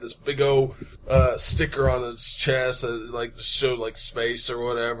around. He had this big old sticker on his chest that showed like space or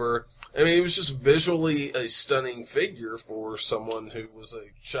whatever. I mean, it was just visually a stunning figure for someone who was a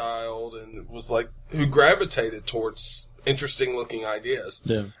child and was who gravitated towards interesting looking ideas.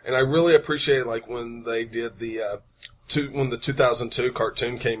 Yeah. And I really appreciated when they did when the 2002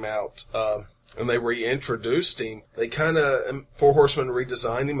 cartoon came out, and they reintroduced him, they kind of, Four Horsemen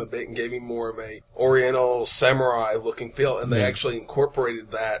redesigned him a bit and gave him more of a Oriental samurai looking feel, and they actually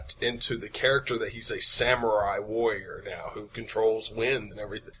incorporated that into the character that he's a samurai warrior now who controls wind and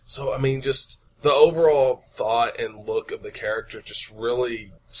everything. So, I mean, just the overall thought and look of the character just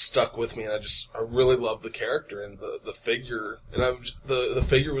really stuck with me, and I really loved the character and the figure, and the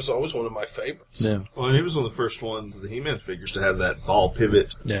figure was always one of my favorites. Yeah. Well, and he was one of the first ones of the He-Man figures to have that ball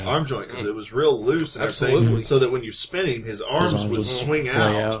pivot arm joint, because it was real loose and everything, Absolutely. so that when you spin him, his arms would swing flay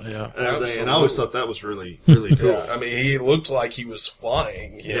out. Yeah. And everything. And Absolutely. I always thought that was really, really cool. Yeah, I mean, he looked like he was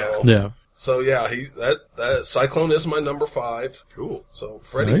flying, you know. Yeah. So yeah, that Cyclone is my number 5. Cool. So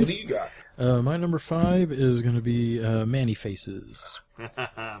Freddie, Nice. what do you got? My number 5 is going to be Manny Faces.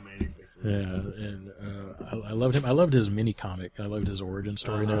 Man, Yeah, and I loved him. I loved his mini comic. I loved his origin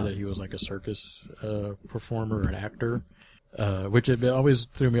story there, that he was like a circus performer, an actor. Which it always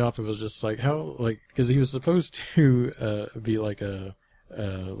threw me off. It was just like because he was supposed to be like a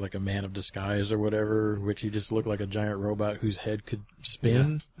man of disguise or whatever, which he just looked like a giant robot whose head could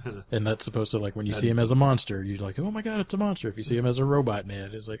spin. And that's supposed to, when you see him as a monster, you're like, oh my god, it's a monster. If you see him as a robot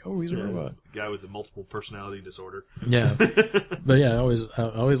man, it's like, oh, he's a robot. guy with the multiple personality disorder. Yeah. But yeah, I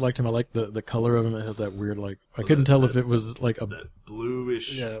always liked him. I liked the color of him. It had that weird, I couldn't tell if it was like a... That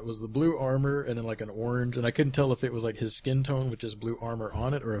bluish. Yeah, it was the blue armor and then an orange, and I couldn't tell if it was his skin tone with just blue armor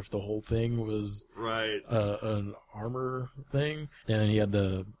on it, or if the whole thing was Right. an armor thing. And he had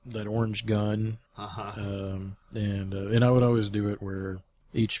that orange gun, and I would always do it where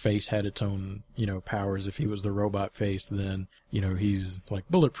each face had its own, powers. If he was the robot face, then, he's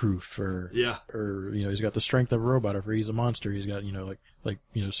bulletproof, or he's got the strength of a robot. If he's a monster, he's got,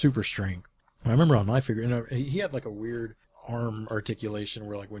 super strength. I remember on my figure, he had a weird arm articulation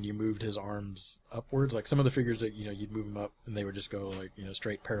where when you moved his arms upwards, some of the figures that you'd move them up and they would just go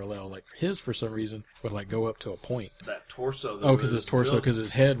straight parallel. His, for some reason, would go up to a point. That torso. Because his torso, because his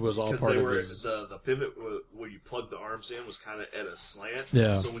head was all part of his. The pivot where you plug the arms in was kind of at a slant.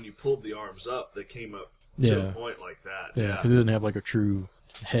 Yeah. So when you pulled the arms up, they came up Yeah. to a point like that. Yeah, because he didn't have a true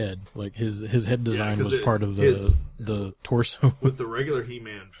head. His head design 'cause was part of the torso. With the regular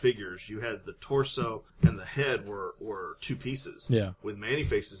He-Man figures, you had the torso and the head were two pieces. Yeah. With Manny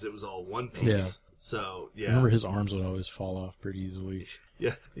Faces, it was all one piece. Yeah. So, I remember his arms would always fall off pretty easily.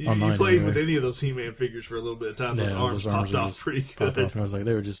 Yeah. You On mine, played anyway. with any of those He-Man figures for a little bit of time. Those arms popped would off just pretty pop good. off, and I was like,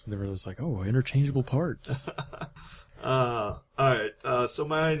 they were just interchangeable parts. All right. So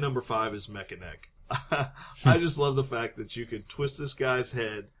my number 5 is Mechanic. I just love the fact that you could twist this guy's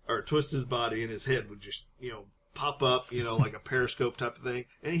head, or twist his body, and his head would just, pop up, like a periscope type of thing.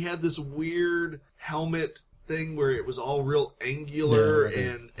 And he had this weird helmet thing where it was all real angular,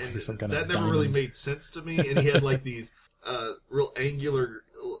 and some kind that of never diamond. really made sense to me. And he had like these real angular,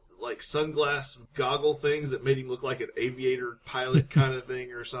 like sunglass goggle things that made him look like an aviator pilot kind of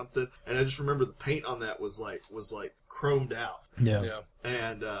thing or something. And I just remember the paint on that was like chromed out. Yeah.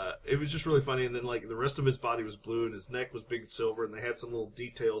 And it was just really funny. And then like the rest of his body was blue and his neck was big silver, and they had some little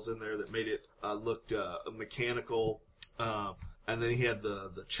details in there that made it look mechanical. And then he had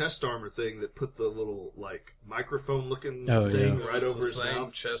the chest armor thing that put the little like microphone looking thing It right was over the his same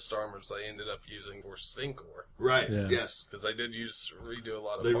mouth. chest armors they ended up using for Stinkor. Right. Yeah. Yes. Because they did redo a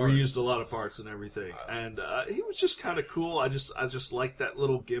lot of They parts. reused a lot of parts and everything, and he was just kind of cool. I just liked that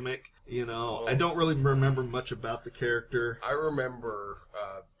little gimmick. I don't really remember much about the character. I remember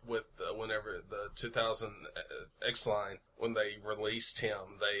with whenever the 2000 X-Line, when they released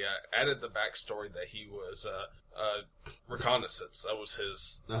him, they added the backstory that he was reconnaissance. That was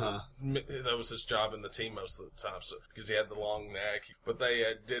his that was his job in the team most of the time. So because he had the long neck, but they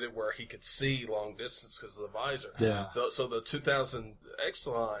did it where he could see long distance because of the visor. Yeah. So the 2000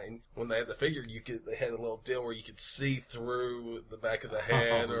 X-Line, when they had the figure, they had a little deal where you could see through the back of the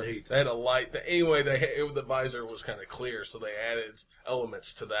head, or neat. they had a light. Anyway, the visor was kind of clear, so they added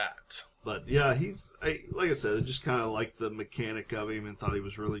elements to that. But yeah, like I said, I just kind of liked the mechanic of him and thought he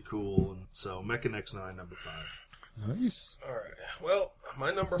was really cool. And so Mechanex 9, number 5. Nice. All right. Well,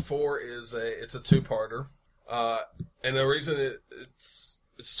 my number 4 is it's a two-parter, and the reason it's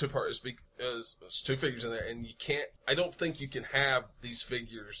two-part is because it's two figures in there, and I don't think you can have these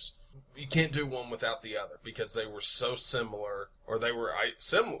figures. You can't do one without the other because they were so similar, or they were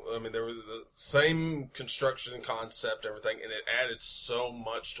similar. I mean, they were the same construction and concept, everything, and it added so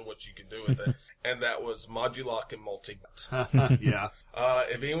much to what you could do with it. And that was Modulok and Multibot. Yeah.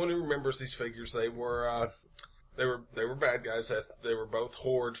 If anyone who remembers these figures, they were bad guys. They were both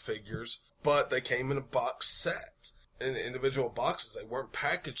Horde figures, but they came in a box set. In individual boxes. They weren't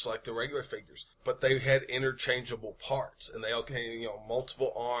packaged like the regular figures, but they had interchangeable parts, and they all came,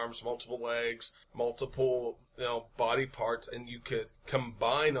 multiple arms, multiple legs, multiple, body parts, and you could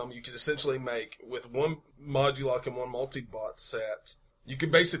combine them. You could essentially make, with one Modulok and one Multibot set, you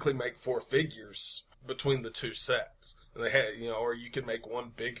could basically make 4 figures between the two sets. And they had, or you could make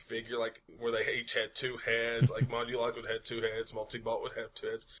one big figure, like, where they each had 2 heads, like Modulok would have 2 heads, Multibot would have 2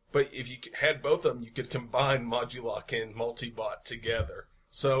 heads. But if you had both of them, you could combine Modulok and Multibot together.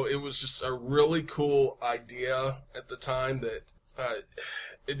 So it was just a really cool idea at the time that,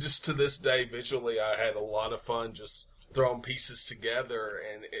 it just to this day, visually, I had a lot of fun just throwing pieces together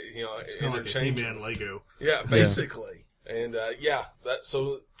and, It's kind of like a interchanging. He-Man Lego. Yeah, basically. And,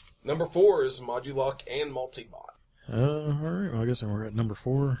 so number 4 is Modulok and Multibot. All right. Well, I guess we're at number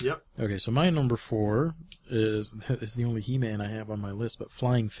 4. Yep. Okay, so my number 4 is the only He-Man I have on my list, but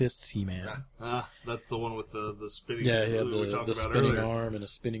Flying Fists He-Man. That's the one with the spinning. Yeah, he had we the talked about spinning earlier. arm and a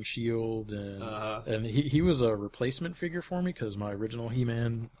spinning shield, and Uh-huh. and he was a replacement figure for me because my original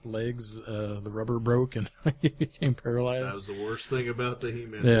He-Man legs, the rubber broke and he became paralyzed. That was the worst thing about the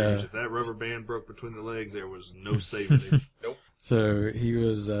He-Man Yeah. figures. If that rubber band broke between the legs, there was no saving him. Nope. So he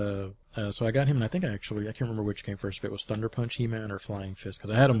was, so I got him, and I can't remember which came first, if it was Thunder Punch He-Man or Flying Fist,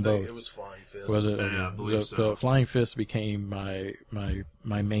 because I had them both. It was Flying Fist. Was it? Yeah, I believe so. The Flying Fist became my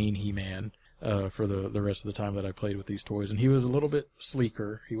main He-Man for the rest of the time that I played with these toys, and he was a little bit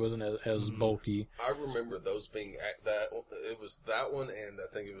sleeker. He wasn't as bulky. I remember those being that. It was that one, and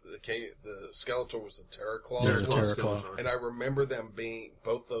I think the Skeletor was the Terraclaw. There's a Terraclaw Terraclaw. Skeletor. And I remember them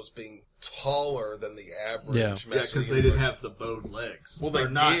both those being taller than the average. Yeah. Yeah, Master because they didn't Universe. have the bowed legs. Well, they Or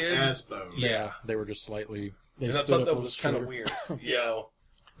not did. as bowed. Yeah. They were just slightly. They And I stood thought up that a was little kind of straighter. weird.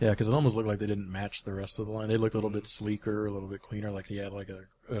 Yeah, because it almost looked like they didn't match the rest of the line. They looked a little bit sleeker, a little bit cleaner. Like he had like a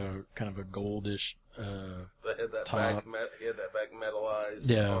kind of a goldish. They had that Top. back metallized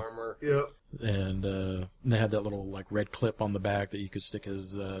Yeah. armor. Yep. And they had that little like red clip on the back that you could stick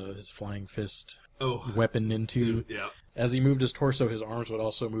his Flying Fist Oh. weapon into. Yeah. As he moved his torso, his arms would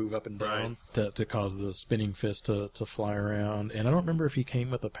also move up and down to cause the spinning fist to fly around. And I don't remember if he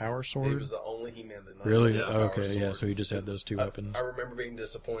came with a power sword. He was the only He-Man that not Really? had a power Okay, yeah. sword. So he just had those two weapons. I remember being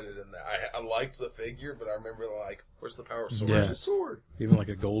disappointed in that. I liked the figure, but I remember like, where's the power sword? Yeah. The sword. Even like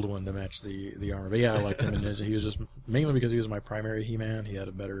a gold one to match the armor. But yeah, I liked him. And he was just mainly because he was my primary He-Man. He had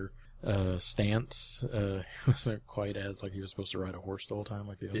a better stance. He wasn't quite as like he was supposed to ride a horse the whole time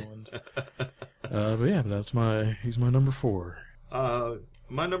like the other ones. But yeah, he's my number 4.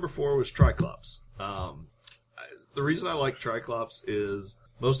 My number 4 was Triclops. The reason I like Triclops is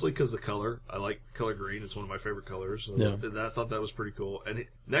mostly because the color. I like the color green. It's one of my favorite colors. So I thought that was pretty cool. And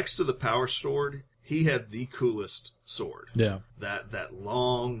next to the Power Sword, he had the coolest sword. Yeah. That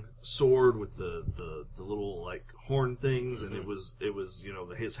long sword with the little like horn things, and it was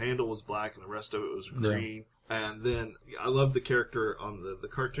his handle was black and the rest of it was green. And then I love the character on the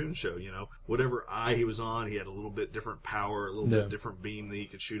cartoon show. Whatever eye he was on, he had a little bit different power, a little bit different beam that he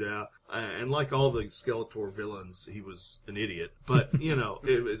could shoot out. And like all the Skeletor villains, he was an idiot. But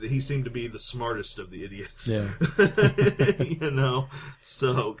he seemed to be the smartest of the idiots. Yeah.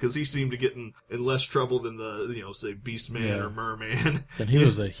 So because he seemed to get in less trouble than the say Beastman or Merman. And he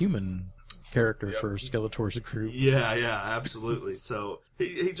was a human character for Skeletor's group. Yeah, absolutely. So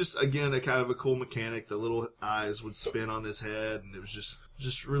he just, again, a kind of a cool mechanic. The little eyes would spin on his head, and it was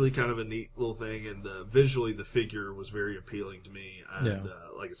just really kind of a neat little thing. And visually, the figure was very appealing to me. And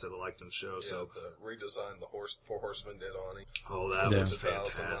like I said, I liked the show. Yeah, so the redesign the Four Horsemen did on him. Oh, that was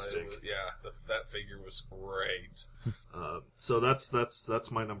fantastic. That figure was great. So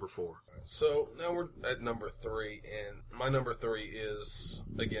that's my number 4. So now we're at number 3, and my number 3 is,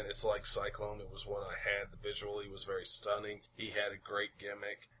 again, it's like Cyclone. It was one I had. Visually was very stunning. He had a great gimmick.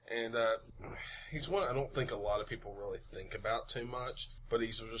 And he's one I don't think a lot of people really think about too much, but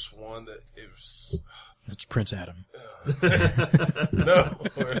he's just one that is... It's Prince Adam. No.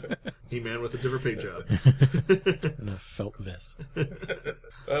 He-Man with a different paint job. And a felt vest.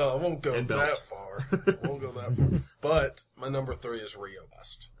 Well, I won't go that far. But my number 3 is Rio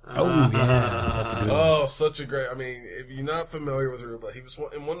Bust. Oh, yeah. That's a good one. Oh, such a great... I mean, if you're not familiar with Rio Bust, he was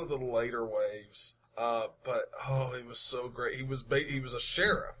in one of the later waves. But he was so great. He was a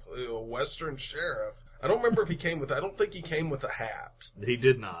sheriff, a Western sheriff. I don't remember if he came with... I don't think he came with a hat. He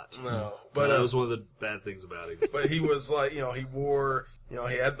did not. No. But that was one of the bad things about him. But he was like, he wore... he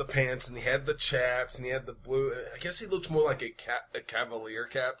had the pants, and he had the chaps, and he had the blue... I guess he looked more like a cavalier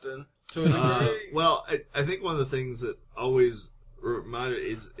captain to a degree. Well, I think one of the things that always reminded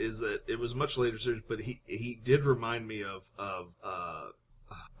is that it was much later series, but he did remind me of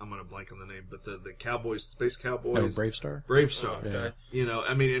I'm going to blank on the name, but the Cowboys, Space Cowboys. Oh, Brave Star? Brave Star. Oh, okay.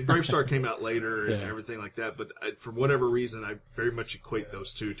 And Brave Star came out later and everything like that, but for whatever reason, I very much equate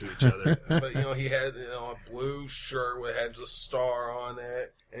those two to each other. But, he had a blue shirt with had the star on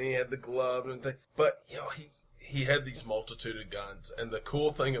it, and he had the glove and thing. But, he had these multitude of guns, and the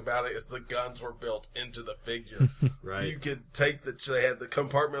cool thing about it is the guns were built into the figure. Right. You could take they had the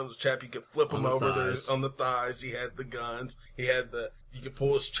compartment on the chap, you could flip them over there thighs. on the thighs. He had the guns. He had you could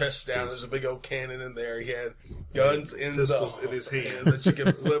pull his chest down. There's a big old cannon in there. He had guns in his hand that you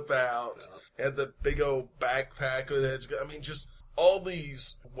could flip out. He had the big old backpack with it. I mean, just all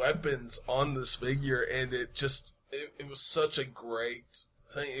these weapons on this figure, and it was such a great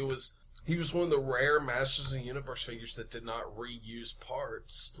thing. He was one of the rare Masters of the Universe figures that did not reuse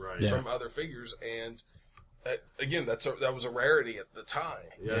parts from other figures, and again, that was a rarity at the time.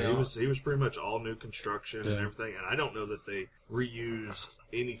 Yeah, he was pretty much all new construction and everything, and I don't know that they reused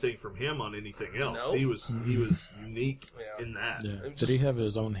anything from him on anything else. Nope. He was unique in that. Yeah. Did he have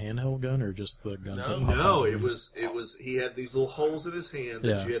his own handheld gun or just the guns? No, it was he had these little holes in his hand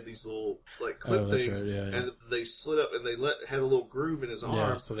that you had these little like clip things, and they slid up and they had a little groove in his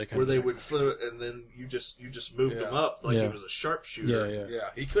arm so they where they would flip it, and then you just moved them up like he was a sharpshooter. Yeah.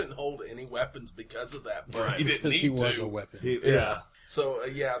 He couldn't hold any weapons because of that, but Right. he didn't need He to. was a weapon. So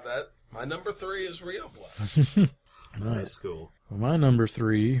my number 3 is Rio Blast. Nice. That's cool. Well, my number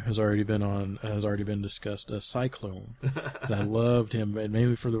 3 has already been discussed. Cyclone. 'Cause I loved him, and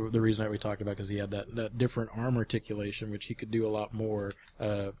mainly for the reason that we talked about, because he had that different arm articulation, which he could do a lot more.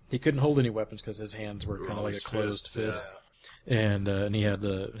 He couldn't hold any weapons because his hands were kind of like a closed fist. And he had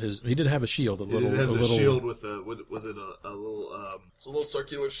he did have a shield, a little shield with was it a little It's a little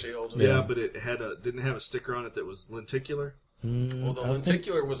circular shield. yeah, but it didn't have a sticker on it that was lenticular. Well, the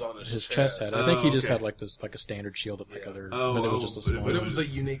lenticular was on his chest had. I think he just okay. had like a standard shield like other, Oh, but it was just a small. But it was a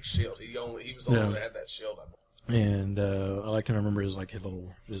unique shield. He was the only one that had that shield. And I liked to remember his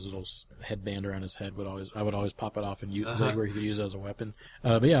little headband around his head I would always pop it off and use it where he could use it as a weapon.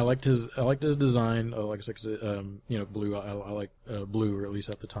 But yeah, I liked his design. Like I said, blue. I like blue, or at least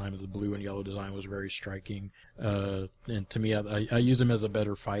at the time, the blue and yellow design was very striking. And to me, I used him as a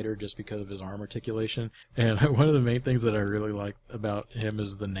better fighter just because of his arm articulation. And one of the main things that I really liked about him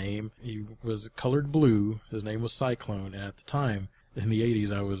is the name. He was colored blue. His name was Cyclone, and at the time, in the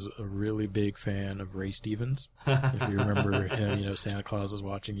 80s, I was a really big fan of Ray Stevens. If you remember him, Santa Claus is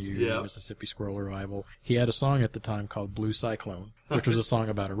Watching You, Mississippi Squirrel Revival. He had a song at the time called Blue Cyclone, which was a song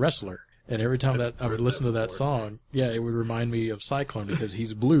about a wrestler. And every time that I would listen to that song, it would remind me of Cyclone because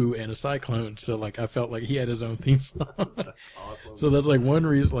he's blue and a cyclone. So like I felt like he had his own theme song. That's awesome. So that's like one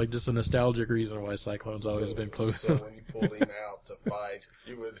reason, like just a nostalgic reason why Cyclone's always been close. So when you pulled him out to fight,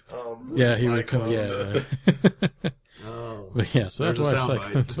 he would he would come. Yeah. Oh, But yeah, so that's there's why a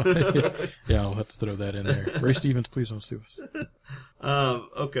sound Cyclone's. Yeah, I'll have to throw that in there. Ray Stevens, please don't sue us.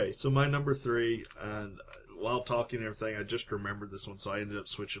 Okay, so my number 3, and while talking and everything, I just remembered this one, so I ended up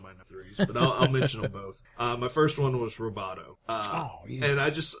switching my number 3s. But I'll mention them both. My first one was Roboto. And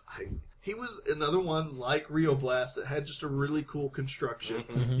he was another one like Rio Blast that had just a really cool construction.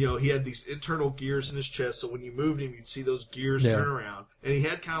 Mm-hmm. You know, he had these internal gears in his chest, so when you moved him, you'd see those gears turn around. And he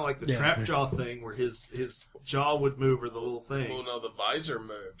had kind of like the trap jaw thing where his jaw would move, or the little thing. Well, no, the visor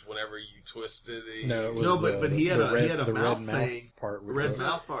moved whenever you twisted it. No, it was but he had a the mouth red mouth thing. part. Red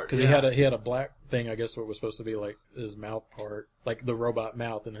mouth part. Because he had a black thing, I guess, what was supposed to be like his mouth part, like the robot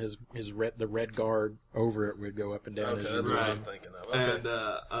mouth, and the red guard over it would go up and down. Okay, that's what I'm thinking of. Okay. And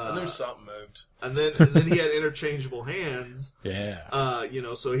I knew something moved. And then he had interchangeable hands. Yeah. You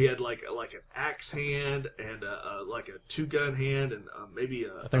know, so he had like an axe hand and like a 2-gun hand and maybe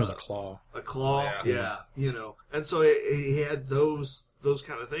I think it was a claw. A claw, yeah. You know, and so he had those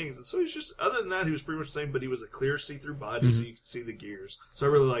kind of things, and so he's just, other than that, he was pretty much the same, but he was a clear see-through body, so you could see the gears. So I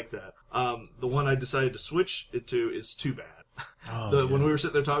really like that. The one I decided to switch it to is Too Bad. When we were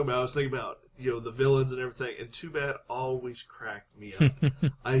sitting there talking about it, I was thinking about, you know, the villains and everything, and Too Bad always cracked me up.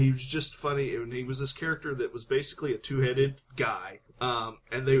 He was just funny, and he was this character that was basically a two-headed guy,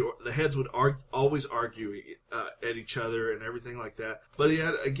 and the heads would always argue at each other and everything like that. But he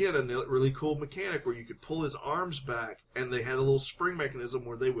had, again, a really cool mechanic where you could pull his arms back, and they had a little spring mechanism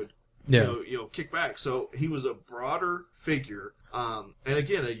where they would you know, kick back. So he was a broader figure, and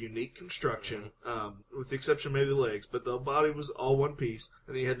again, a unique construction, with the exception of maybe the legs, but the body was all one piece,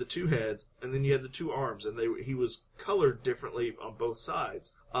 and then you had the 2 heads, and then you had the 2 arms, and he was colored differently on both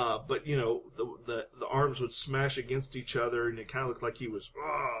sides. But you know, the arms would smash against each other, and it kind of looked like he was.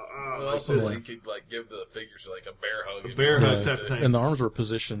 Also, like he'd like give the figures like a bear hug. A bear hug type thing. And the arms were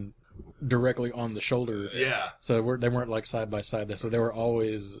positioned directly on the shoulder. Yeah. So they weren't like side by side. So they were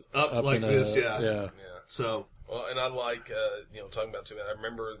always up like this. Yeah. So. Well, and I like, you know, talking about Too Bad. I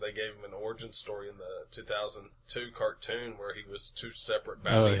remember they gave him an origin story in the 2002 cartoon where he was 2 separate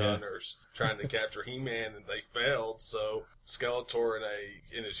bounty hunters trying to capture He-Man, and they failed. So Skeletor,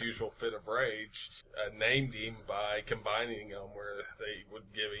 in his usual fit of rage, named him by combining them, where they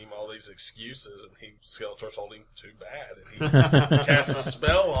would give him all these excuses, and Skeletor told him Too Bad, and he cast a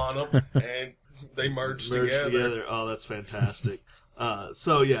spell on him, and they merged together. Oh, that's fantastic.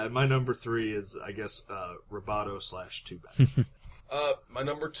 So yeah, my number 3 is, I guess, Roboto / Too Bad. My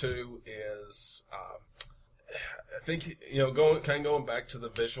number 2 is, I think, you know, going back to the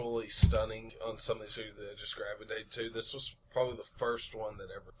visually stunning on some of these figures that I just gravitated to. This was probably the first one that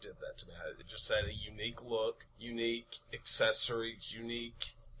ever did that to me. It just had a unique look, unique accessories,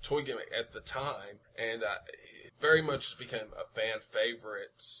 unique toy gimmick at the time, and it very much became a fan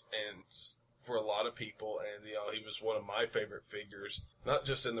favorite, and for a lot of people, and you know, he was one of my favorite figures, not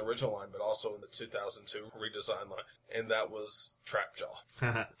just in the original line, but also in the 2002 redesign line, and that was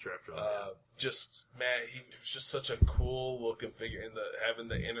Trapjaw. Just, man, he was just such a cool looking figure, and having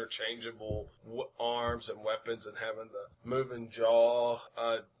the interchangeable arms and weapons, and having the moving jaw.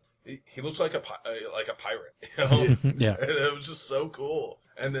 He looked like a pirate, you know? Yeah. And it was just so cool.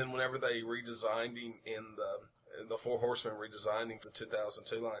 And then whenever they redesigned him in the 4 Horsemen redesigning for the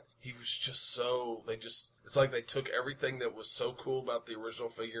 2002 line, he was just it's like they took everything that was so cool about the original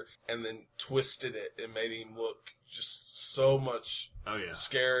figure and then twisted it and made him look just so much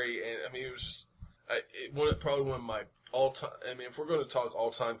scary. And I mean, it was just, probably one of my all-time, I mean, if we're going to talk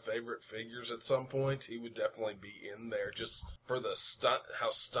all-time favorite figures at some point, he would definitely be in there just for the how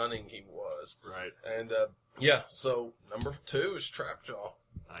stunning he was. Right. And, so number 2 is Trapjaw.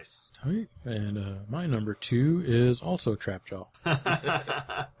 Nice. And my number 2 is also Trapjaw.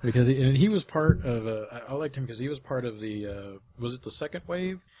 Because he was part of, I liked him because he was part of the, was it the second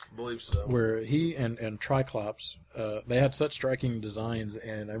wave? I believe so. Where he and Triclops, they had such striking designs,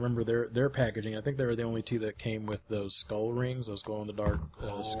 and I remember their packaging. I think they were the only 2 that came with those skull rings, those glow-in-the-dark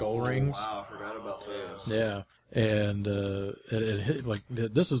skull rings. Wow, I forgot about those. Yeah. And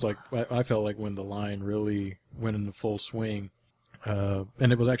this is like, I felt like when the line really went into full swing.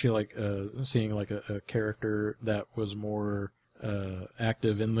 And it was actually like seeing like a character that was more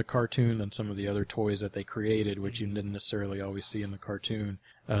active in the cartoon than some of the other toys that they created, which you didn't necessarily always see in the cartoon.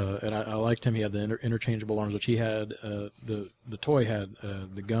 And I liked him. He had the interchangeable arms, which he had. The toy had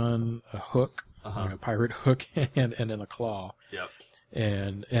the gun, a hook, like a pirate hook, and then a claw. Yep.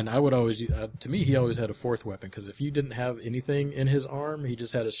 And I would always, to me, he always had a fourth weapon, because if you didn't have anything in his arm, he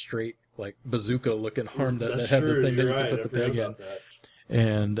just had a straight, like, bazooka-looking arm that had the thing that you could put the peg in.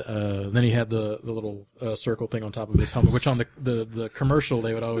 And then he had the little circle thing on top of his helmet, which on the commercial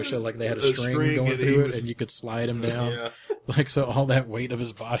they would always show, like, they had a string going through it, and you could slide him down. Yeah. Like, so all that weight of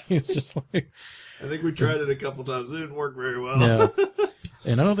his body is just like... I think we tried it a couple times. It didn't work very well. Yeah.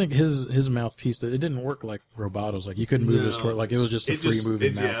 And I don't think his mouthpiece, it didn't work like Robato's. Like, you couldn't move his torso. Like, it was just a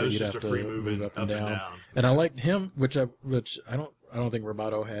free-moving mouth that you'd have to move up and down. And I liked him, which I don't think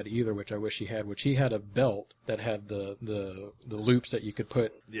Roboto had either, which I wish he had, which he had a belt that had the loops that you could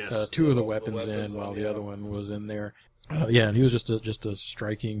put two of the weapons in while the other one was in there. Yeah, and he was just a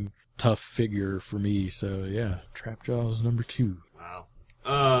striking, tough figure for me. So, yeah, Trapjaw is number 2.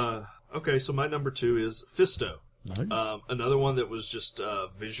 Wow. Okay, so my number 2 is Fisto. Nice. Another one that was just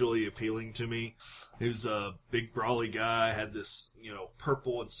visually appealing to me. He was a big, brawly guy, had this,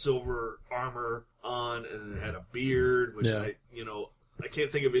 purple and silver armor on, and had a beard, which I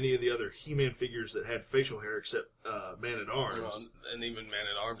can't think of any of the other He-Man figures that had facial hair except Man-at-Arms. Well, and even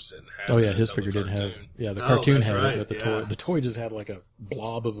Man-at-Arms didn't have Oh, yeah, it his until figure the didn't have... cartoon. Yeah, the cartoon had right, it, but the toy just had like a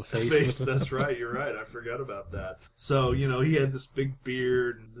blob of a face. That's right, you're right. I forgot about that. So, he had this big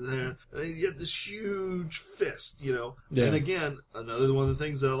beard, and he had this huge fist, Yeah. And again, another one of the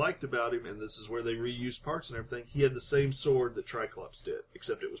things that I liked about him, and this is where they reused parts and everything, he had the same sword that Triclops did,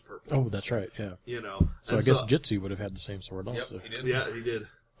 except it was purple. Oh, that's right, yeah. So I guess Jitsu would have had the same sword also. Yep, he did. Yeah, he did.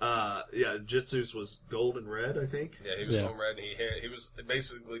 Jitsu's was gold and red, I think. Yeah, he was gold red, and he was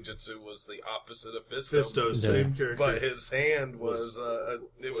basically Jitsu was the opposite of Fisto. Fisto's same character, but his hand was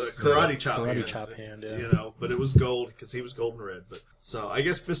it was a karate chop hand. But it was gold because he was gold and red. But so I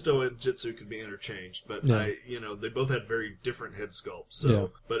guess Fisto and Jitsu could be interchanged, but they both had very different head sculpts.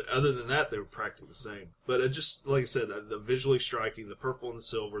 So, but other than that, they were practically the same. But it just like I said, the visually striking, the purple and the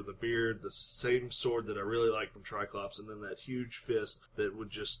silver, the beard, the same sword that I really liked from Triclops, and then that huge fist that would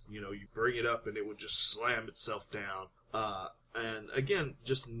just you bring it up and it would just slam itself down. And again,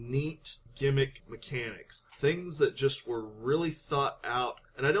 just neat gimmick mechanics. Things that just were really thought out.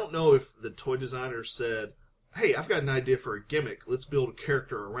 And I don't know if the toy designer said, hey, I've got an idea for a gimmick. Let's build a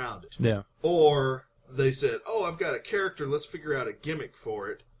character around it. Yeah. Or they said, oh, I've got a character. Let's figure out a gimmick for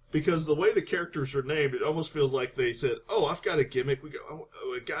it. Because the way the characters are named, it almost feels like they said, oh, I've got a gimmick. We got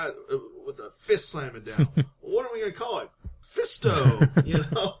a guy with a fist slamming down. Well, what are we going to call it? Fisto,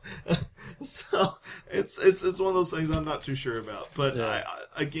 So it's one of those things I'm not too sure about. But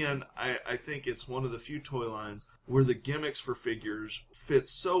I think it's one of the few toy lines where the gimmicks for figures fit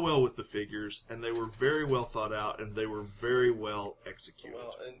so well with the figures, and they were very well thought out, and they were very well executed.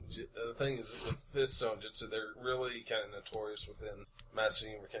 Well, and the thing is, with Fisto and Jitsu, they're really kind of notorious within Master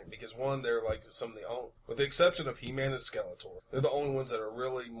Union because one, they're like some of the only, with the exception of He-Man and Skeletor, they're the only ones that are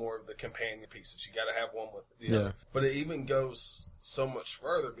really more of the companion pieces. You got to have one with the other. But it even goes so much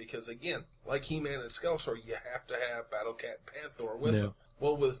further because, again, like He-Man and Skeletor, you have to have Battle Cat and Panther with them.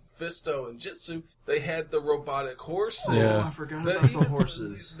 Well, with Fisto and Jitsu, they had the robotic horses. Oh, I forgot about the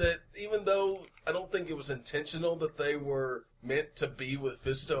horses. That even though I don't think it was intentional that they were meant to be with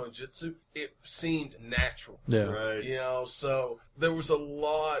Fisto and Jitsu, it seemed natural. Yeah. Right. So there was a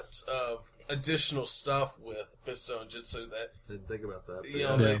lot of additional stuff with Fisto and Jitsu that... Didn't think about that.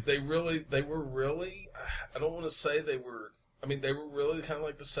 They were really... I don't want to say they were... I mean, they were really kind of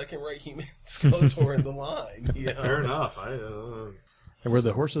like the second-rate He-Man Skeletor in the line. Fair enough. And were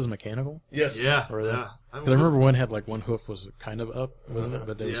the horses mechanical? Yes. Yeah. Because I remember one had like one hoof was kind of up, wasn't it?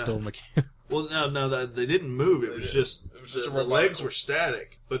 But they were still mechanical. Well, no, they didn't move. It was just the legs were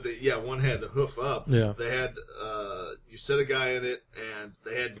static, but one had the hoof up. Yeah. They had you set a guy in it, and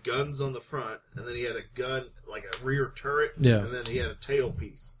they had guns on the front, and then he had a gun like a rear turret, and then he had a tail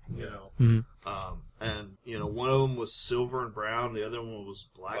piece. And one of them was silver and brown, the other one was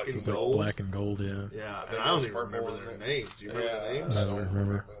black and gold. Black and gold, yeah. Yeah, and I don't even remember their names. Do you remember the names? I don't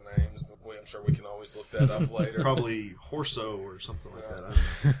remember the names, but I'm sure we can always look that up later. Probably Horso or something like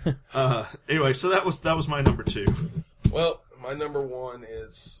that. I don't know. Anyway, so that was my number 2. Well, my number 1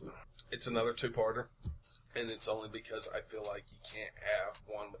 is it's another 2-parter, and it's only because I feel like you can't have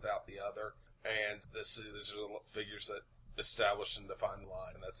one without the other. And these are the figures that established and defined the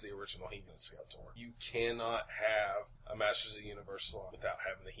line, and that's the original He-Man Skeletor. You cannot have a Masters of the Universe line without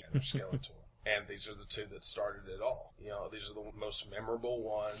having the He-Man Skeletor. And these are the two that started it all. These are the most memorable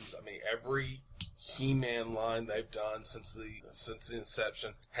ones. I mean, every He-Man line they've done since the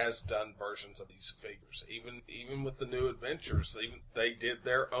inception has done versions of these figures. Even with the New Adventures, they did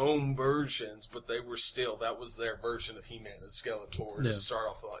their own versions, but that was their version of He-Man and Skeletor to start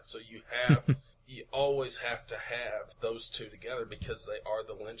off the line. So you you always have to have those two together because they are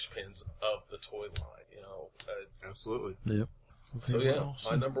the linchpins of the toy line. You know. Absolutely. Yep. So yeah,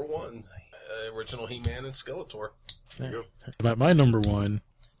 my number one, original He-Man and Skeletor. Yeah. My number one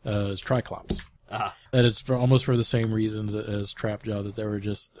is Triclops. Ah. And it's almost for the same reasons as Trapjaw, that they were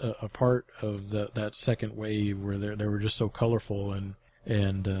just a part of that second wave where they were just so colorful and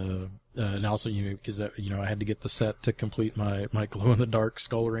also, you know, because I had to get the set to complete my glow in the dark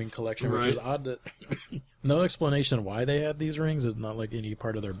skull ring collection, which is odd that no explanation why they had these rings. It's not like any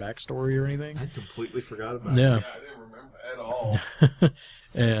part of their backstory or anything. I completely forgot about it. Yeah. I didn't remember at all.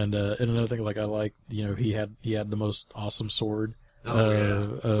 And another thing, like I like, you know, he had the most awesome sword.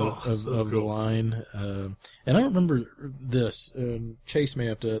 Of the line, and I remember this. Chase may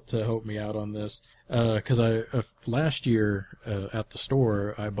have to help me out on this, because last year at the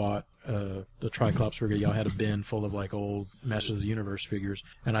store I bought the Triclops figure. Y'all had a bin full of like old Masters of the Universe figures,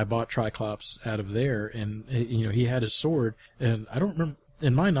 and I bought Triclops out of there. And you know, he had his sword, and I don't remember.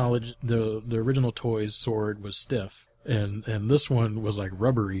 In my knowledge, the original toy's sword was stiff. And this one was like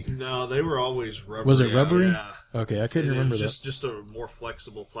rubbery. No, they were always rubbery. Was it rubbery? Yeah. Okay, I couldn't remember that. Just a more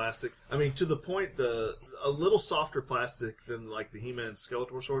flexible plastic. I mean, to the point, a little softer plastic than like the He-Man and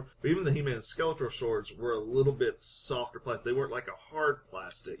Skeletor sword. But even the He-Man and Skeletor swords were a little bit softer plastic. They weren't like a hard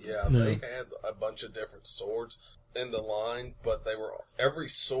plastic. Yeah, they had a bunch of different swords in the line, but every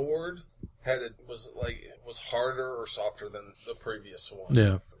sword was harder or softer than the previous one.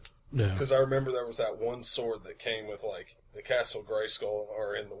 Yeah. Yeah. Because I remember there was that one sword that came with like the Castle Grayskull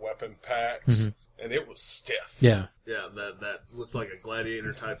or in the weapon packs, and it was stiff. Yeah. Yeah, that looked like a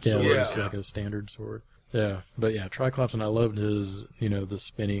gladiator type Yeah, sword. it was like a standard sword. Yeah, but yeah, Triclops, and I loved his, you know, the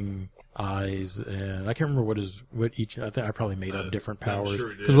spinning eyes, and I can't remember I think I probably made up different powers.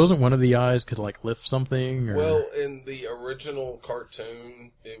 sure he did. Because wasn't one of the eyes could like lift something? Or... Well, in the original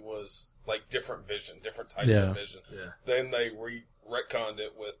cartoon, it was like different vision, different types of vision. Yeah. Then they retconned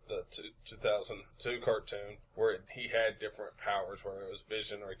it with the 2002 cartoon, where he had different powers, where it was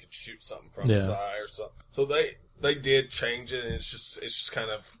vision, or he could shoot something from his eye or something. So they did change it, and it's just kind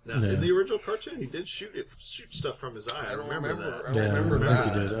of. Now, in the original cartoon, he did shoot stuff from his eye. I remember that. I remember I that.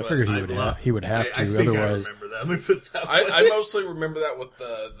 think he did. I but figured he would have to, otherwise. I remember that. Let me put that. I mostly remember that with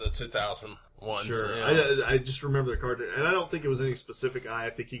the 2000 ones. Sure. Yeah. I just remember the cartoon, and I don't think it was any specific eye. I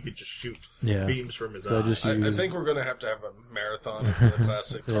think he could just shoot beams from his eye. I think we're going to have a marathon of the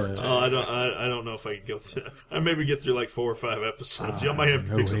classic cartoon. Oh, I don't know if I can go through. I maybe get through like 4 or 5 episodes. Y'all might have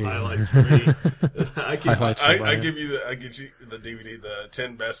to pick some highlights for me. I give you the DVD, the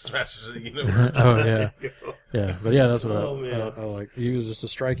 10 best Masters of the Universe. Oh yeah, yeah. But yeah, that's what I like. He was just a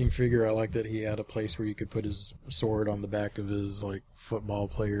striking figure. I like that he had a place where you could put his sword on the back of his like football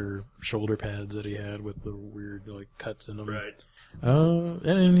player shoulder pads that he had with the weird like cuts in them. Right.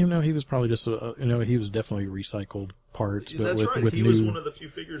 And you know, he was probably just he was definitely recycled parts, but that's right. with He new... was one of the few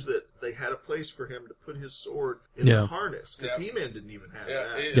figures that they had a place for him to put his sword in the harness, because He-Man didn't even have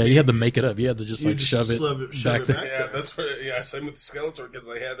that. you had to make it up. You had to just shove it back there. Yeah, that's what. Yeah, same with the Skeletor, because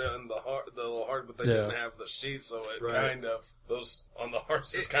they had it in the little heart, but they didn't have the sheet, so it kind of those on the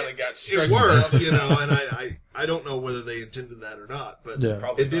hearts kind of got stretched. It worked, out. you know, and I don't know whether they intended that or not, but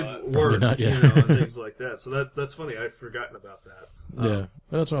Probably it did not. work, not, you know, and things like that. So that's funny. I'd forgotten about that. Yeah,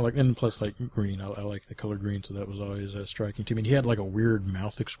 that's what I like. And plus, like green, I like the color green, so that was always striking to me. And he had like a weird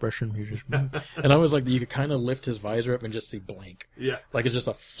mouth expression. He just, and I was like, you could kind of lift his visor up and just see blank. Yeah, like it's just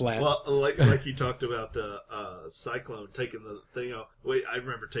a flat. Well, like you talked about Cyclone taking the thing off. Wait, I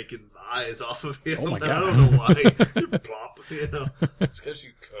remember taking the eyes off of him. Oh my God. I don't know why. Plop, you know. It's because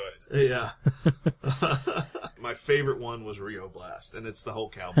you could. Yeah. My favorite one was Rio Blast, and it's the whole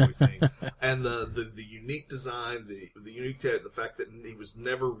cowboy thing, and the unique design, the unique the fact that he was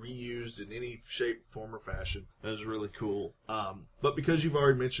never reused in any shape, form, or fashion. That was really cool. But because you've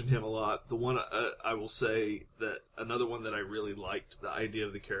already mentioned him a lot, the one I will say that another one that I really liked, the idea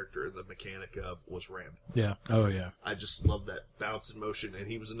of the character and the mechanic of, was Ram. Yeah. Oh yeah. I just love that bounce and motion, and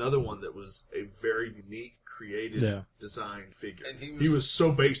he was another one that was a very unique, creative, designed figure. And he was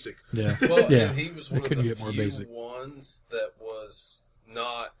so basic. Yeah. Well, yeah. and he was one of the get more few basic. ones that was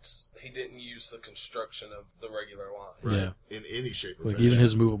not. He didn't use the construction of the regular line. Right. Yeah. In any shape or Like fashion. even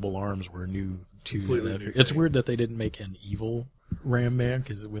his movable arms were new to Completely that. new It's thing. weird that they didn't make an evil Ram Man,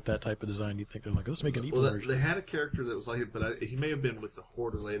 because with that type of design, you think they're like, let's make an evil version. They had a character that was like him, but he may have been with the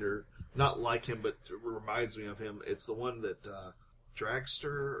Horde later. Not like him, but it reminds me of him. It's the one that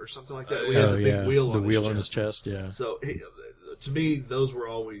Dragster or something like that. We had the big wheel the on wheel his on chest. his chest. Yeah. So to me, those were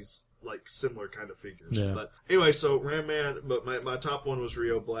always like similar kind of figures. Yeah. But anyway, so Ram Man, but my top one was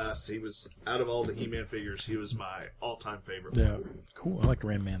Rio Blast. He was, out of all the He-Man figures, he was my all-time favorite. Yeah, cool. I liked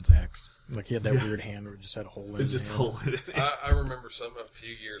Ram Man's axe. Like he had that weird hand where it just had a hole in it. Just a hole in it. I remember a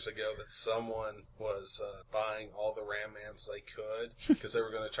few years ago that someone was buying all the Ram Mans they could because they were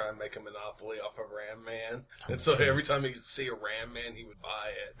going to try and make a monopoly off of Ram Man. And so every time he'd see a Ram Man, he would buy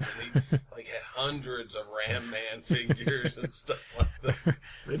it. And he like had hundreds of Ram Man figures and stuff like that.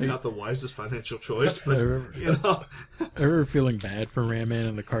 Maybe not the wisest financial choice, but I remember feeling bad for Ram Man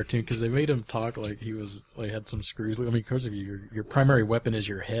in the cartoon because they made him talk like he was like had some screws. I mean, of course, if your primary weapon is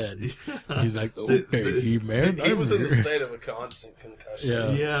your head, he's like, okay, He-Man. He was in the state of a constant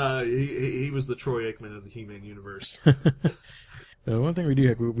concussion. Yeah. he was the Troy Aikman of the He-Man universe. One thing we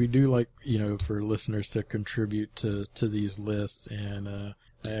do like, for listeners to contribute to these lists, and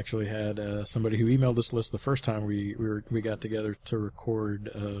I actually had somebody who emailed this list the first time we got together to record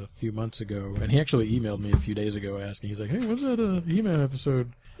a few months ago, and he actually emailed me a few days ago asking, he's like, hey, when's that He-Man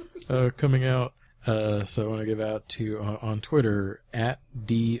episode coming out? So I want to give out to on Twitter at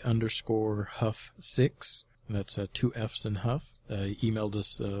D_Huff6. That's 2 F's in Huff. He emailed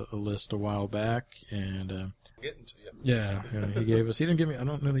us a list a while back, and Getting to you. yeah, he gave us. He didn't give me. I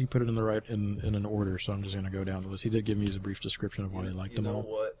don't know that he put it in the right in an order, so I'm just going to go down the list. He did give me a brief description of why he liked them all. You know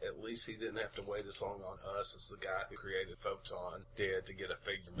what? At least he didn't have to wait as long on us as the guy who created Photon did to get a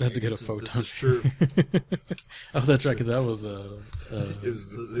figure made. Had to get a This photon. is true. Oh, that's right, because that was a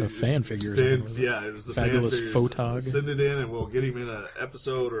fan figure. or something, wasn't it? Yeah, it was the Fabulous fan figures. Photog. Send it in, and we'll get him in an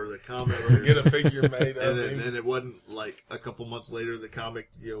episode or the comic. Get a figure made of him. and it wasn't like a couple months later the comic,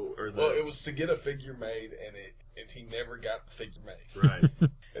 or the Well, it was to get a figure made, and he never got the figure made. right.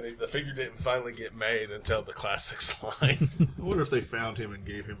 And the figure didn't finally get made until the Classics line. I wonder if they found him and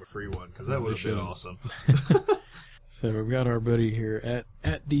gave him a free one, because that would have been should've. awesome. So we've got our buddy here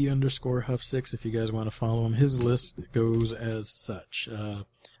at D_Huff6. If you guys want to follow him, his list goes as such. I'm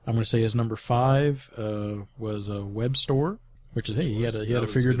going to say his number 5 was a web store, which is he had a That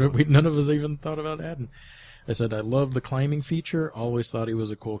was figure a good one. none of us even thought about adding. I said I loved the climbing feature. Always thought he was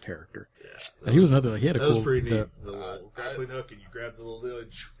a cool character. And he was another. He had a That cool. was pretty neat. the- The little grappling hook, and you grab the little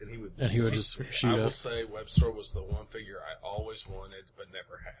village, and he would. and he would just I shoot will up. say Webster was the one figure I always wanted but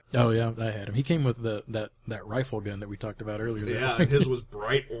never had. Oh yeah, I had him. He came with that rifle gun that we talked about earlier. Yeah, and his was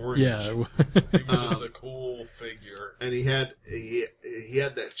bright orange. Yeah. He was just a cool figure. And he had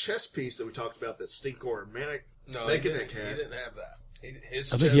that chest piece that we talked about that Stinkor Manic. No, he Mechaneck didn't have that.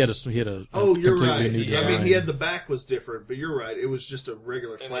 His I think he had a Oh, you're completely right. new He- design. I mean, he had the back was different, but you're right. It was just a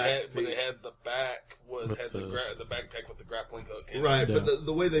regular and flat but piece. it had the back With had the- the backpack with the grappling hook. In Right, Yeah. but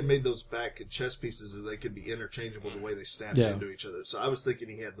the way they made those back and chest pieces is they could be interchangeable the way they snapped Yeah. into each other. So I was thinking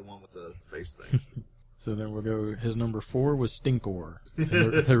he had the one with the face thing. So then we'll go. His number 4 was Stinkor.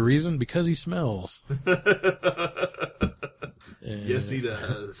 And the reason, because he smells. And Yes, he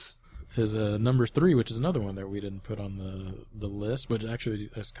does. His number 3, which is another one that we didn't put on the list, but actually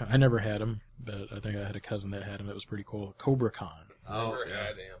I never had him, but I think I had a cousin that had him. That was pretty cool. Cobra Khan. Never yeah.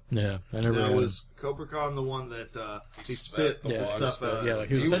 had him. Yeah, I never Now, had was Cobra Khan the one that he spit the the water stuff spit. out? Yeah, like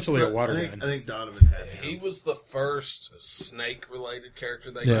he was He was essentially the- a water I gun. think Donovan had him. He was the first snake-related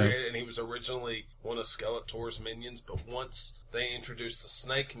character they Yeah. created, and he was originally one of Skeletor's minions. But once they introduced the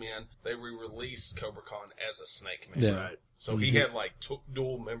Snake Man, they re-released Cobra Khan as a Snake Man. Yeah. Right. So he had like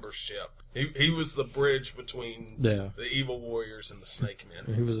dual membership. He was the bridge between Yeah. the Evil Warriors and the Snake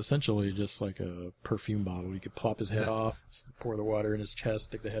Men. He was essentially just like a perfume bottle. You could plop his head off, pour the water in his chest,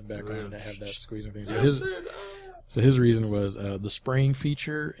 stick the head back on, and have that squeezing thing. So his reason was the spraying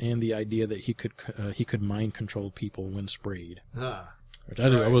feature and the idea that he could mind control people when sprayed. Ah. Which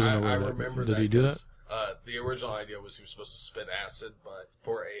I wasn't aware I of that. remember Did that. he do that? 'cause, the original idea was he was supposed to spit acid, but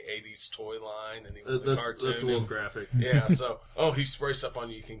for a 80s toy line, and he was a cartoon. That's a little and- graphic. Yeah, so, he sprays stuff on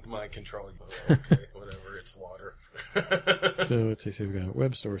you, you can mind control you. Okay, whatever, it's water. So let's see. So we got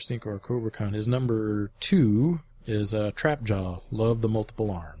Web Store, Stinkor, Cobra Khan. His number 2 is Trapjaw. Love the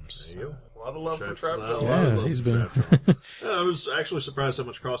multiple arms. There you A lot of love for Trap- Trapjaw. Yeah, Yeah, he's been. go. I was actually surprised how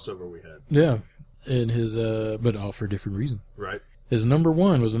much crossover we had. Yeah, and his but all for different reasons. Right. His number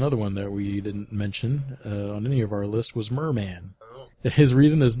 1 was another one that we didn't mention on any of our list, was Merman. Oh. His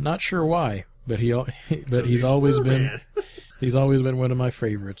reason is not sure why, but he's always been. He's always been one of my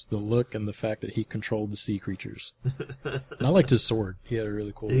favorites. The look and the fact that he controlled the sea creatures. And I liked his sword. He had a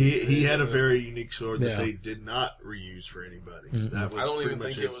really cool. He had a very unique sword that Yeah. they did not reuse for anybody. Mm-mm. That was I don't pretty even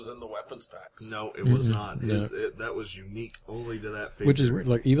much think it was in the weapons packs. No, it was Mm-mm. not. No. That was unique only to that figure. Which is weird.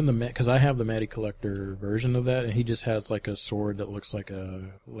 Like even the because I have the Matty Collector version of that, and he just has like a sword that looks like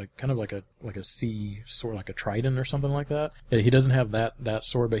kind of like a sea sword, like a trident or something like that. Yeah, he doesn't have that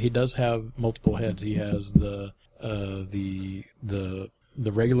sword, but he does have multiple heads. He has the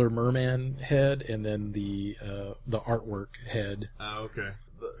regular merman head, and then the artwork head. Oh, okay.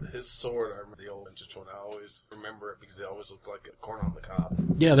 His sword, I remember the old vintage one. I always remember it because it always looked like a corn on the cob.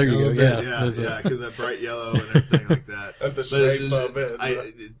 Yeah, there you go. Yeah, There's because that bright yellow and everything like that. And the But shape of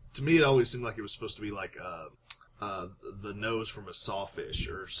it. To me, it always seemed like it was supposed to be like the nose from a sawfish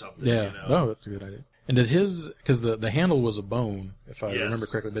or something. Yeah. You know? Oh, that's a good idea. And did his, because the handle was a bone, if I Yes. remember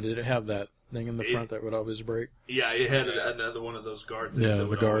correctly, but did it have that thing in the It- front that would always break? Yeah, it had another one of those guard things Yeah, that the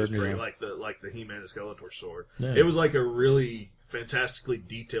would guard, always break, yeah. like the He-Man and Skeletor sword. Yeah. It was like a really fantastically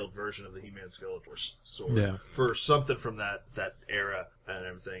detailed version of the He-Man Skeletor sword Yeah. for something from that era and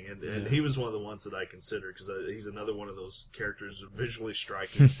everything. And Yeah. he was one of the ones that I considered because he's another one of those characters, visually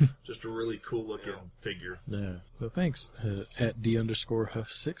striking, just a really cool looking figure. Yeah. So thanks, at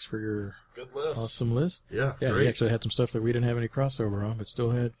D_Huff6 for your Good list. awesome list. Yeah, Yeah, great. he actually had some stuff that we didn't have any crossover on, but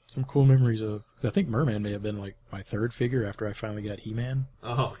still had some cool memories of. 'Cause I think Merman may have been like my third figure after I finally got He-Man.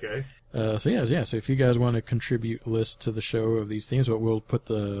 Oh, okay. So if you guys want to contribute lists to the show of these themes, but we'll put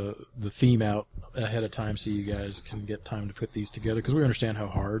the theme out ahead of time so you guys can get time to put these together, because we understand how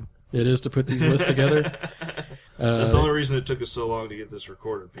hard it is to put these lists together. That's the only reason it took us so long to get this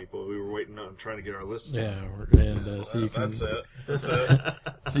recorded, people. We were waiting on trying to get our lists. Yeah, and so you can. That's it. That's it.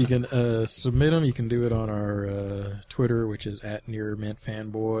 So you can submit them. You can do it on our Twitter, which is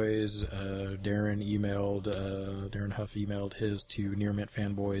 @NearMintFanboys. Darren Huff emailed his to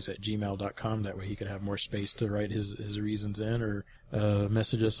nearmintfanboys@gmail.com. That way he could have more space to write his reasons in, or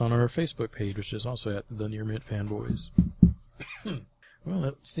message us on our Facebook page, which is also at the Near Mint Fanboys. Well,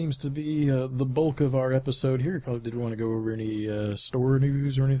 that seems to be the bulk of our episode here. You probably didn't want to go over any store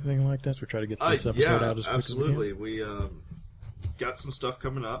news or anything like that, so we try to get this episode out as quick absolutely. as we We got some stuff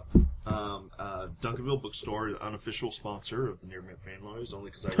coming up. Duncanville Bookstore, an unofficial sponsor of the Near Mint Fanboys, only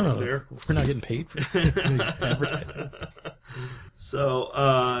because I can. work there. We're not getting paid for advertising. So,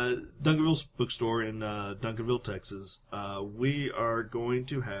 Duncanville's Bookstore in Duncanville, Texas. We are going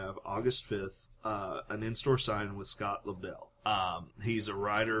to have August 5th an in-store sign with Scott Lobdell. He's a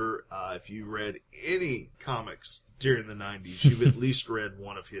writer. If you read any comics during the 90s, you've at least read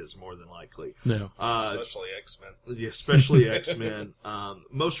one of his, more than likely. No. Especially X-Men. Yeah, especially X-Men.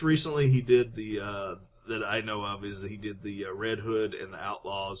 Most recently, he did that I know of is he did the Red Hood and the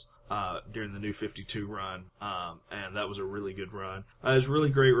Outlaws during the New 52 run, and that was a really good run. He's a really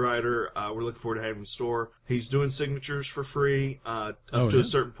great writer. We're looking forward to having him in store. He's doing signatures for free up to a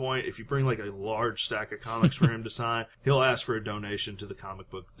certain point. If you bring like a large stack of comics for him to sign, he'll ask for a donation to the Comic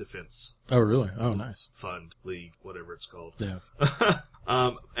Book Defense Oh, really? Oh, nice. Fund, League, whatever it's called. Yeah.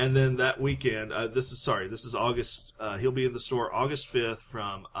 And then that weekend, this is August. He'll be in the store August 5th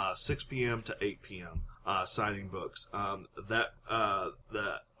from 6 p.m. to 8 p.m. Signing books. The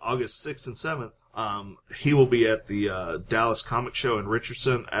August 6th and 7th, he will be at the Dallas Comic Show in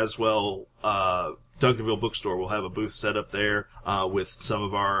Richardson, as well. Duncanville Bookstore will have a booth set up there with some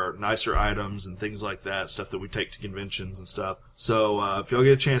of our nicer items and things like that, stuff that we take to conventions and stuff. So if y'all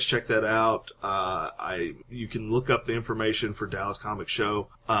get a chance, check that out. You can look up the information for Dallas Comic Show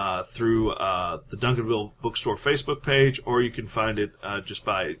through the Duncanville Bookstore Facebook page, or you can find it just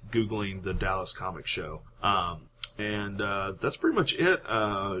by Googling the Dallas Comic Show. And that's pretty much it.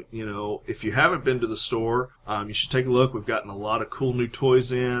 If you haven't been to the store, you should take a look. We've gotten a lot of cool new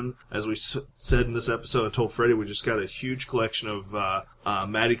toys in. As we said in this episode, I told Freddie we just got a huge collection of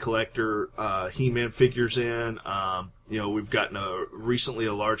Matty Collector He-Man figures in. We've gotten recently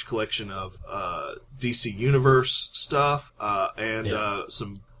a large collection of DC Universe stuff and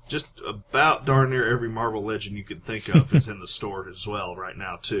some just about darn near every Marvel Legend you could think of is in the store as well right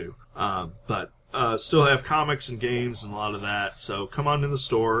now too. But still have comics and games and a lot of that. So come on in the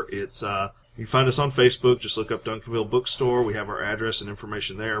store. It's you can find us on Facebook. Just look up Duncanville Bookstore. We have our address and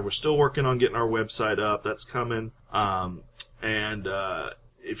information there. We're still working on getting our website up. That's coming.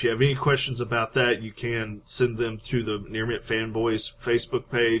 If you have any questions about that, you can send them through the Near Mint Fanboys Facebook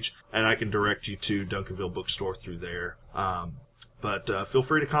page, and I can direct you to Duncanville Bookstore through there. But feel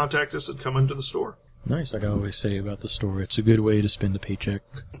free to contact us and come into the store. Nice, like I always say about the store. It's a good way to spend a paycheck,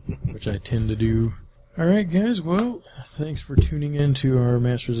 which I tend to do. Alright, guys, well, thanks for tuning in to our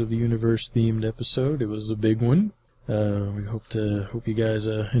Masters of the Universe themed episode. It was a big one. We hope you guys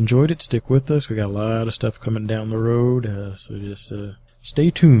enjoyed it. Stick with us. We got a lot of stuff coming down the road, so just stay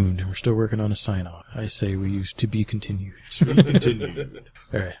tuned. We're still working on a sign-off. I say we use to be continued. Continued.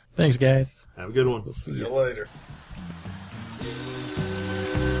 All right. Thanks, guys. Have a good one. We'll see See you. you later.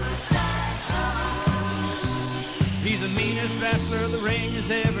 He's the meanest wrestler the ring has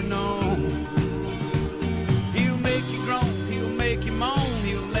ever known. He'll make you groan, he'll make you moan,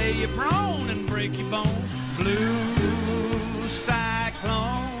 he'll lay you prone and break your bones. Blue side.